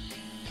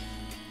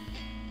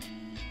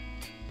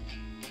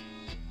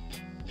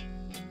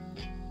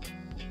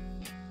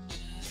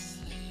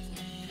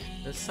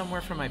 This is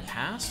somewhere from my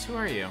past? Who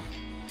are you?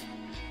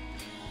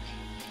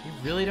 You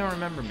really don't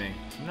remember me.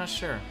 I'm not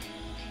sure.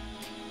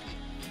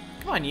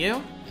 Come on,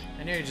 you.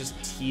 I know you're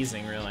just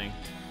teasing, really.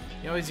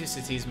 You always used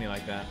to tease me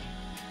like that.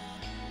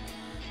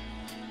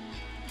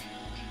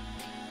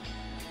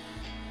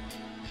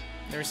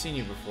 Never seen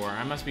you before.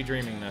 I must be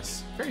dreaming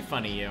this. Very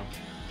funny, you.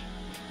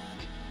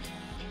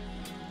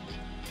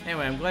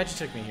 Anyway, I'm glad you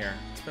took me here.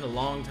 It's been a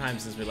long time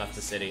since we left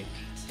the city.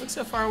 Looks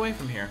so far away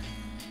from here.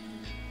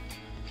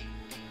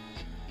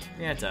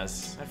 Yeah, it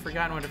does. I've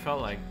forgotten what it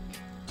felt like.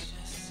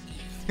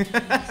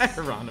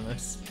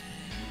 Hieronymus.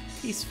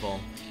 Peaceful.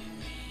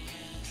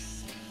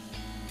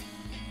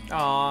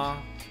 Aww.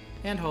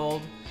 Hand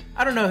hold.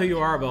 I don't know who you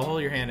are, but I'll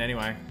hold your hand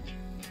anyway.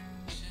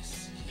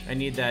 I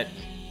need that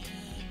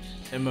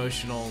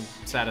emotional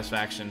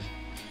satisfaction.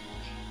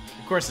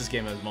 Of course this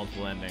game has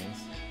multiple endings.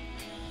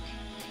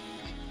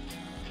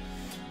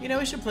 You know,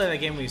 we should play that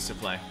game we used to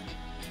play.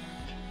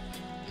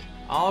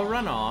 I'll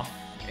run off,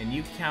 and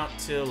you count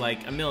to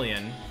like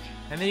 1,000,000,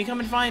 and then you come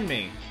and find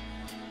me.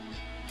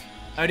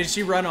 Oh, did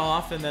she run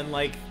off and then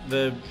like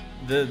the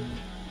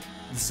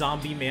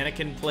zombie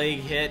mannequin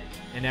plague hit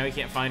and now we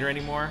can't find her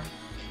anymore?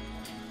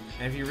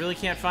 And if you really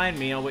can't find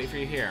me, I'll wait for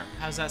you here.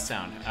 How's that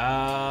sound?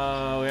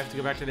 Oh, we have to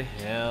go back to the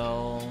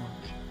hill.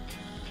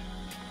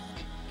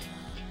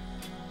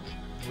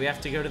 We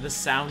have to go to the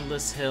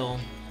soundless hill.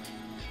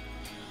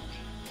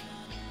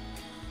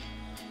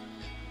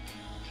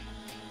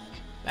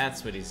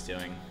 That's what he's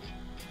doing.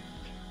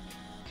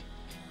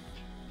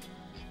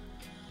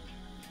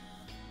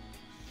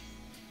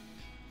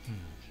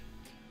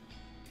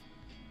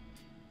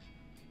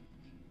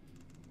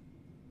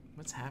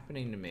 What's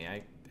happening to me?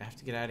 I have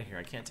to get out of here.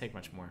 I can't take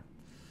much more.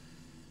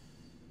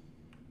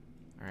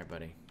 Alright,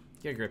 buddy.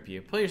 Get a grip,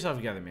 you. Pull yourself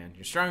together, man.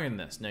 You're stronger than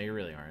this. No, you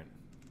really aren't.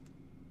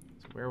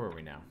 So where were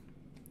we now?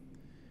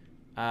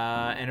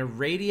 An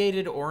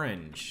irradiated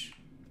orange.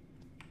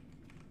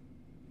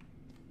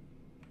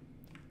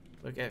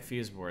 Look at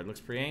fuse board. Looks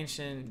pretty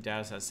ancient.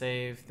 Doubt it's not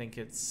safe. Think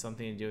it's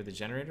something to do with the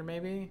generator,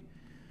 maybe?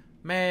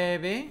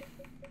 Maybe.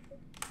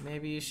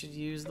 Maybe you should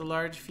use the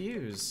large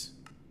fuse.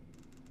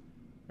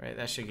 Right,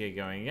 that should get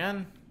going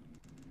again.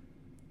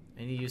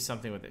 I need to use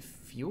something with a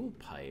fuel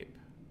pipe.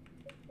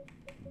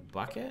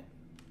 Bucket?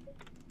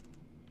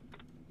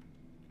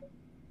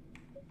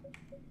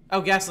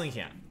 Oh, gasoline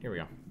can. Here we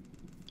go.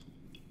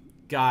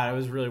 God, I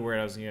was really worried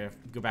I was going to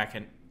go back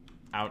and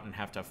out and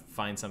have to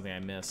find something I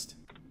missed.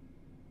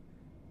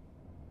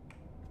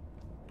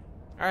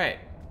 Alright.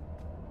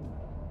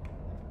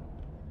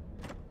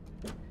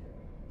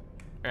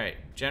 Alright,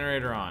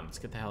 generator on. Let's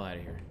get the hell out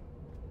of here.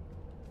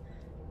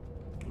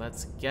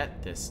 Let's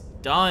get this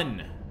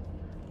done.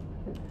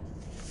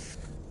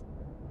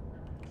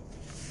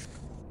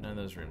 None of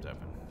those rooms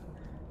open.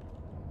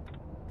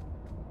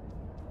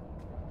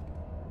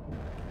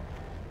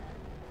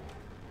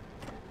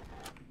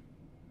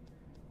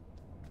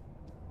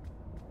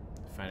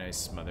 Find I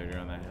smothered her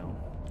on that hill.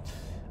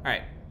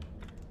 Alright.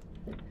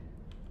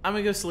 I'm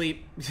gonna go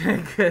sleep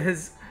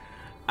because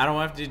I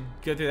don't have to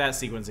go through that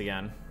sequence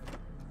again.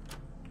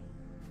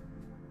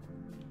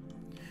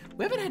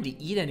 We haven't had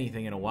to eat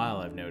anything in a while,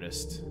 I've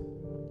noticed.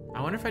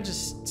 I wonder if I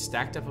just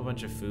stacked up a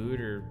bunch of food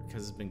or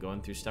because it's been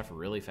going through stuff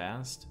really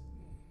fast.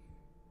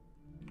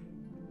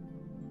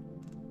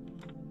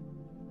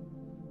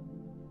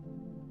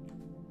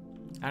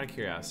 Out of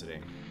curiosity.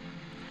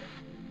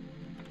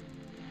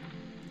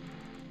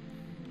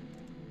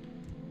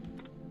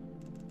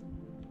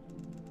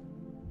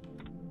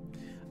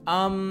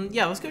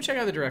 Yeah, let's go check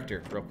out the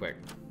director real quick.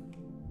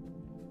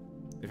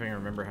 If I can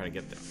remember how to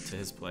get to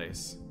his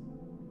place.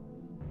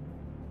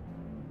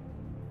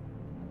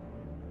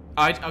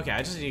 Oh, okay, I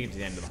just need to get to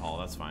the end of the hall.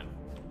 That's fine.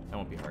 That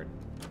won't be hard.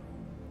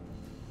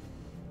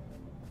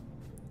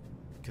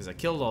 Because I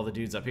killed all the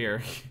dudes up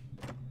here.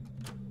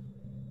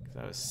 Because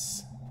I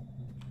was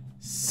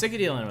sick of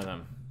dealing with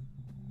them.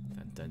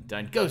 Dun dun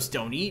dun. Ghosts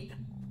don't eat.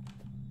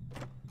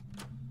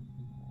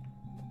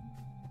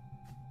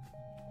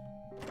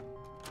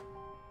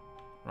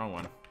 Wrong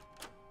one.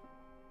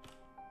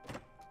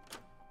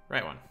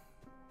 Right one.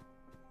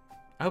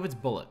 I hope it's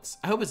bullets.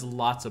 I hope it's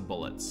lots of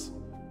bullets.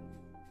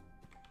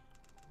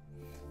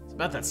 It's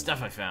about that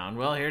stuff I found.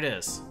 Well, here it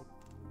is.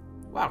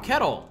 Wow,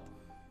 kettle!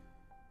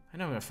 I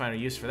know I'm gonna find a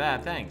use for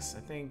that, thanks. I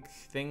think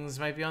things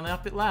might be on the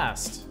up at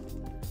last.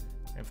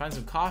 I can find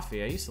some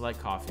coffee. I used to like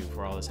coffee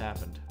before all this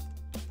happened.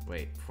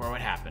 Wait, before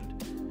what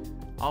happened?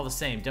 All the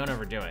same, don't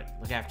overdo it.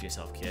 Look after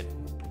yourself, kid.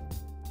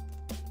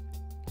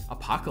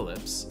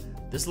 Apocalypse?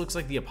 This looks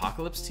like the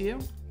apocalypse to you?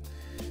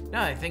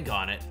 Now that I think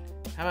on it,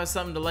 how about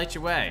something to light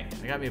your way?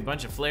 I got me a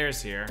bunch of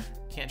flares here.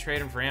 Can't trade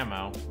them for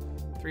ammo.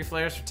 3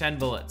 flares for 10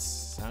 bullets.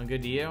 Sound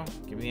good to you?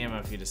 Give me the ammo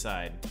if you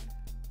decide.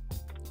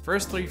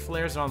 First 3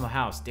 flares are on the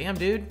house. Damn,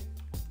 dude.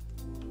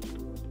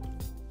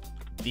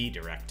 The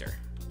director.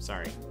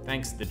 Sorry.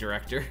 Thanks, the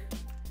director.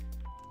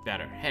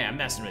 Better. Hey, I'm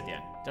messing with you.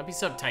 Don't be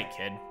so uptight,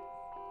 kid.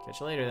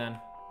 Catch you later, then.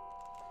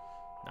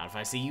 Not if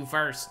I see you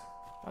first.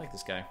 I like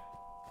this guy.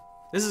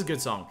 This is a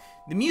good song.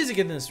 The music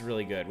in this is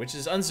really good, which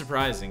is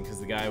unsurprising because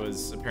the guy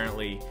was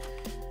apparently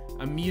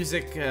a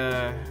music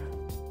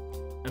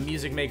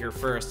maker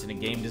first and a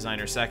game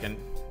designer second.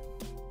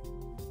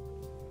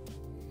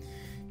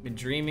 Been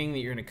dreaming that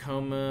you're in a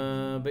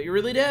coma, but you're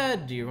really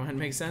dead. Do you want to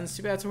make sense?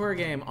 Too bad it's a horror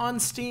game on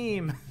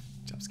Steam.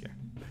 Jump scare.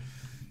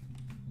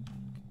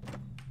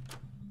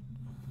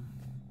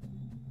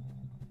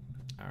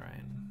 All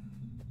right.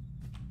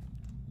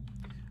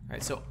 All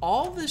right. So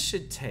all this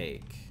should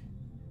take.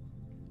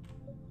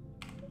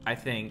 I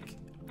think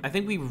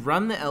we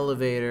run the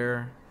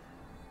elevator.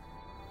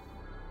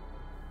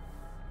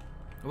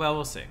 Well,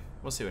 we'll see.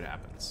 We'll see what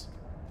happens.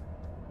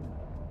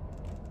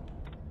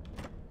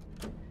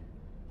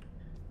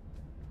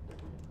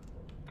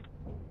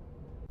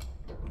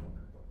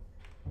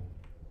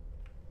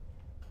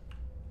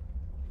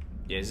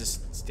 Yeah, he's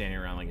just standing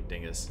around like a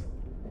dingus.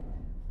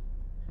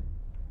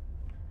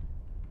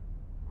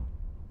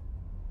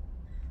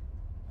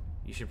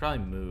 You should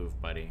probably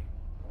move, buddy.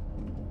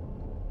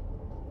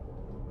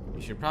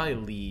 You should probably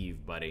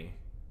leave, buddy.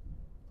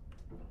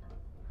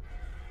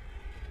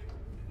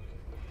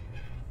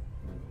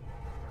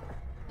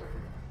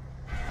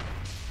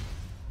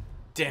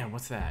 Damn,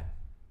 what's that?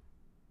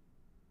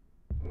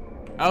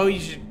 Oh,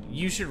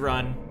 you should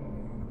run.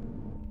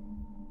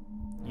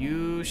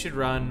 You should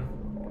run.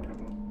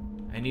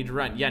 I need to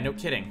run. Yeah, no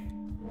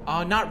kidding.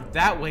 Oh, not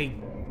that way,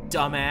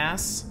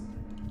 dumbass.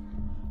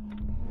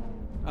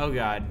 Oh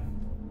god.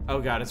 Oh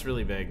god, it's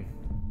really big.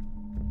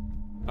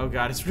 Oh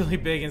god, it's really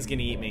big and it's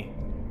gonna eat me.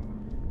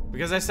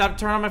 Because I stopped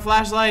turning on my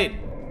flashlight.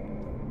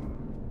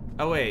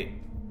 Oh wait.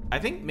 I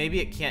think maybe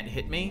it can't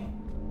hit me.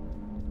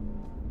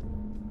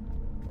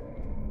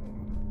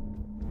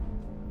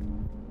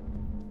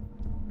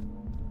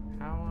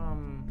 How,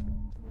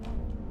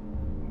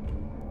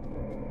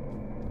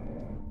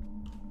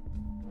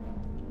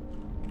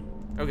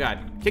 Oh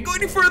god. Can't go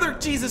any further!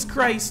 Jesus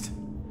Christ!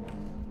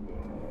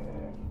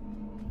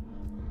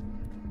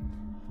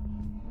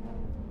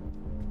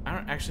 I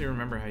don't actually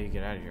remember how you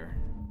get out of here.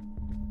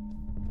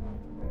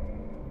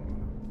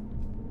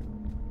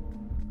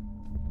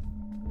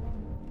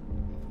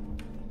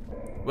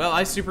 Well,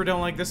 I super don't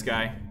like this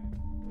guy.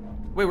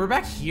 Wait, we're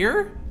back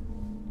here?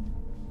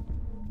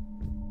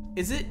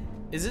 Is it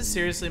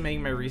seriously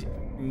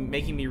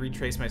making me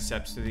retrace my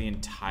steps through the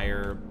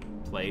entire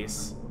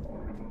place?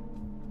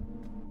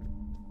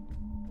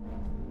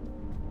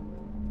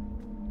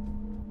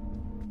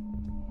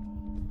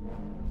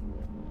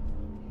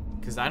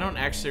 Because I don't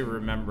actually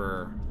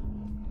remember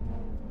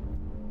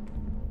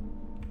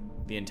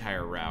the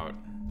entire route.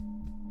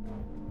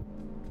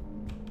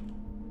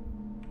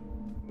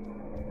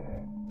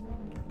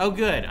 Oh,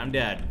 good. I'm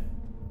dead.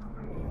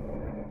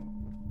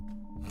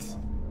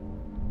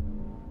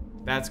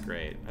 That's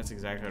great. That's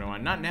exactly what I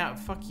want. Not now.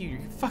 Fuck you.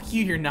 Fuck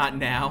you, you're not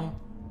now.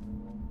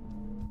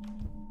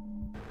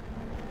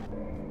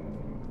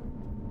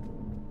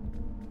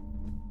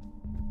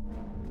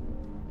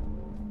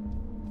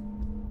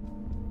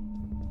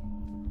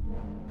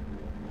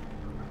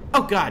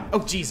 Oh, God. Oh,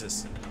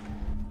 Jesus.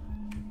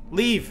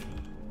 Leave.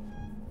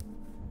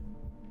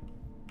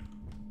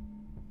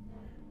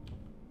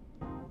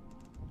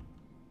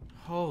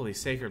 Holy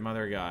sacred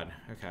mother of God.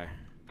 Okay.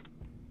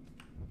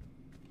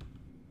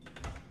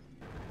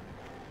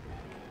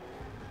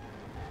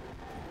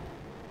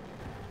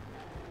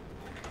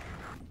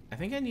 I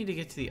think I need to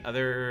get to the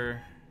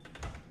other...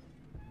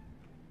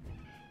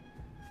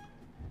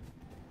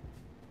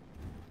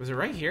 Was it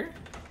right here?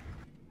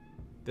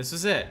 This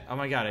was it. Oh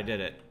my God, I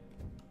did it.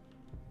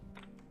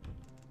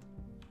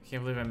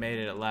 Can't believe I made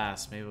it at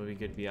last. Maybe it'll be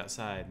good to be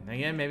outside. And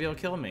again, maybe it'll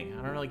kill me.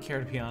 I don't really care,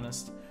 to be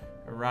honest.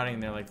 I'm rotting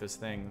there like those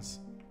things.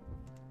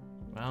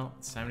 Well,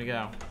 it's time to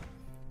go.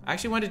 I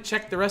actually wanted to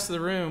check the rest of the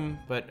room,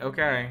 but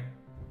okay.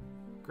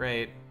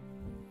 Great.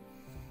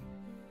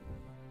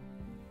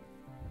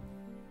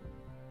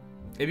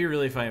 It'd be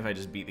really funny if I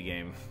just beat the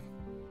game.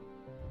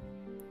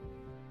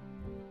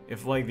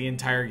 If, like, the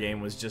entire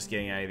game was just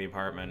getting out of the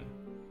apartment.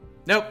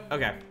 Nope,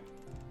 okay.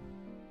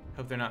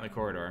 Hope they're not in the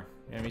corridor.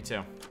 Yeah, me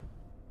too.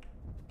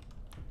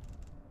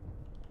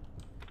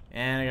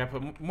 And I gotta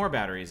put more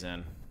batteries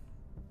in.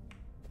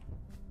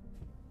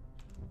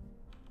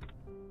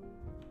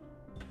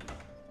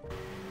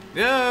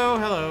 Oh,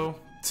 hello.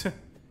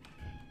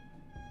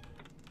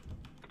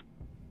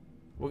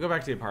 We'll go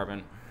back to the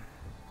apartment.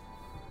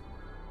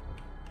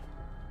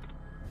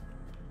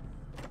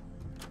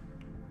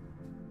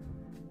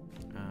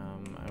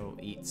 I will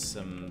eat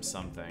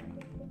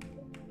something.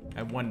 I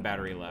have one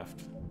battery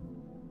left.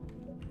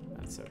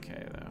 That's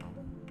okay, though.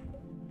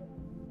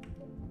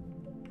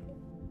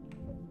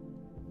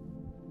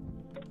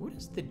 What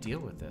is the deal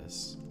with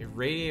this?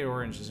 Irradiate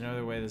orange. There's no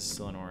other way this is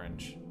still an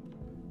orange.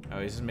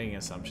 Oh, he's just making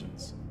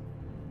assumptions.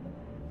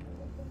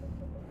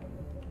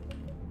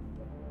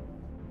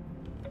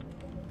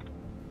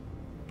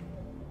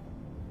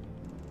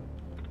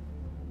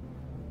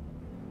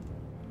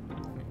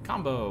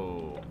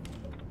 Combo.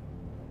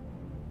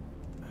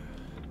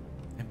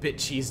 A bit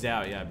cheesed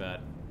out, yeah, I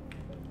bet.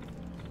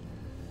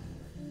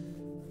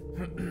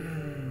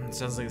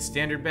 Sounds like a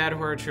standard bad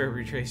horror trope.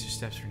 Retrace your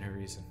steps for no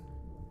reason.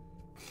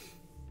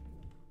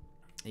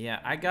 Yeah,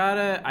 I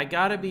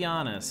gotta be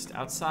honest.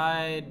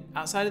 Outside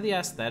of the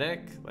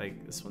aesthetic,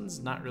 like, this one's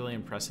not really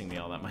impressing me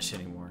all that much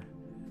anymore.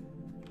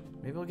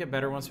 Maybe it'll get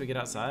better once we get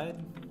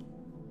outside.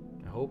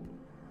 I hope.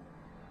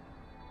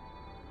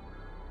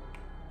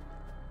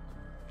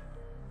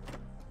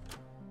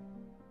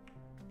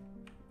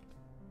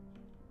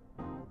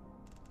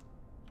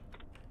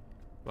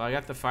 Well, I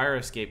got the fire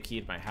escape key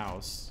at my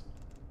house.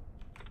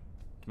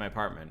 To my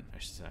apartment, I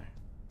should say.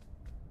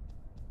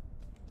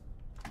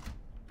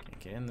 Can't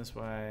get in this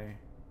way.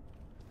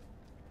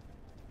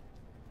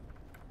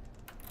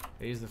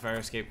 I use the fire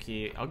escape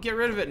key. I'll get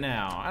rid of it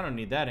now. I don't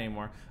need that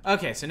anymore.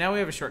 Okay, so now we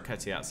have a shortcut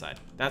to the outside.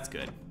 That's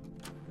good.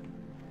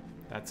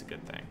 That's a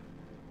good thing.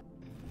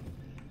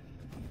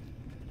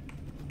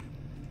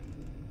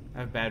 I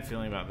have a bad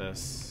feeling about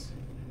this.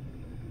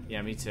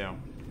 Yeah, me too.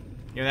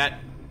 You know that?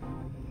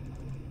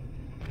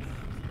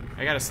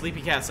 I got a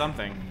sleepy cat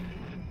something.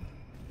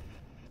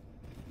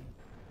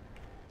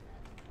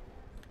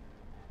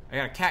 I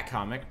got a cat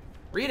comic.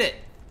 Read it!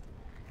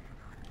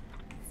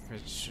 I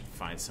should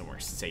find somewhere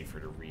safer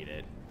to read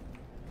it.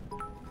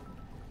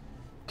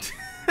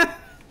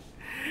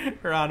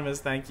 Hieronymus,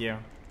 thank you.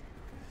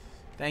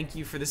 Thank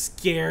you for the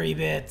scary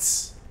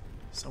bits.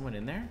 Someone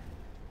in there?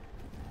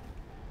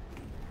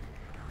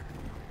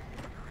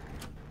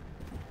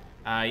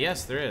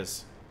 Yes, there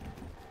is.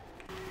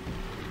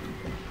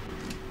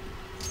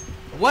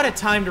 What a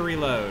time to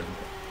reload.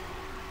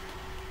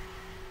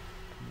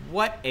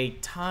 What a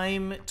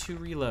time to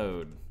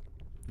reload.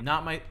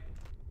 Not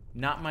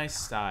my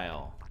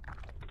style.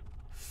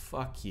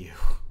 Fuck you.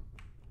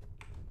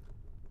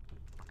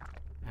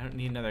 I don't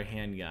need another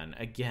handgun.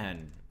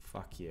 Again,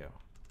 fuck you.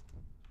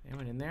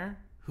 Anyone in there?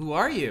 Who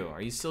are you?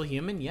 Are you still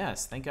human?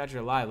 Yes. Thank God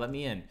you're alive. Let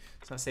me in.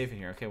 It's not safe in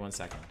here. Okay, 1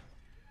 second.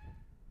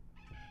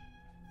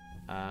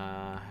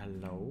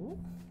 Hello?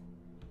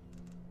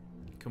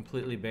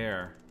 Completely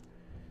bare.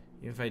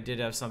 Even if I did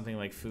have something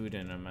like food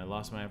in them, I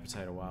lost my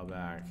appetite a while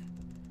back.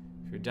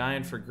 If you're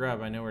dying for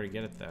grub, I know where to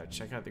get it though.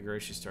 Check out the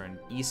grocery store on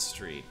East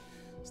Street.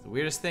 It's the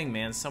weirdest thing,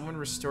 man. Someone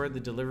restored the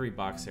delivery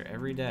box there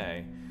every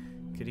day.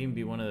 Could even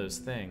be one of those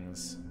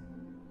things.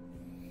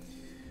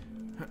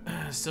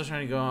 Still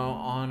trying to go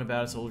on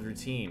about its old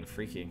routine.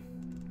 Freaky.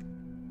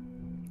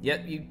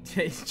 Yep, you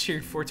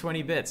cheered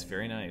 420 bits.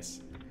 Very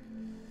nice.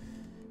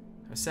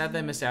 I was sad that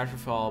I missed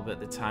Afterfall, but at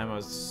the time I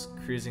was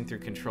cruising through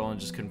Control and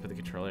just couldn't put the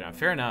controller down.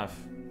 Fair enough.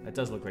 That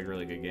does look like a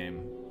really good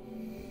game.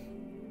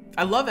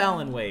 I love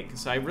Alan Wake,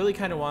 so I really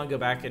kind of want to go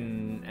back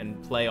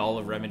and play all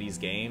of Remedy's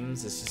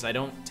games. It's just I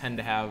don't tend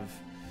to have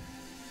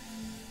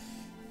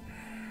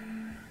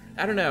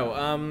I don't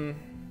know.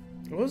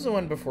 What was the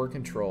one before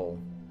Control?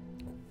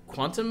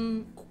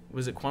 Quantum?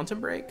 Was it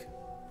Quantum Break?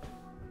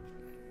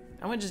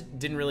 That one just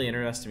didn't really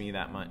interest me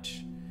that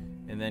much.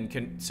 And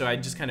then, so I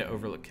just kind of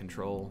overlooked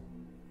Control.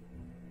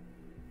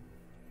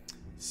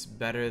 It's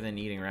better than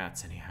eating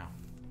rats anyhow.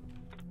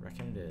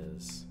 Reckon it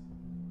is.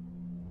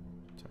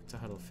 Talk to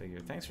Huddle Figure.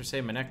 Thanks for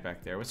saving my neck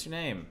back there. What's your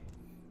name?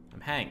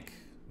 I'm Hank.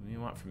 What do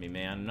you want from me,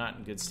 man? I'm not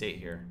in good state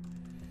here.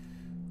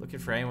 Looking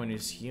for anyone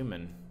who's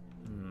human.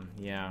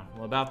 Yeah,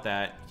 well about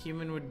that,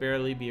 human would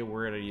barely be a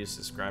word I use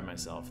to describe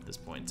myself at this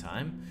point in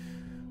time.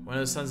 One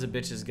of those sons of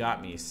bitches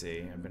got me, you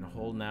see. I've been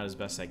holding out as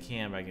best I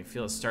can, but I can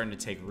feel it starting to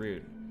take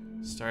root.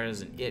 Started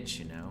as an itch,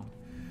 you know.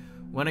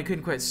 One I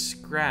couldn't quite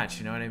scratch,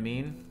 you know what I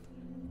mean?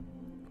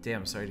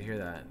 Damn, sorry to hear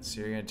that.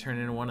 So you're gonna turn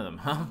into one of them,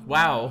 huh?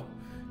 Wow.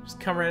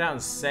 Just come right out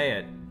and say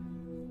it.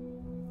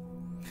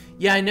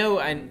 Yeah, I know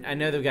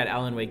they've got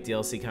Alan Wake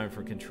DLC coming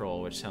for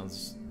Control, which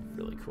sounds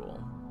really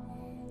cool.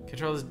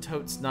 Control is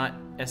totes not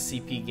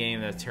SCP game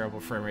that has terrible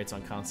frame rates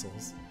on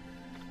consoles.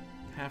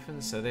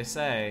 Happens, so they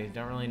say.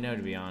 Don't really know,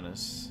 to be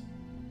honest.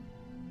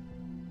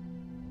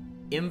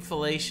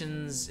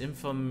 Inflations,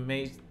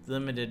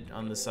 limited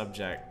on the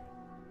subject.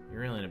 You're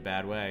really in a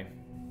bad way.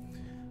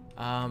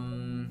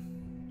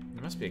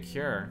 There must be a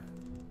cure.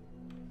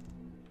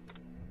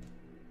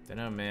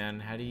 Dunno, man.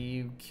 How do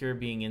you cure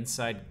being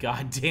inside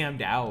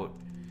goddamned out?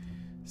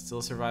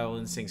 Still survival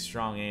instinct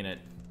strong, ain't it?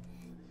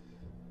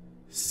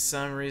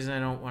 Some reason I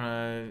don't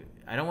want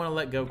to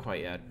let go quite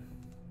yet.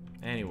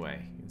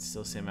 Anyway, you can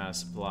still say I'm out of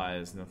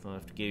supplies. Nothing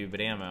left to give you but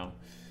ammo.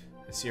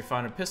 I see you're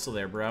finding a pistol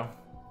there, bro.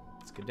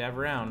 It's good to have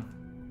around.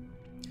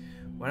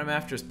 What I'm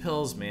after is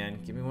pills,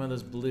 man. Give me one of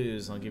those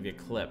blues and I'll give you a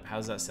clip.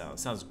 How's that sound? It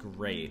sounds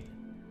great.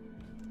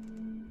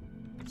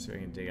 So we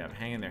can dig up.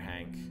 Hang in there,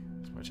 Hank.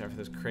 Just watch out for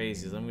those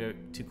crazies. Let them go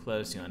too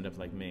close, you'll end up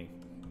like me.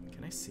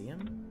 Can I see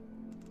him?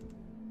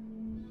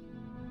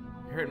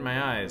 You're hurting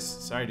my eyes.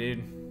 Sorry,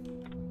 dude.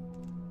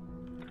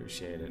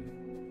 Appreciate it.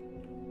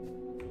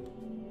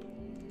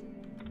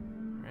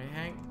 Right,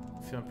 Hank?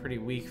 I'm feeling pretty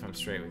weak if I'm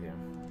straight with you.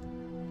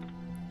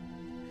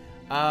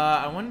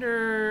 I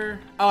wonder...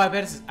 Oh, I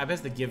bet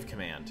it's the give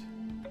command.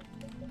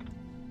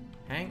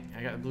 Hank,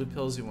 I got the blue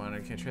pills you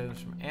wanted. Can I trade them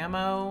from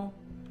ammo?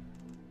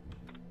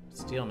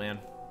 Steal, man.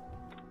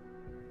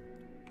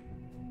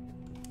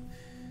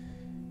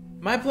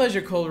 My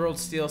pleasure, Cold Rolled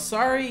Steel.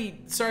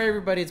 Sorry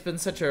everybody, it's been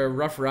such a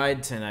rough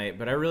ride tonight,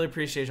 but I really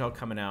appreciate y'all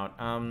coming out.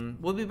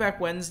 We'll be back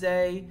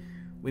Wednesday.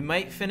 We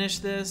might finish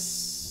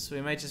this.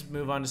 We might just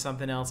move on to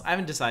something else. I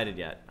haven't decided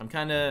yet. I'm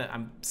kinda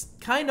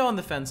on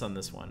the fence on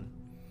this one.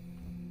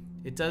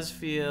 It does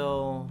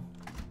feel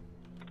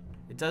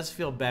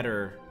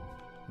better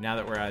now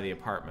that we're out of the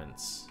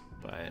apartments,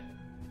 but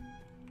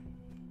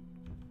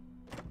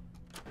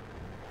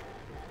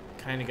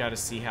kinda gotta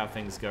see how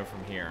things go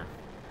from here.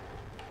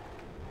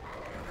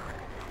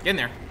 Get in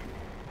there.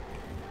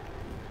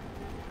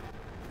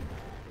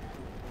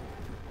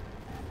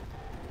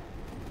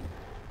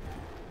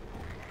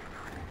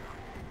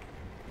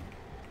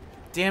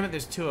 Damn it,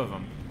 there's two of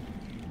them.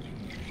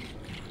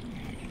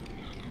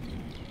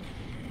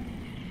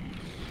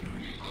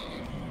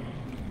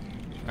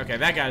 Okay,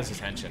 that got his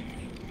attention.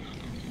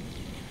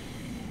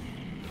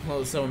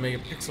 Well, someone make a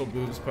Pixel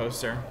Boobs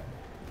poster.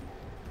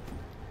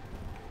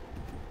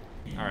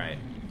 Alright.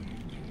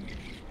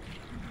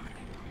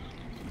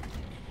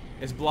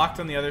 It's blocked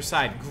on the other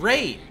side.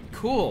 Great!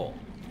 Cool.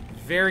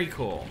 Very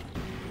cool.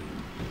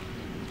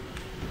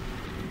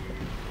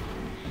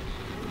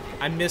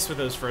 I missed with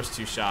those first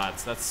two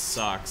shots. That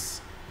sucks.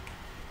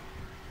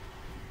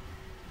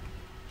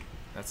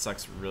 That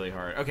sucks really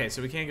hard. Okay,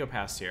 so we can't go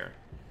past here.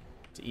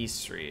 To East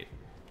Street.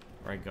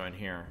 Or I can go in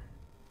here.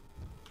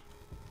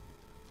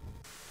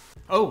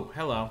 Oh,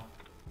 hello.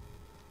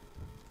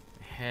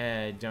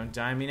 Hey, don't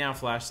die me now,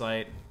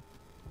 flashlight.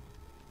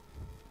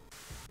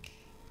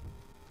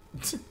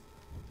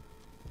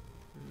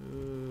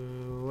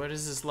 What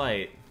is this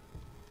light?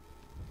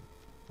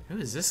 Who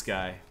is this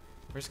guy?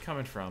 Where's it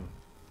coming from?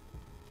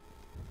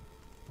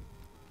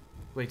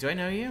 Wait, do I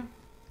know you?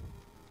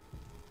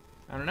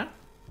 I don't know.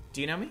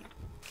 Do you know me?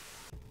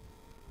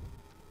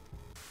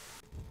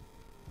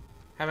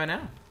 How about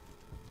now?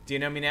 Do you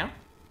know me now?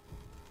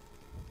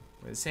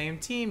 We're the same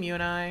team, you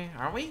and I,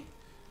 aren't we?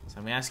 So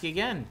I'm gonna ask you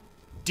again.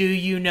 Do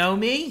you know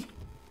me?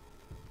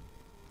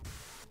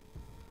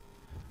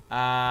 Nope,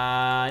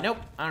 I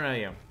don't know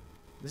you.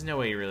 There's no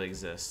way you really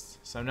exist,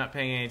 so I'm not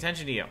paying any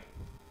attention to you.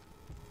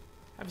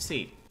 Have a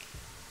seat.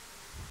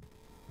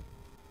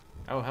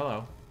 Oh,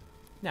 hello.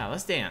 Now,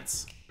 let's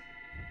dance.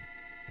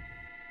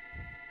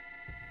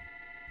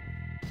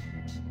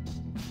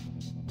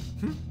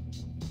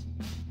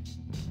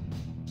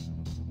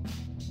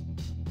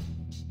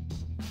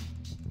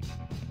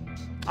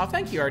 Oh,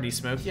 thank you, RD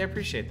Smokey. I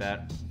appreciate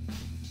that.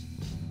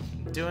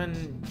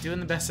 Doing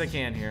the best I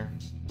can here.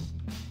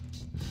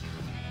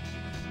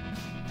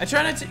 I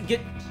try not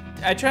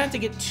to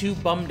get too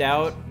bummed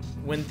out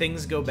when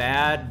things go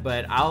bad,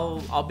 but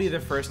I'll be the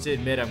first to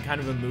admit I'm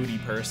kind of a moody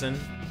person.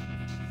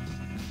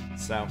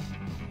 So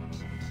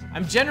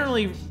I'm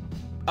generally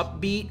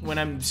upbeat when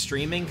I'm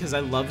streaming because I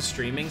love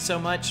streaming so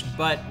much,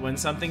 but when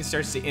something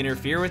starts to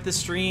interfere with the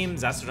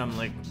streams, that's what I'm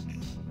like.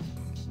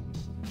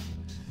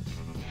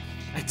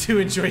 I do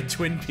enjoy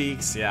Twin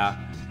Peaks, yeah.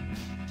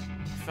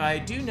 If I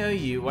do know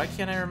you, why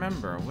can't I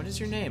remember? What is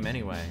your name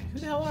anyway? Who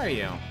the hell are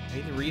you? Are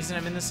you the reason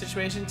I'm in this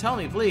situation? Tell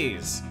me,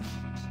 please.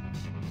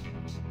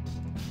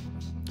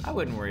 I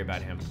wouldn't worry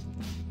about him.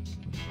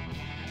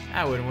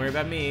 I wouldn't worry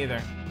about me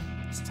either.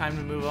 It's time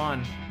to move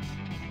on.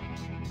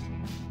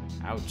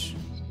 Ouch.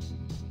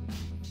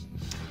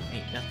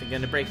 Ain't nothing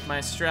gonna break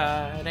my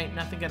stride. Ain't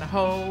nothing gonna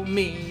hold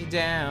me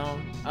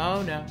down.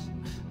 Oh no,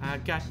 I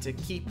got to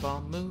keep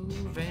on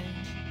moving.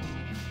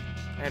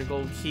 I got a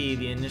gold key.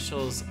 The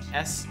initials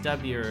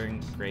SW are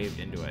engraved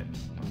into it.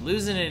 I'm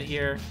losing it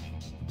here.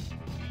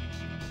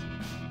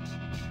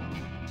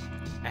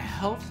 A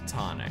health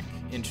tonic.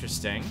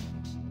 Interesting.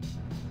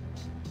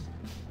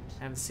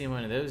 Haven't seen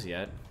one of those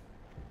yet.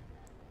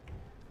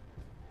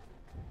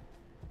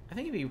 I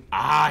think it'd be...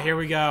 Ah, here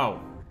we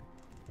go.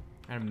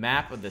 Got a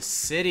map of the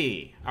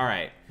city. All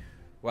right.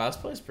 Wow, this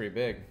place is pretty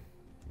big.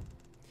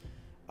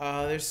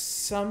 There's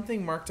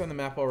something marked on the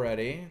map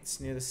already. It's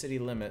near the city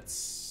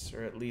limits,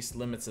 or at least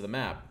limits of the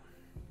map.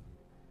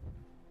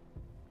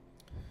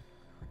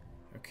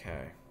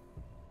 Okay.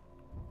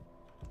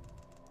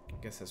 I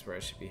guess that's where I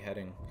should be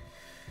heading.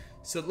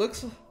 So it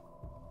looks...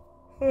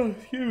 Oh,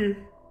 excuse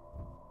me.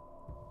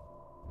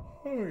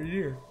 Oh,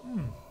 dear.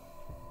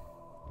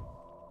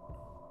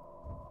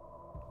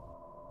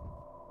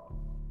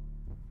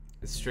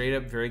 A straight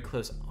up very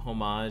close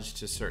homage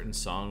to a certain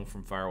song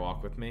from Fire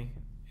Walk With Me.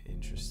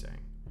 Interesting.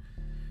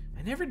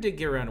 I never did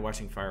get around to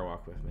watching Fire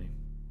Walk With Me.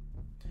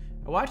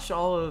 I watched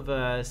all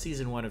of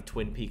season 1 of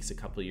Twin Peaks a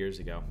couple years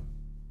ago.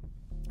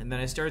 And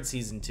then I started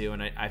season 2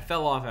 and I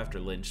fell off after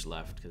Lynch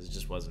left because it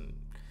just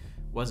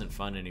wasn't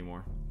fun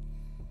anymore.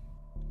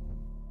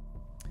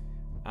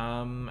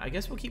 I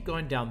guess we'll keep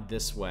going down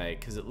this way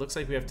because it looks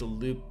like we have to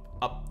loop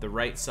up the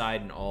right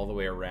side and all the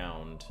way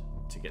around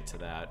to get to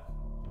that.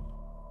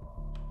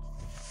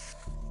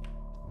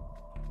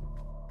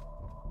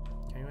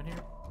 Anyone here?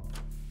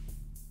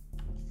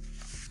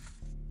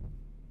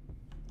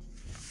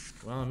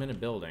 Well, I'm in a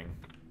building.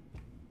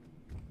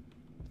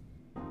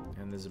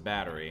 And there's a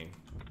battery.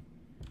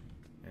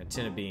 And a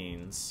tin of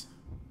beans.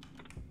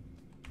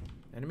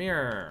 And a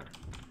mirror.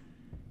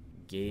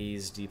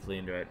 Gaze deeply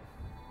into it.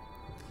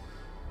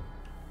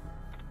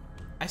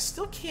 I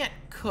still can't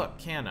cook,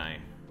 can I?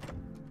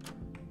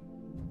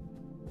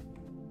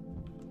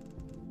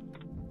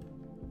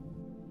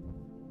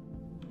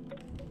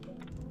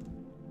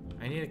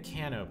 I need a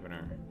can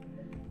opener.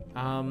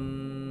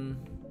 Can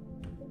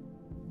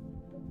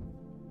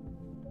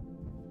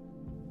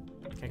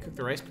I cook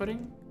the rice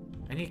pudding?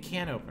 I need a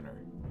can opener.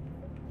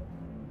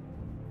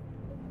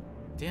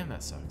 Damn,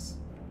 that sucks.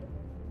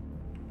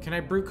 Can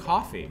I brew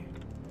coffee?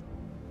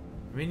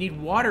 I mean, I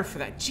need water for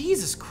that.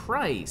 Jesus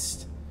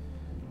Christ.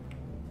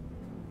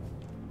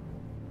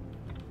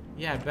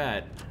 Yeah, I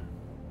bet.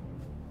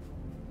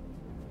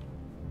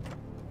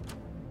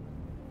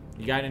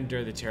 You gotta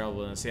endure the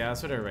terribleness. Yeah,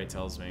 that's what everybody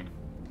tells me.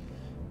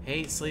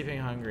 Hate sleeping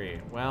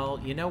hungry.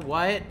 Well, you know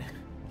what?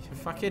 You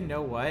fucking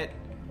know what?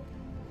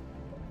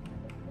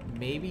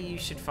 Maybe you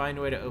should find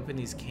a way to open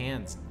these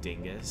cans,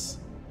 dingus.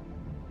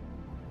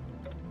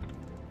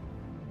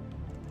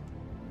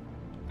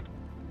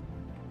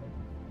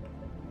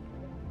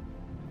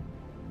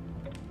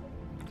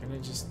 Can I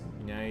just...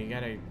 No, you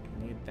gotta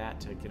need that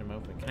to get them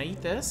open. Can I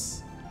eat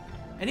this?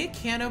 I need a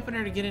can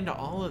opener to get into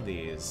all of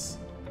these.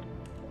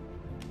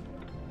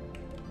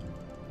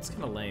 It's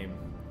kind of lame.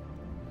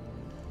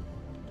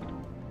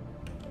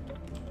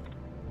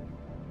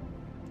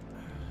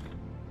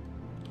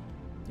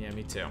 Yeah,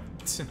 me too.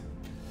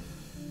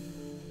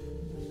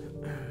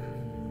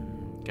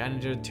 Got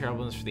into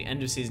terribleness for the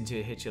end of season 2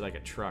 to hit you like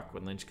a truck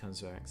when Lynch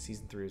comes back.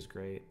 Season 3 is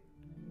great.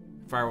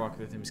 Firewalk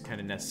with him is kind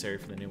of necessary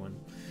for the new one.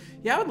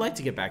 Yeah, I would like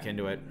to get back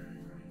into it.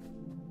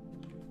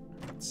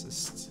 It's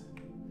just...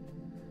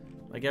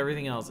 like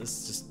everything else,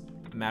 it's just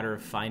a matter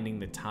of finding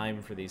the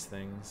time for these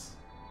things.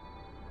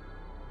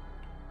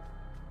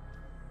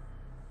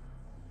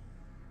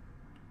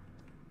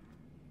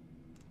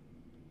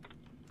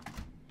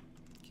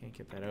 Can't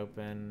get that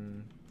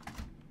open.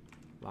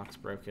 Lock's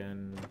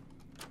broken.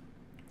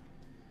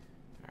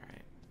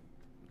 Alright.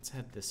 Let's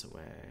head this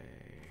way.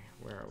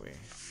 Where are we?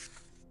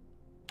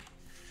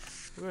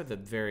 We're at the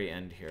very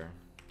end here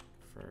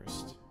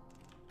first.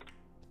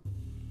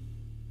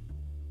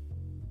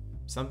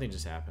 Something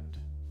just happened.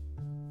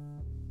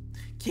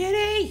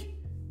 Kitty!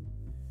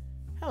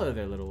 Hello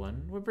there, little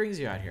one. What brings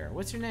you out here?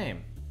 What's your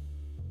name?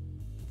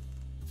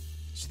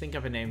 Just think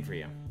up a name for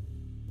you.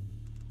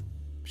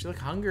 You look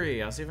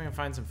hungry. I'll see if I can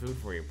find some food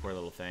for you, poor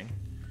little thing.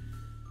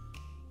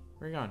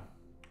 Where are you going?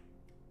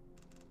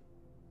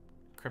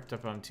 Crept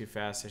up on him too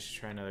fast. I should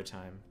try another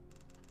time.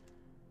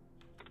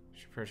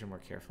 Should approach him more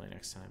carefully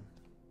next time.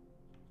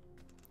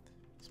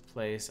 This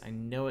place, I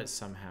know it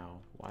somehow.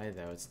 Why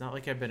though? It's not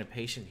like I've been a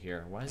patient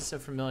here. Why is it so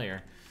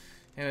familiar?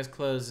 Anyways,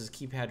 closed. His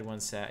keypad to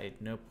one side.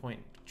 No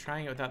point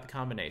trying it without the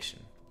combination.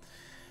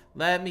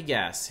 Let me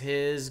guess.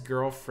 His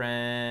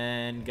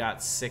girlfriend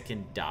got sick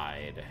and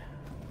died.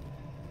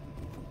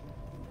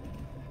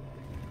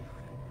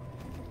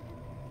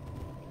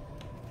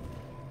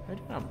 I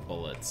don't have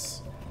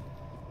bullets.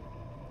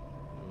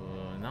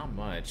 Not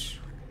much.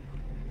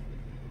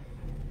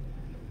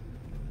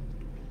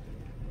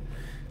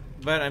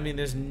 But I mean,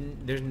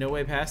 there's no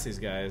way past these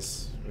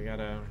guys. We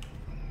gotta.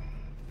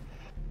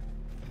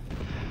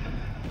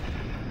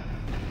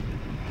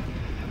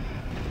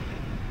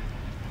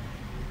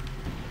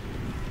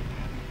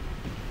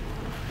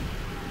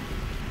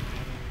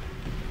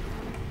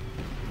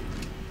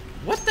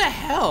 What the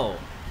hell?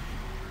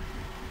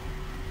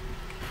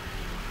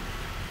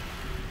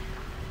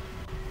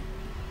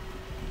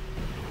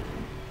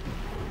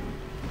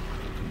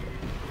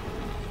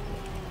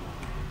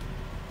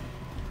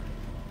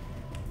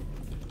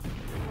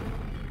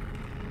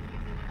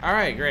 All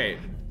right, great.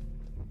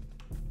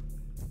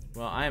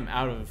 Well, I am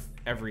out of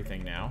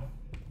everything now.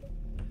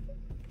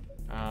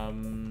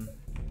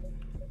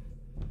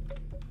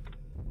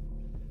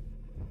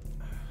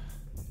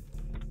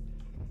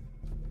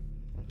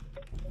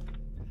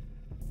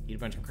 Eat a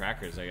bunch of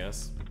crackers, I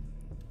guess.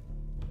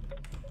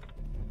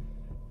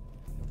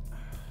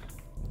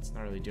 It's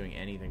not really doing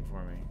anything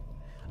for me.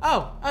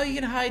 Oh, you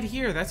can hide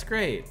here. That's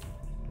great.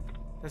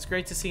 That's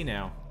great to see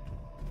now.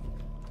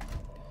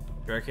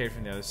 Barricade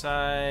from the other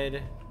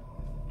side.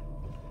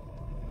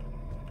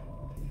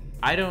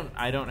 I don't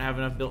have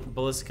enough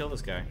bullets to kill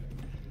this guy.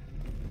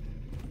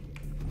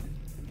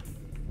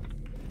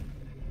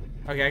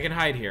 Okay, I can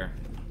hide here.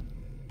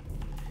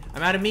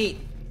 I'm out of meat.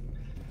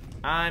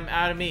 I'm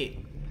out of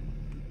meat.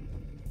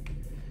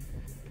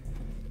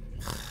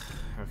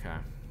 Okay.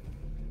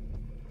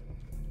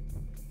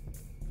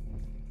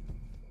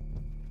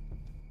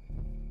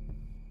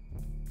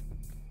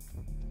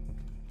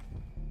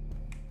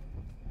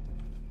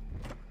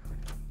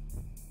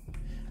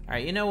 All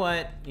right, you know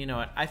what? You know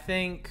what? I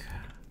think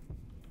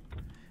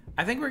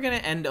we're gonna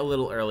end a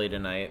little early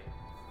tonight,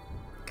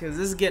 because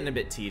this is getting a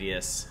bit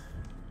tedious.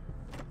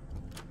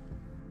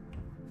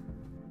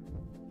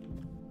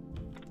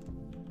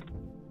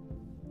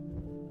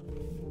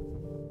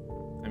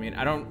 I mean,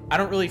 I don't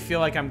really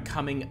feel like I'm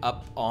coming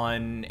up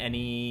on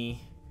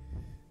any.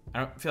 I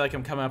don't feel like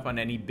I'm coming up on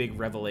any big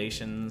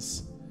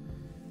revelations.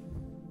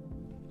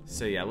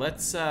 So yeah,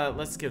 let's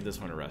give this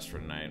one a rest for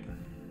tonight.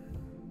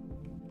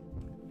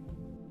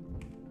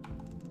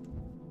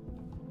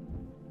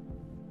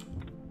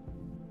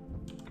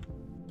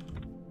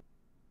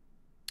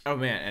 Oh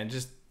man, and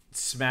just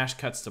smash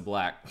cuts to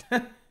black.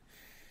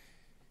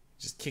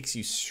 Just kicks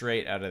you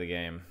straight out of the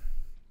game.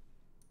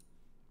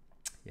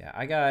 Yeah,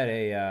 I got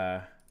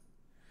a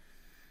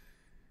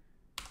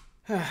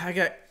I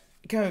got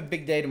kind of a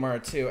big day tomorrow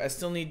too. I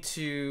still need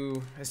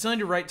to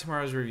write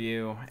tomorrow's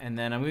review, and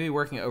then I'm gonna be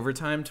working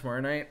overtime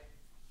tomorrow night.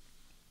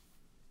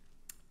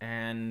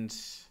 And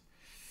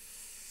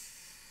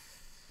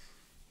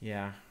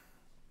yeah.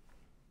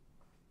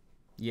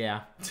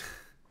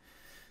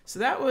 So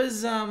that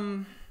was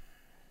Lone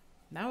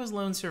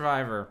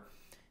Survivor.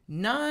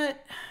 Not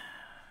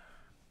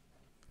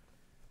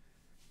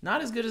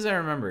as good as I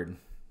remembered,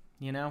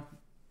 you know?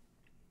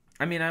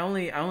 I mean, I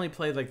only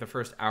played like the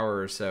first hour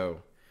or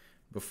so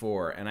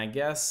before, and I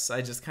guess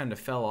I just kind of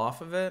fell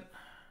off of it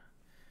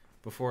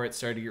before it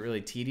started to get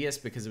really tedious,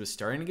 because it was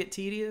starting to get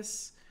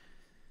tedious.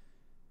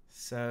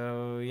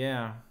 So,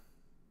 yeah.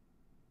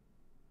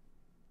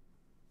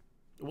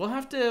 We'll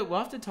have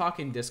to talk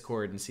in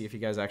Discord and see if you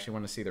guys actually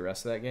want to see the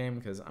rest of that game,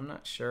 because I'm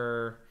not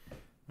sure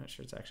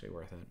it's actually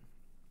worth it.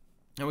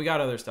 And we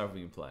got other stuff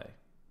we can play.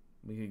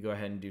 We could go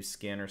ahead and do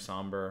Scanner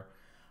Somber.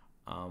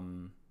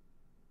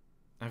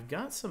 I've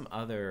got some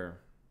other.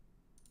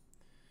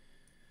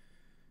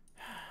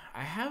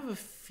 I have a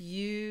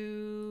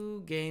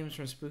few games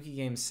from Spooky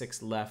Games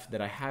 6 left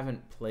that I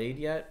haven't played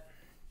yet,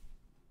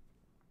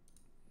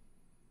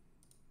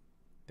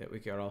 that we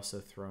could also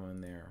throw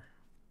in there.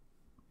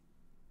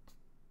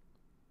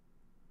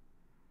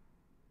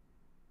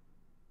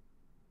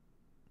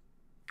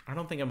 I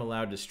don't think I'm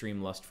allowed to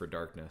stream Lust for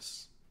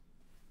Darkness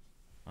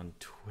on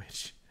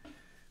Twitch.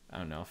 I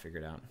don't know. I'll figure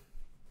it out.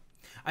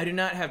 I do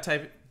not have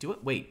type.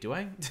 Wait, do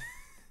I?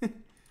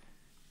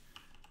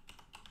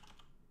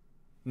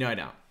 No, I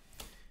don't.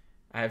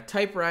 I have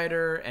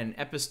Typewriter and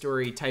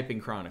Epistory Typing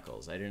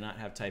Chronicles. I do not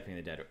have Typing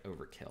the Dead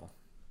Overkill.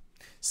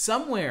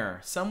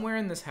 Somewhere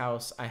in this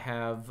house, I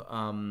have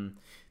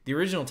the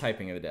original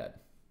Typing of the Dead.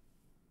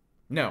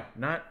 No,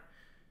 not.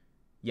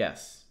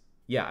 Yes.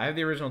 Yeah, I have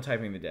the original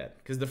Typing of the Dead.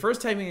 Because the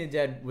first Typing of the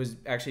Dead was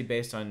actually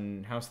based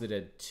on House of the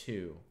Dead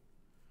 2.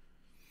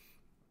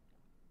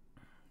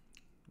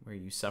 Where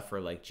you suffer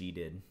like G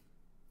did.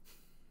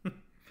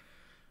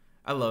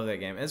 I love that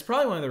game. And it's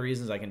probably one of the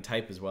reasons I can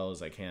type as well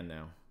as I can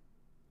now.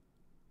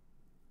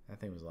 That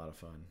thing was a lot of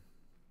fun.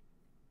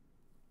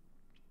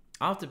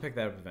 I'll have to pick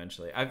that up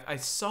eventually. I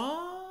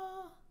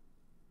saw...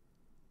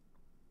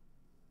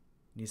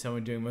 Need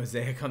someone doing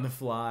Mosaic on the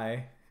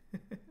fly.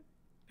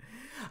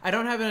 I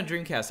don't have it on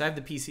Dreamcast. I have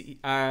the PC.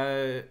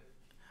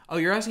 Oh,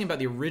 you're asking about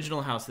the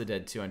original House of the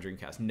Dead 2 on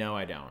Dreamcast? No,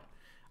 I don't.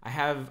 I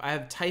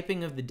have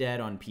Typing of the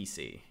Dead on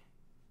PC,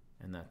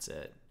 and that's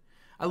it.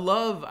 I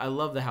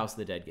love the House of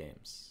the Dead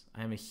games.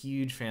 I am a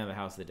huge fan of the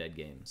House of the Dead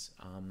games.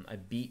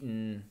 I've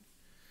beaten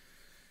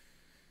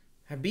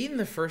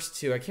the first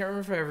two. I can't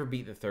remember if I ever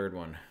beat the third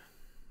one.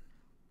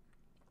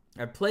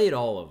 I've played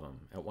all of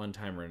them at one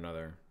time or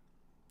another.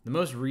 The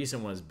most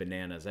recent one is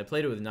Bananas. I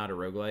played it with Not a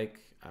Roguelike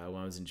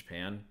when I was in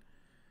Japan.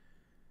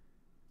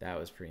 That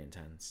was pretty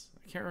intense.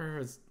 I can't remember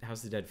if it's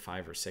House of the Dead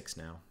 5 or 6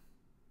 now.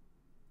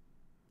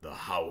 The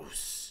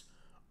House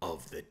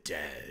of the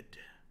Dead.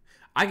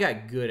 I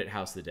got good at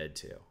House of the Dead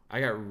 2. I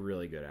got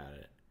really good at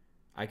it.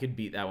 I could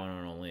beat that one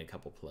on only a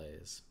couple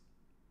plays.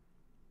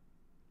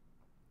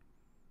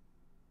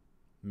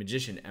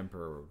 Magician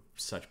Emperor,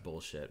 such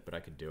bullshit, but I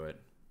could do it.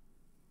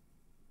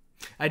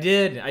 I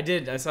did.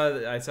 I saw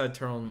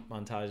Eternal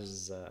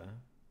Montage's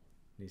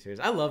new series.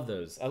 I love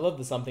those. I love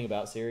the Something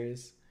About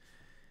series.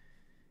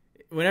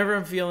 Whenever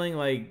I'm feeling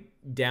like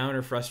down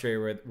or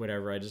frustrated with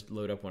whatever, I just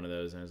load up one of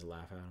those and I just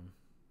laugh at them.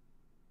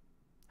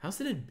 House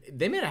of the Dead.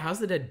 They made a House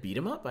of the Dead beat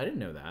 'em up? I didn't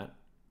know that.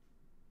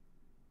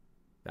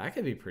 That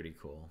could be pretty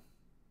cool.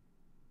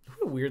 What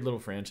a weird little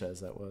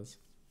franchise that was.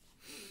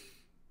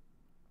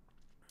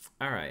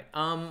 All right.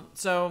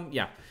 So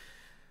yeah.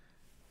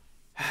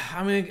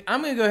 I'm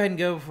gonna go ahead and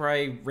go before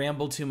I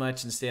ramble too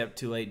much and stay up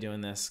too late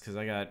doing this, because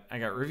I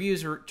got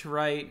reviews to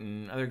write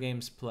and other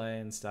games to play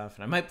and stuff,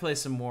 and I might play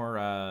some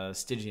more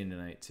Stygian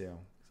tonight too,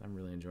 because I'm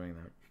really enjoying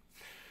that.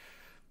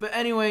 But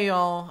anyway,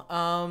 y'all,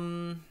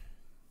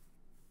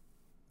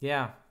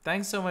 yeah,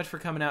 thanks so much for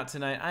coming out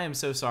tonight. I am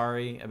so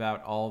sorry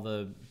about all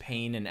the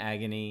pain and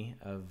agony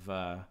of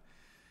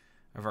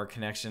our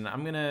connection.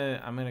 I'm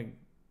gonna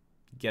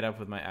get up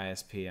with my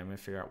ISP. I'm gonna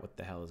figure out what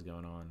the hell is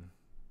going on,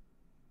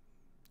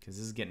 because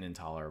this is getting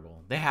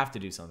intolerable. They have to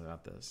do something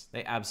about this.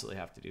 They absolutely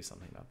have to do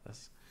something about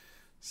this.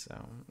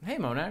 So, hey,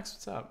 Monax,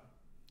 what's up?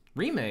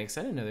 Remakes?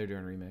 I didn't know they were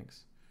doing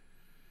remakes.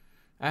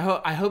 I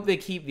hope they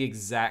keep the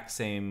exact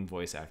same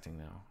voice acting,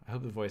 though. I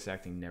hope the voice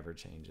acting never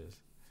changes.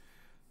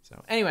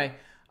 So, anyway,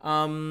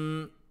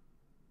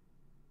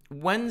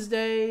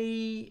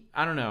 Wednesday,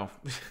 I don't know.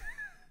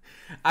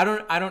 I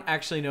don't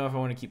actually know if I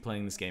want to keep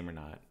playing this game or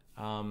not.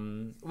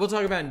 We'll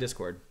talk about it in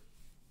Discord.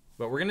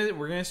 But we're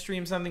gonna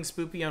stream something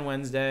spoopy on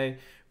Wednesday.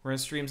 We're gonna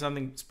stream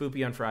something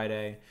spoopy on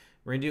Friday.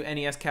 We're gonna do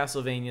NES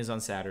Castlevanias on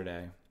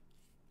Saturday.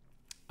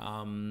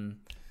 And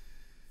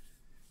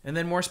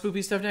then more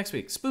spoopy stuff next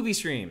week. Spoopy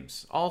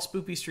streams, all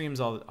spoopy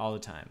streams all the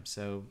time.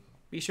 So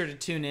be sure to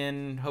tune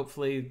in.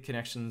 Hopefully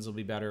connections will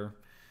be better.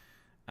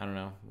 I don't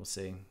know. We'll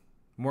see.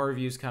 More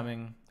reviews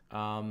coming.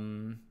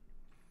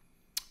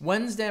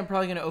 Wednesday, I'm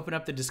probably gonna open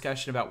up the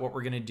discussion about what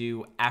we're gonna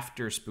do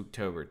after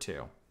Spooktober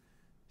too.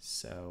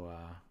 So.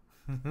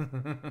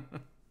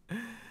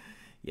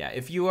 Yeah,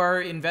 if you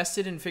are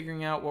invested in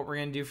figuring out what we're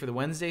going to do for the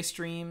Wednesday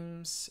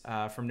streams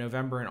from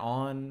November and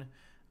on,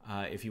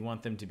 if you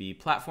want them to be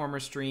platformer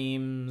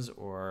streams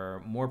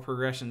or more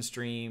progression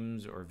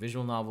streams or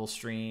visual novel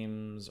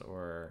streams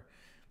or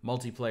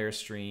multiplayer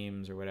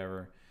streams or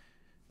whatever,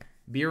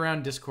 be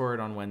around Discord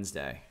on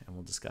Wednesday and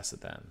we'll discuss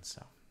it then.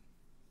 So,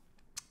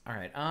 all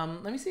right,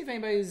 let me see if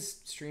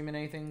anybody's streaming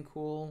anything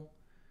cool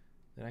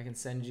that I can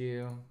send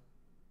you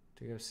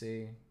to go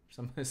see.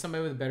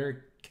 Somebody with a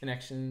better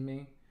connection than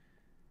me.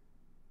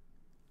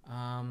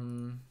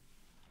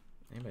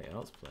 Anybody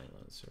else playing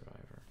Lone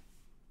Survivor?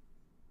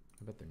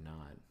 I bet they're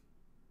not.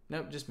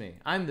 Nope, just me.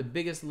 I'm the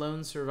biggest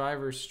Lone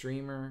Survivor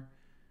streamer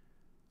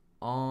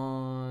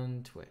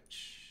on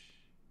Twitch.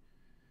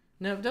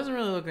 No, it doesn't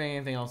really look like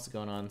anything else is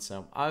going on,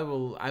 so I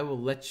will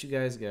let you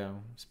guys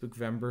go.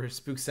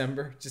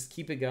 Spooksember, just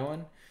keep it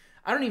going.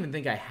 I don't even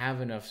think I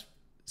have enough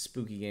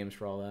spooky games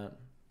for all that.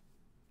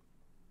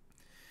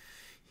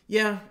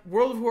 Yeah,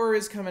 World of Horror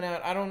is coming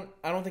out. I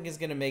don't think it's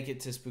gonna make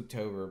it to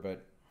Spooktober,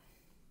 but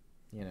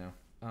you know.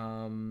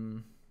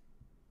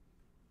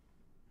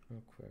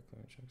 Real quick,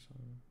 let me check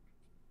something.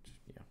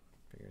 Yeah,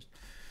 figures.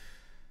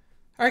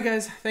 All right,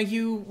 guys. Thank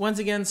you once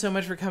again so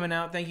much for coming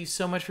out. Thank you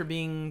so much for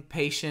being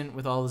patient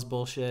with all this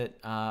bullshit.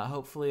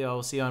 Hopefully,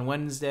 I'll see you on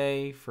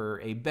Wednesday for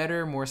a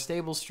better, more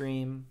stable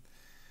stream.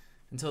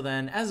 Until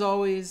then, as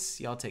always,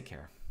 y'all take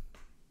care.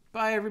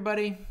 Bye,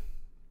 everybody.